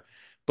doesn't matter.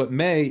 But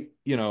May,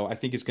 I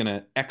think is going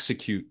to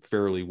execute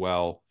fairly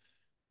well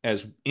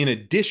as in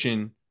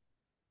addition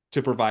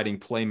to providing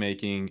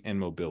playmaking and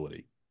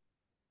mobility.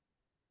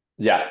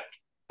 Yeah,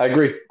 I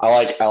agree. I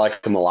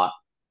like him a lot.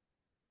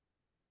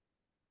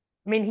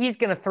 I mean, he's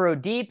going to throw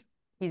deep.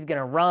 He's going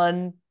to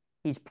run.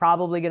 He's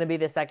probably going to be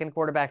the second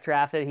quarterback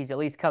drafted. He's at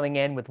least coming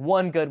in with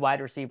one good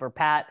wide receiver.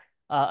 Pat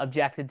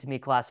objected to me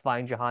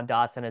classifying Jahan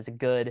Dotson as a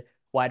good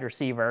wide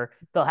receiver.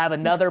 They'll have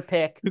another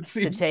pick. It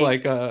seems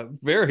like a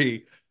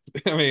very,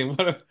 I mean,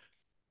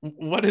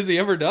 what has he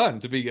ever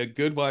done to be a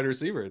good wide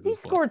receiver at this point? He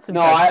scored some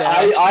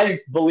touchdowns. I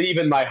believe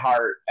in my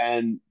heart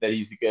and that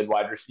he's a good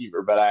wide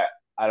receiver, but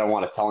I don't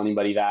want to tell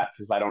anybody that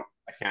because I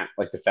can't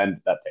like defend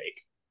that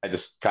take. I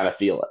just kind of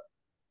feel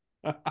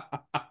it.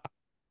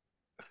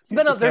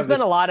 There's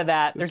been a lot of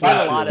that. There's been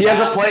a lot of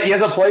that. He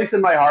has a place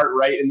in my heart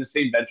right in the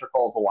same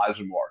ventricle as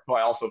Elijah Moore, who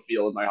I also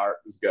feel in my heart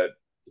is good.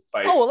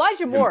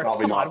 Elijah Moore.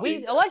 Come on.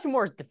 Elijah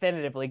Moore is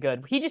definitively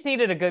good. He just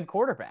needed a good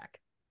quarterback.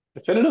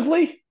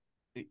 Definitively?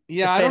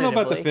 Yeah, I don't know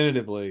about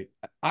definitively.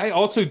 I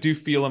also do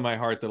feel in my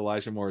heart that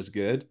Elijah Moore is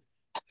good.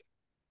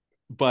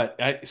 But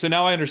so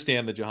now I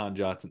understand the Jahan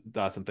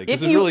Dotson thing.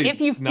 If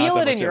you feel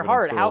it in your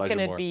heart, how can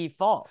it be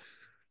false?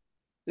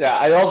 Yeah,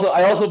 I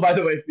also, by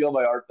the way, feel in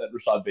my heart that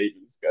Rashad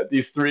Bateman's good.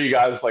 These three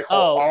guys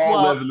all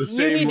live in the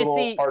same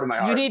little part of my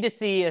heart. You need to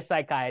see a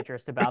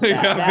psychiatrist about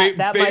that.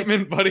 Yeah,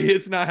 Bateman, buddy,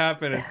 it's not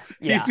happening.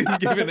 He's been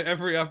given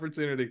every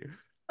opportunity.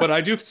 But I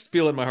do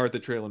feel in my heart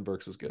that Treylon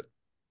Burks is good.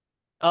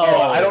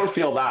 I don't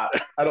feel that.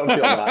 I don't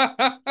feel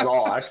that at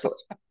all, actually.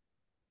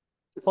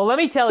 Well, let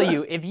me tell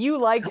you, if you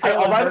like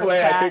Treylon Burks,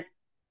 Pat,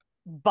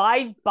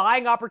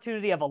 buying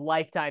opportunity of a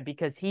lifetime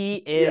because he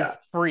is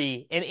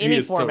free in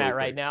any format totally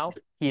right now.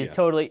 He is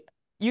totally.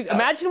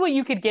 Imagine what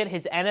you could get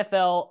his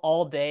NFL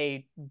all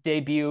day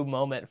debut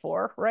moment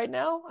for right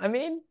now. I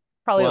mean,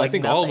 probably. Well, like I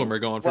think nothing. all of them are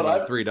going for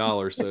about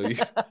 $3.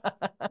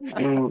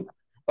 So.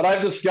 what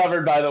I've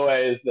discovered, by the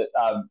way, is that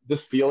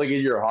this feeling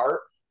in your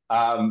heart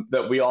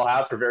that we all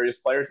have for various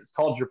players, it's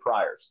called your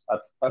priors.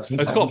 That's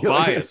It's called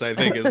bias, I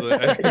think, is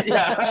it?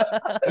 Yeah.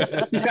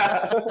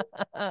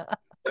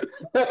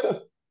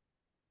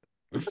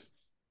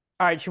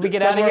 All right, should we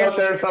get out of Somewhere here? out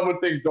there, someone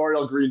thinks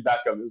Dorial Green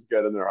Beckham is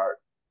good in their heart.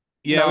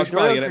 Yeah, no, we should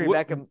probably get Dorial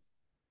it. Green Beckham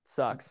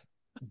sucks.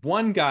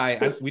 One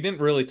guy, we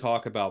didn't really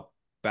talk about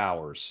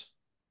Bowers.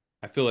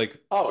 I feel like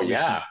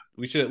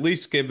we should at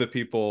least give the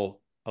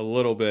people a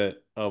little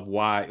bit of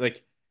why.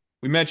 Like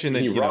we mentioned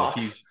that,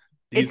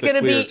 he's the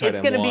clear tight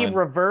end one.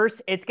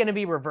 It's gonna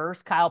be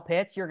reverse Kyle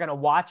Pitts. You're gonna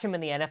watch him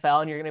in the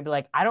NFL and you're gonna be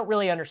like, I don't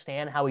really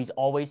understand how he's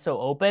always so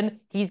open.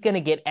 He's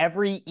gonna get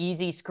every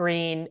easy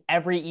screen,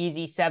 every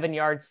easy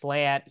 7-yard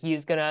slant.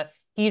 He's gonna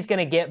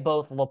get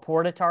both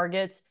Laporta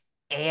targets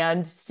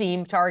and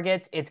seam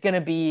targets. It's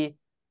gonna be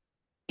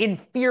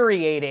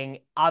infuriating,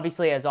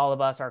 obviously, as all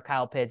of us are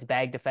Kyle Pitts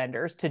bag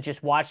defenders, to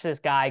just watch this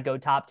guy go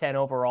top 10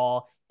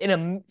 overall in a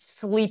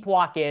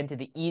sleepwalk into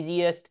the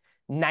easiest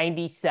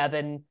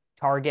 97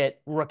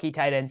 target rookie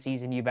tight end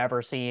season you've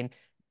ever seen.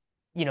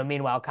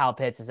 Meanwhile, Kyle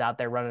Pitts is out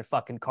there running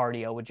fucking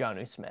cardio with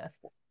Jonnu Smith.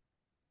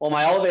 Well,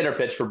 my elevator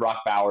pitch for Brock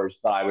Bowers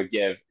that I would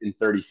give in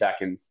 30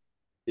 seconds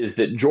is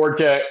that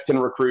Georgia can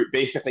recruit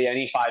basically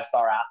any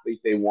 5-star athlete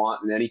they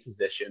want in any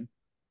position.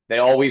 They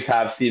always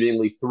have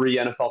seemingly 3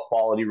 NFL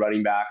quality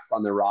running backs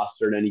on their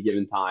roster at any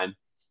given time.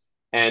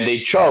 And they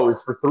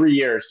chose for 3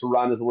 years to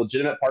run as a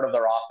legitimate part of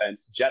their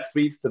offense, jet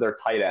sweeps to their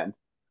tight end.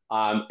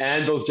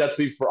 And those jet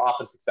sweeps were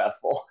often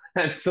successful.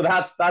 And so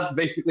that's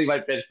basically my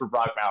pitch for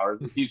Brock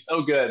Bowers. He's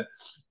so good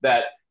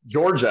that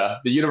Georgia,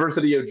 the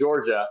University of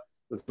Georgia,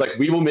 was like,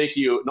 we will make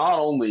you not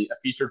only a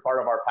featured part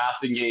of our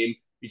passing game,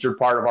 featured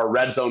part of our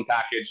red zone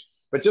package,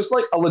 but just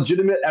like a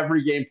legitimate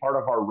every game part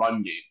of our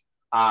run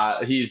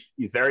game. He's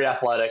very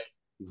athletic.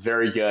 He's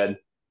very good.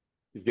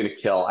 He's going to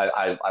kill.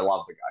 I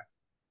love the guy.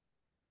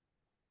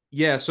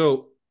 Yeah,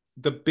 so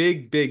the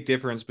big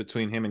difference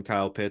between him and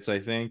Kyle Pitts, I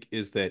think,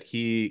 is that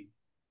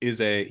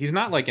he's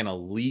not like an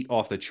elite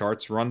off the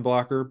charts run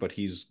blocker, but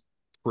he's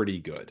pretty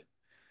good.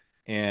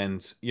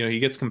 And, he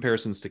gets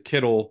comparisons to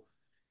Kittle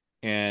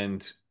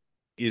and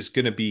is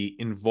going to be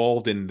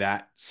involved in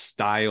that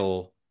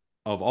style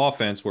of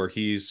offense where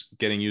he's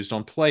getting used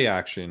on play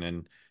action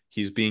and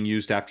he's being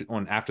used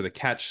after the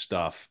catch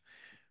stuff,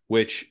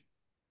 which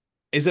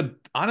is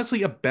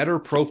honestly a better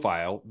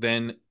profile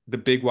than the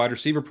big wide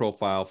receiver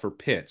profile for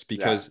Pitts,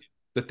 because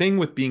the thing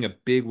with being a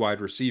big wide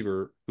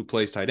receiver who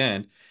plays tight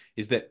end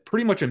is that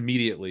pretty much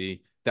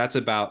immediately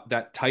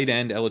that tight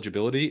end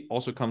eligibility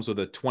also comes with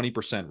a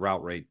 20%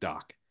 route rate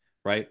doc,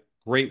 right?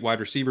 Great wide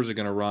receivers are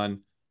going to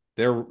run.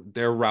 Their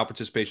route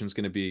participation is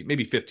going to be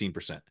maybe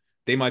 15%.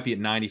 They might be at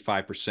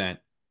 95%.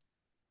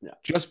 Yeah.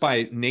 Just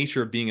by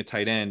nature of being a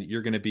tight end,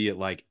 you're going to be at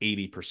like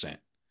 80%.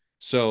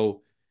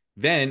 So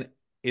then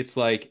it's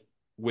like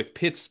with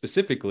Pitts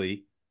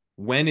specifically,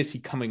 when is he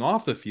coming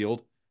off the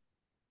field?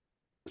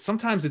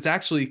 Sometimes it's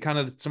actually kind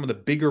of some of the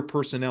bigger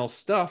personnel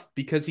stuff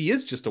because he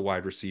is just a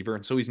wide receiver.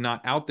 And so he's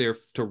not out there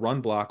to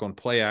run block on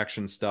play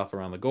action stuff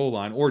around the goal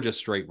line or just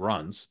straight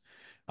runs,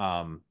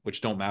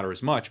 which don't matter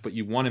as much, but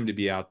you want him to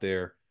be out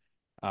there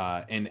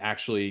and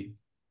actually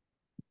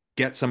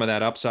get some of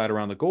that upside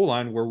around the goal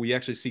line where we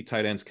actually see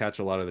tight ends catch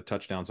a lot of the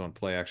touchdowns on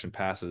play action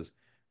passes.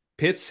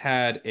 Pitts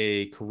had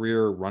a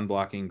career run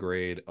blocking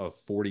grade of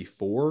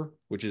 44,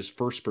 which is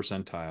first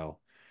percentile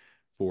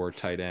for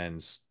tight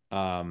ends.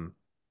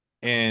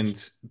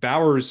 And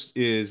Bowers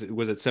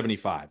was at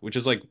 75, which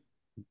is like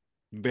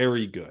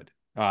very good.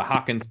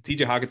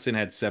 TJ Hawkinson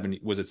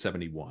was at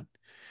 71.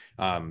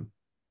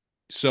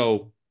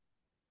 So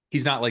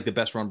he's not like the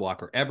best run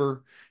blocker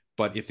ever,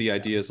 but if the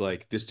idea is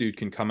like this dude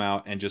can come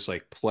out and just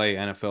like play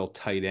NFL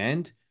tight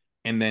end,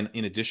 and then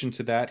in addition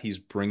to that, he's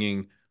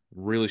bringing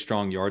really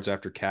strong yards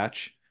after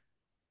catch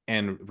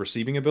and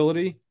receiving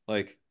ability,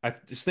 like I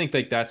just think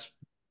like that's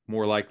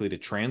more likely to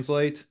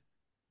translate.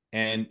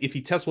 And if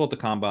he tests well at the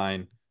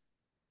combine,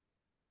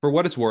 for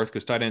what it's worth,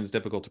 because tight end is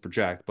difficult to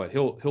project, but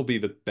he'll be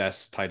the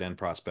best tight end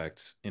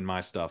prospect in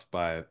my stuff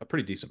by a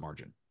pretty decent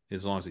margin,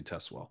 as long as he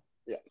tests well.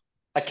 Yeah,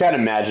 I can't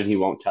imagine he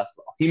won't test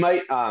well. He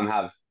might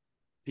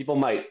people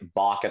might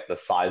balk at the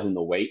size and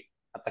the weight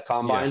at the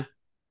combine,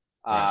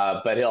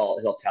 but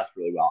he'll test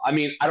really well. I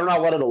mean, I don't know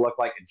what it'll look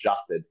like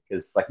adjusted,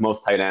 because like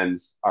most tight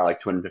ends are like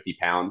 250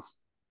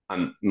 pounds.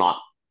 I'm not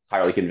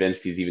entirely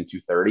convinced he's even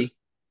 230.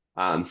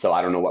 So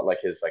I don't know what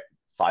like his like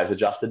size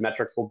adjusted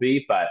metrics will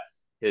be, but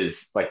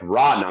his like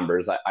raw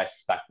numbers, I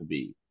expect to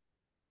be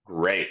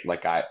great.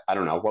 Like I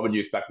don't know, what would you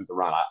expect him to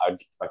run? I would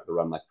expect him to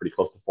run like pretty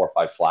close to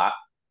 4.5 flat.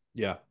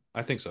 Yeah,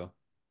 I think so.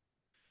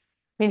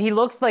 I mean, he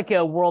looks like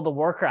a World of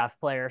Warcraft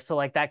player, so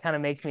like that kind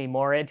of makes me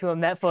more into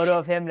him. That photo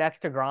of him next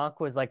to Gronk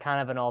was like kind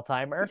of an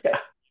all-timer. Yeah,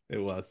 it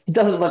was. He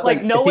doesn't look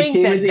like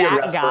knowing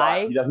that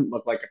guy. He doesn't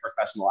look like a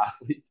professional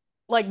athlete.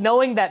 like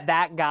knowing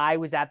that guy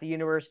was at the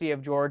University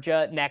of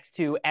Georgia next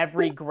to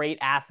every great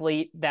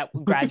athlete that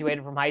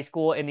graduated from high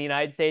school in the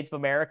United States of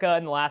America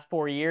in the last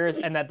 4 years,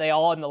 and that they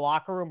all in the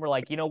locker room were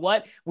like, you know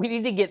what? We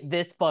need to get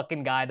this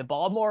fucking guy the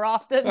ball more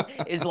often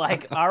is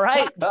like, all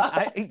right,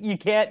 you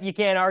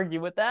can't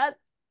argue with that.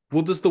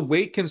 Well, does the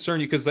weight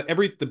concern you? Because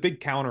the big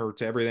counter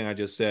to everything I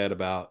just said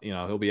about,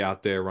 he'll be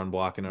out there run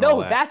blocking and all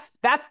No, that.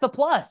 that's the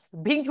plus.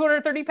 Being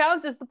 230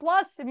 pounds is the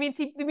plus. It means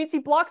he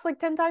blocks like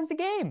 10 times a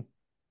game.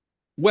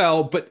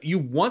 Well, but you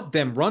want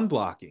them run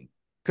blocking,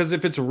 because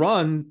if it's a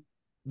run,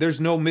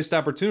 there's no missed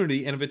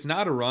opportunity, and if it's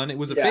not a run, it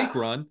was a fake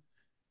run,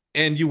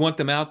 and you want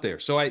them out there.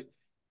 So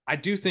I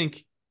do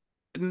think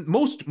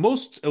most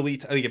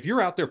elites, like if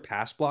you're out there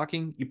pass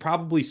blocking, you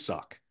probably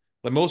suck.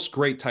 Like most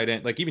great tight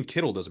end, like even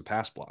Kittle doesn't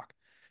pass block.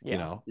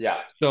 Yeah.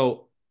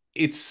 So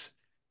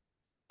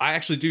I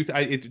actually do.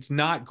 It's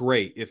not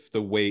great if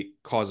the weight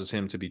causes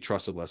him to be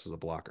trusted less as a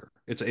blocker.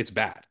 It's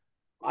bad.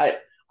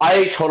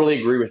 I totally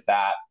agree with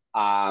that.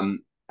 And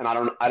I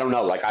don't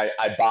know. Like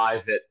I buy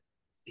that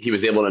he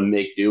was able to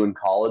make do in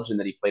college and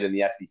that he played in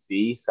the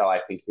SEC. So I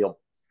think he'll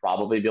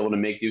probably be able to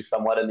make do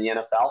somewhat in the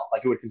NFL.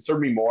 Like it would concern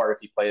me more if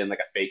he played in like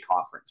a fake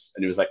conference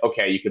and it was like,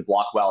 okay, you could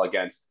block well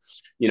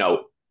against,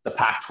 the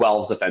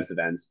Pac-12 defensive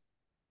ends.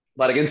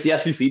 But against the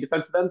SEC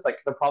defensive ends, like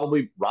they're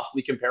probably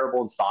roughly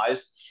comparable in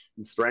size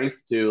and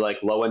strength to like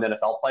low-end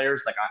NFL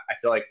players. Like I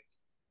feel like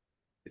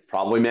it's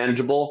probably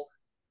manageable.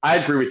 I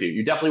agree with you.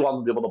 You definitely want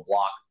them to be able to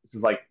block. This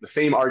is like the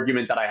same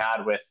argument that I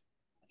had with,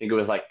 I think it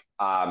was like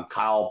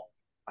Kyle,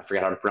 I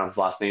forget how to pronounce his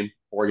last name,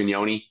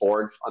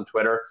 Fords on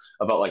Twitter,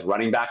 about like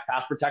running back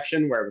pass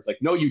protection, where it was like,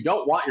 no, you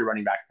don't want your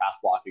running backs pass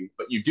blocking,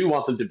 but you do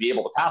want them to be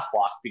able to pass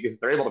block, because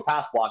if they're able to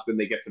pass block, then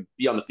they get to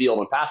be on the field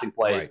on passing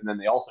plays, and then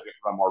they also get to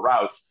run more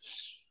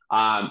routes.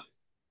 I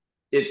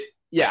think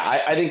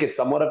it's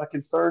somewhat of a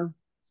concern.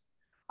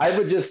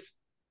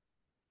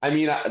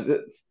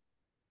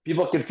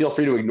 People can feel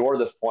free to ignore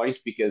this point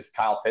because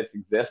Kyle Pitts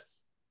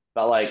exists,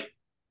 but like,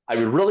 I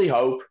would really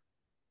hope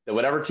that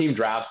whatever team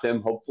drafts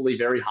him, hopefully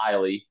very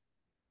highly,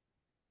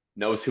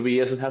 knows who he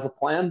is and has a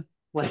plan.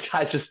 Like,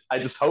 I just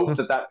hope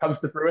that comes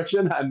to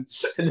fruition and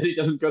that he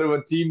doesn't go to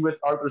a team with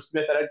Arthur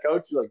Smith at head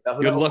coach. Like,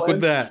 good luck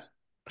with that.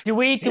 Do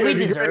we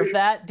deserve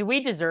that? Do we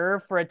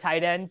deserve for a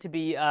tight end to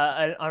be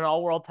an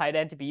all-world tight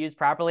end to be used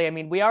properly? I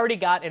mean, we already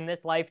got in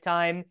this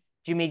lifetime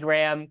Jimmy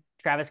Graham,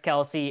 Travis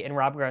Kelce, and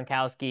Rob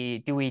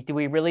Gronkowski. Do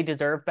we really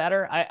deserve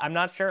better? I'm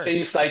not sure.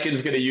 Shane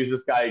Steichen's going to use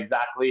this guy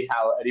exactly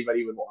how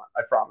anybody would want.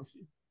 I promise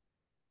you.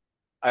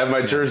 I have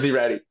my jersey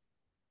ready.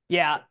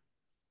 Yeah.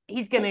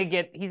 He's gonna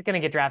get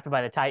drafted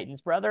by the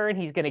Titans, brother, and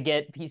he's gonna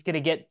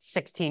get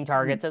 16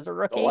 targets as a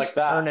rookie, like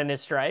that. Earning his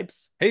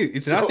stripes. Hey,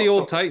 it's not the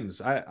old Titans.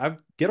 I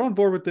get on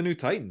board with the new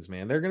Titans,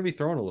 man. They're gonna be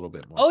throwing a little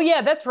bit more. Oh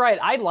yeah, that's right.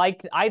 I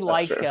like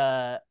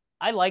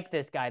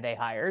this guy they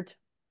hired.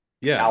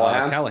 Yeah,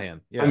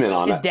 Callahan. Yeah, I'm in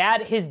on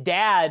his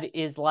dad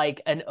is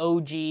like an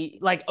OG,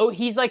 like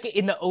he's like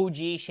in the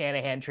OG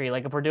Shanahan tree.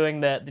 Like if we're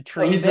doing the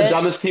tree, he's the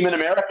dumbest team in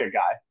America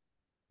guy.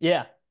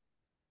 Yeah.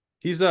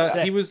 He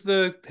was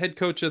the head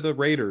coach of the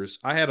Raiders.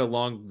 I had a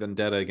long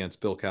vendetta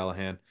against Bill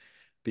Callahan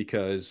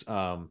because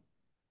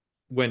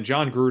when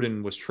John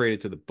Gruden was traded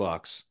to the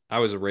Bucks, I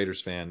was a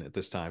Raiders fan at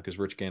this time because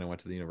Rich Gannon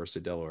went to the University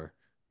of Delaware,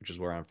 which is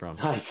where I'm from.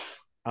 Nice.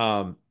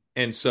 And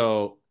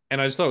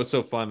I just thought it was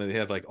so fun that they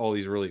had like all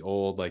these really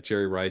old, like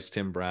Jerry Rice,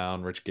 Tim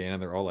Brown, Rich Gannon.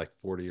 They're all like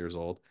 40 years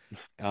old.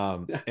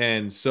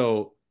 And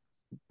so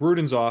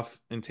Gruden's off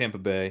in Tampa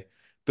Bay.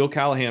 Bill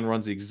Callahan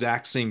runs the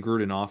exact same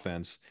Gruden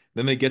offense.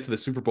 Then they get to the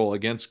Super Bowl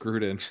against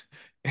Gruden,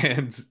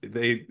 and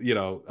they,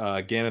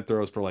 Gannon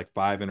throws for like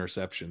 5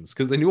 interceptions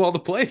because they knew all the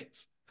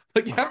plays.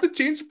 Like, you have to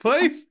change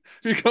plays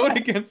if you're going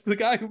against the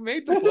guy who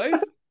made the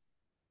plays.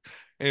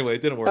 Anyway,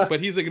 it didn't work.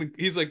 But he's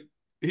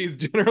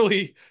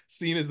generally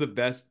seen as the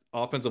best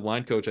offensive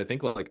line coach, I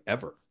think, like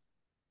ever.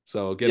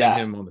 So getting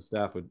him on the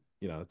staff would,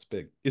 it's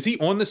big. Is he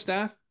on the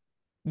staff?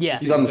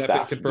 Yes, he's on the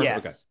staff.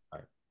 Yes. Okay. All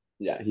right.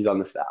 Yeah, he's on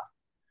the staff.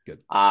 Good.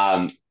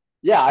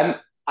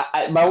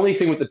 My only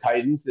thing with the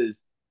Titans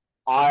is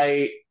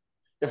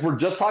if we're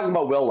just talking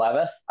about Will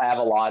Levis, I have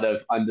a lot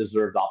of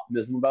undeserved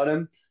optimism about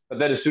him. But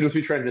then as soon as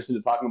we transition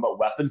to talking about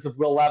weapons of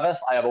Will Levis,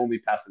 I have only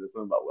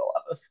pessimism about Will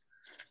Levis.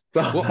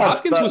 So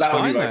Hopkins was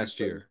fine last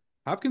year.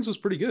 Hopkins was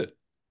pretty good.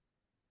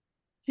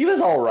 He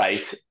was all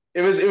right.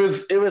 It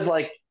was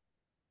like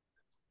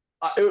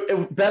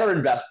better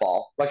in best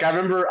ball. Like I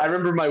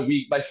remember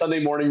my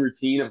Sunday morning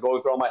routine of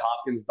going through all my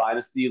Hopkins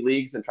Dynasty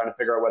leagues and trying to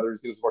figure out whether he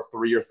was going to score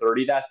 3 or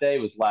 30 that day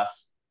was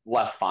less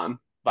fun.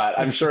 But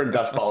I'm sure in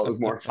best ball it was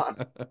more fun.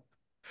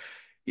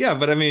 Yeah,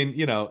 but I mean,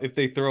 if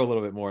they throw a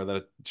little bit more,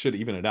 that should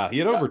even it out. He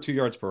had over 2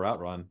 yards per route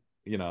run.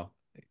 Yeah.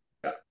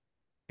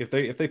 If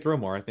they throw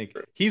more, I think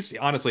he's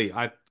honestly,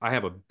 I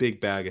have a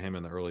big bag of him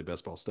in the early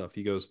best ball stuff.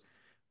 He goes,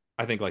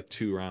 I think like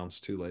 2 rounds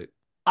too late.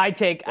 I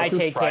take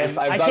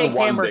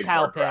him or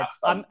Kyle Pitts.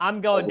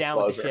 I'm going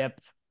down with the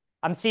ship.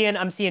 I'm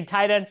seeing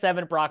tight end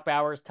 7 Brock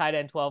Bowers, tight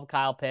end 12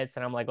 Kyle Pitts,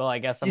 and I'm like, well, I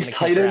guess I'm going to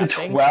keep tight end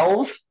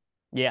 12.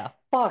 Yeah.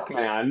 fuck,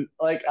 man.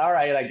 Like, all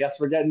right, I guess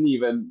we're getting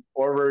even,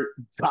 or we're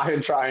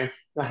trying.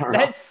 I don't know.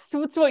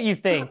 That's what you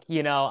think,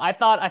 I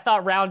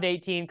thought round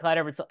 18, Clyde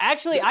Edwards.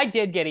 Actually, I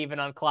did get even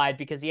on Clyde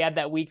because he had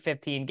that week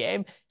 15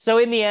 game. So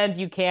in the end,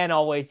 you can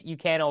always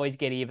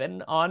get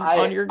even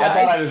on your guys.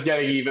 I thought I was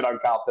getting even on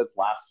Kyle Pitts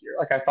last year.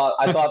 Like I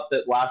thought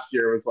that last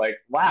year was like,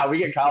 wow, we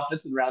get Kyle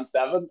Pitts in round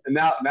 7, and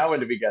now when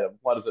did we get him?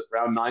 What is it,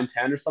 round 9,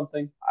 10 or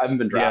something? I haven't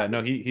been drafted.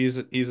 Yeah,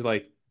 no, he's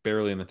like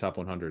barely in the top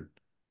 100.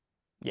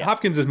 Yeah.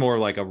 Hopkins is more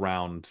like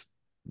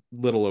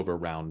little over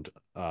round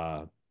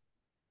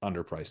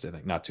underpriced, I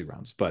think, not 2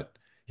 rounds, but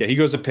yeah, he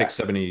goes to pick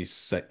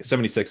 76,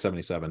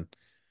 77.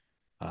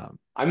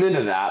 I'm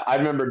into that. I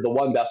remember the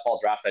one best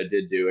ball draft I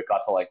did do, it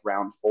got to like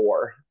round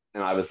 4,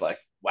 and I was like,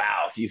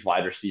 wow, these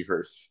wide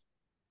receivers,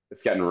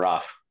 it's getting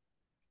rough.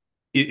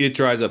 It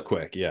dries up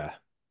quick. Yeah.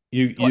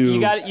 You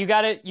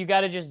got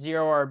to just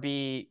zero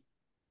RB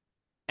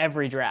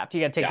every draft.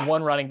 You got to take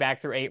one running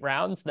back through 8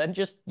 rounds. Then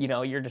just,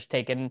 you're just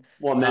taking.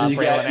 Well, and then you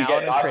get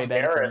Najee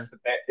Harris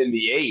in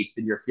the 8th,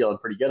 and you're feeling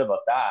pretty good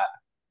about that.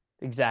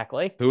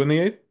 Exactly. Who in the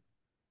 8th?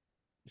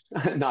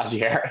 Najee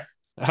Harris.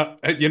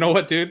 You know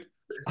what, dude?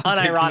 I'm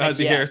taking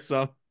Unironic, Harris.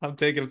 So I'm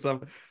taking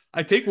some.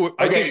 I take good.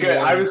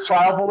 I was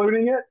trial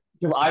ballooning it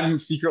because I'm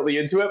secretly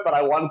into it, but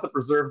I wanted to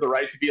preserve the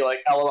right to be like,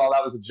 LOL,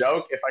 that was a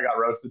joke if I got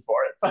roasted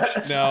for it.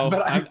 But, no,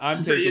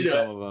 I'm taking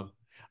some of them.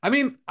 I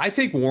mean, I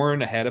take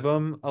Warren ahead of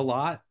him a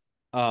lot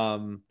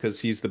because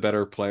he's the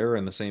better player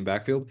in the same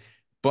backfield.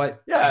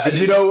 But yeah, do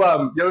you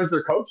know who's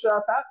their coach,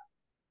 Pat?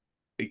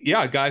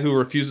 Yeah, a guy who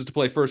refuses to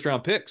play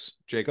first-round picks,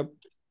 Jakob.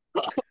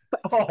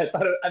 Oh, I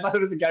thought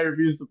it was a guy who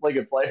refused to play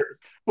good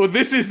players. Well,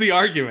 this is the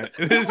argument.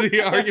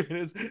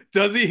 Is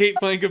does he hate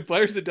playing good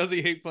players or does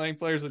he hate playing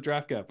players with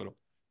draft capital?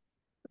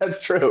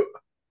 That's true.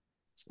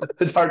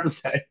 It's hard to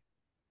say.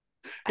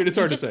 It is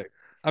hard to say.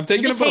 I'm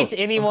taking he them both.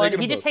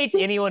 He just hates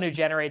anyone who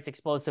generates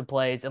explosive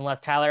plays unless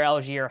Tyler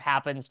Algier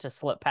happens to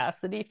slip past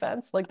the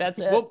defense. Like, that's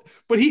it. Well,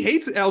 but he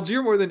hates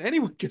Algier more than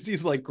anyone because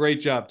he's like, great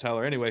job,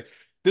 Tyler. Anyway,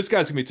 this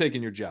guy's going to be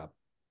taking your job.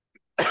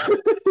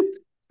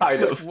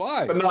 Kind of.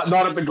 Why? But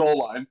not at the goal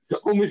line.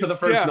 Only for the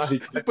first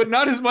 90. But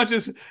not as much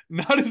as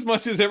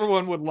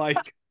everyone would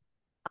like.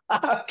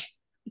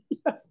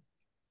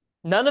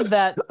 None of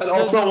that. And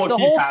also the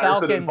whole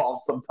Falcons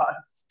involved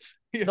sometimes.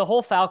 Yeah. The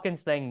whole Falcons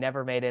thing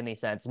never made any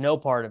sense. No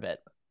part of it.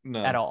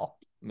 No. At all.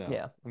 No.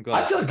 Yeah.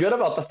 I feel good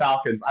about the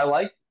Falcons. I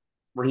like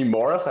Raheem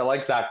Morris. I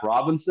like Zach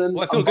Robinson.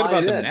 Well, I feel good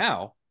about them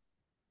now.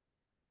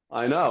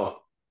 I know.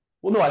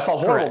 Well, no, I felt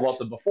horrible about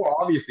them before.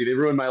 Obviously, they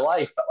ruined my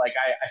life. But like,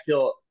 I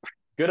feel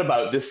good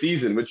about this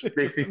season, which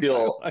makes me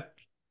feel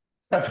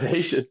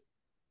trepidation.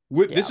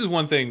 This is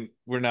one thing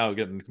we're now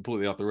getting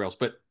completely off the rails,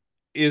 but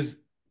is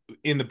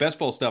in the best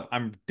ball stuff,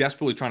 I'm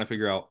desperately trying to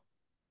figure out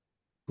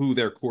who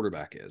their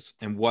quarterback is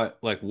and what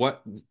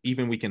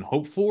even we can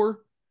hope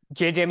for.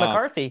 JJ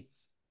McCarthy.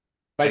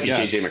 Might be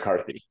JJ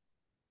McCarthy.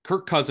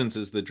 Kirk Cousins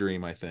is the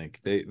dream, I think.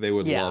 They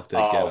would love to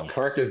get him.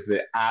 Kirk is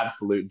the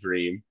absolute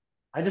dream.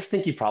 I just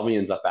think he probably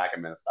ends up back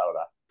in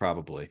Minnesota.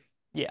 Probably.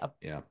 Yeah.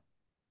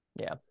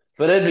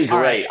 But it'd be great.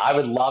 Right. I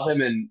would love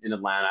him in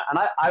Atlanta. And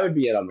I would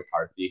be in on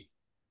McCarthy.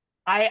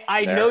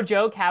 I no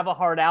joke, have a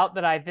hard out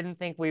that I didn't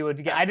think we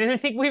would get. I didn't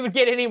think we would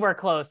get anywhere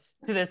close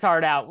to this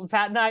hard out.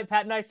 Pat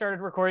and I started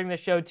recording this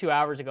show 2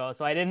 hours ago,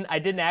 so I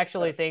didn't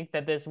actually think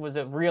that this was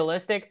a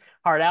realistic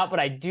hard out,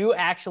 but I do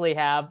actually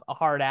have a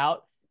hard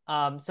out.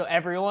 So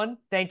everyone,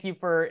 thank you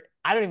for,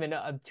 I don't even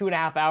know, a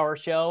 2.5 hour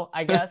show,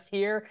 I guess,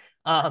 here.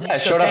 I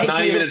showed up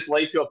 90 minutes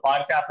late to a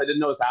podcast I didn't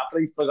know was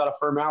happening, still got a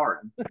firm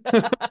hour in.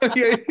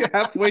 Yeah,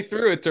 halfway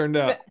through it turned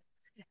out.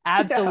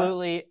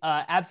 Absolutely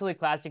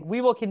classic. We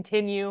will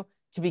continue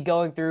to be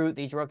going through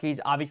these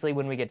rookies. Obviously,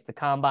 when we get to the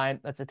combine,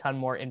 that's a ton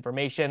more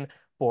information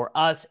for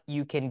us.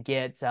 You can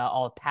get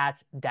all of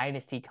Pat's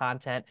Dynasty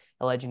content,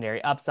 a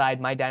legendary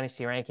upside. My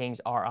Dynasty rankings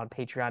are on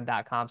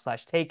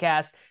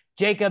patreon.com/takecast.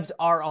 Jacob's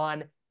are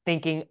on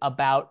Thinking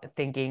About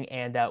Thinking,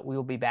 and we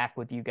will be back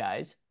with you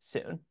guys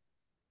soon.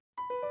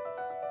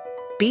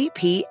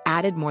 BP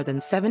added more than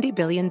 $70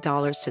 billion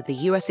to the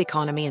U.S.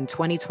 economy in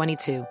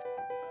 2022.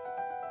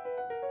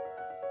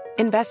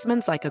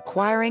 Investments like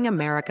acquiring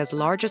America's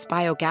largest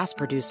biogas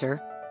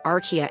producer,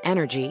 Archaea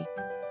Energy,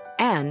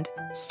 and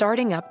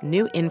starting up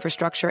new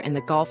infrastructure in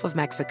the Gulf of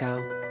Mexico.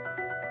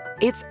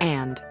 It's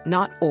and,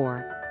 not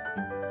or.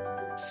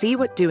 See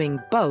what doing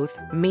both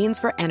means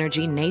for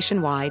energy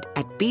nationwide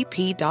at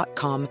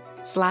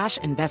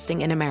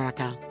bp.com/investing in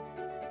America.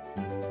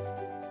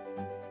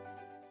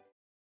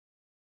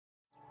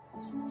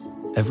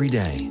 Every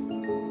day,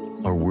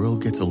 our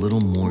world gets a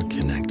little more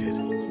connected,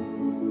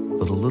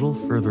 but a little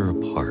further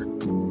apart.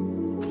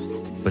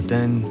 But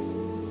then,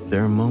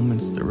 there are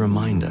moments that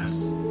remind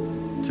us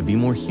to be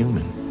more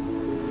human.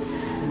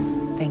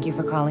 Thank you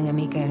for calling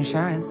Amica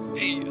Insurance.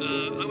 Hey,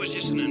 I was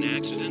just in an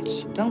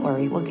accident. Don't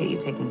worry, we'll get you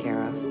taken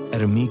care of.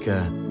 At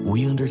Amica,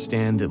 we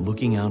understand that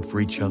looking out for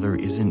each other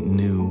isn't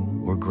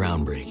new or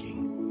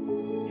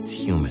groundbreaking. It's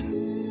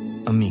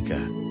human. Amica,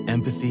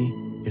 empathy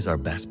is our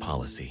best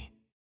policy.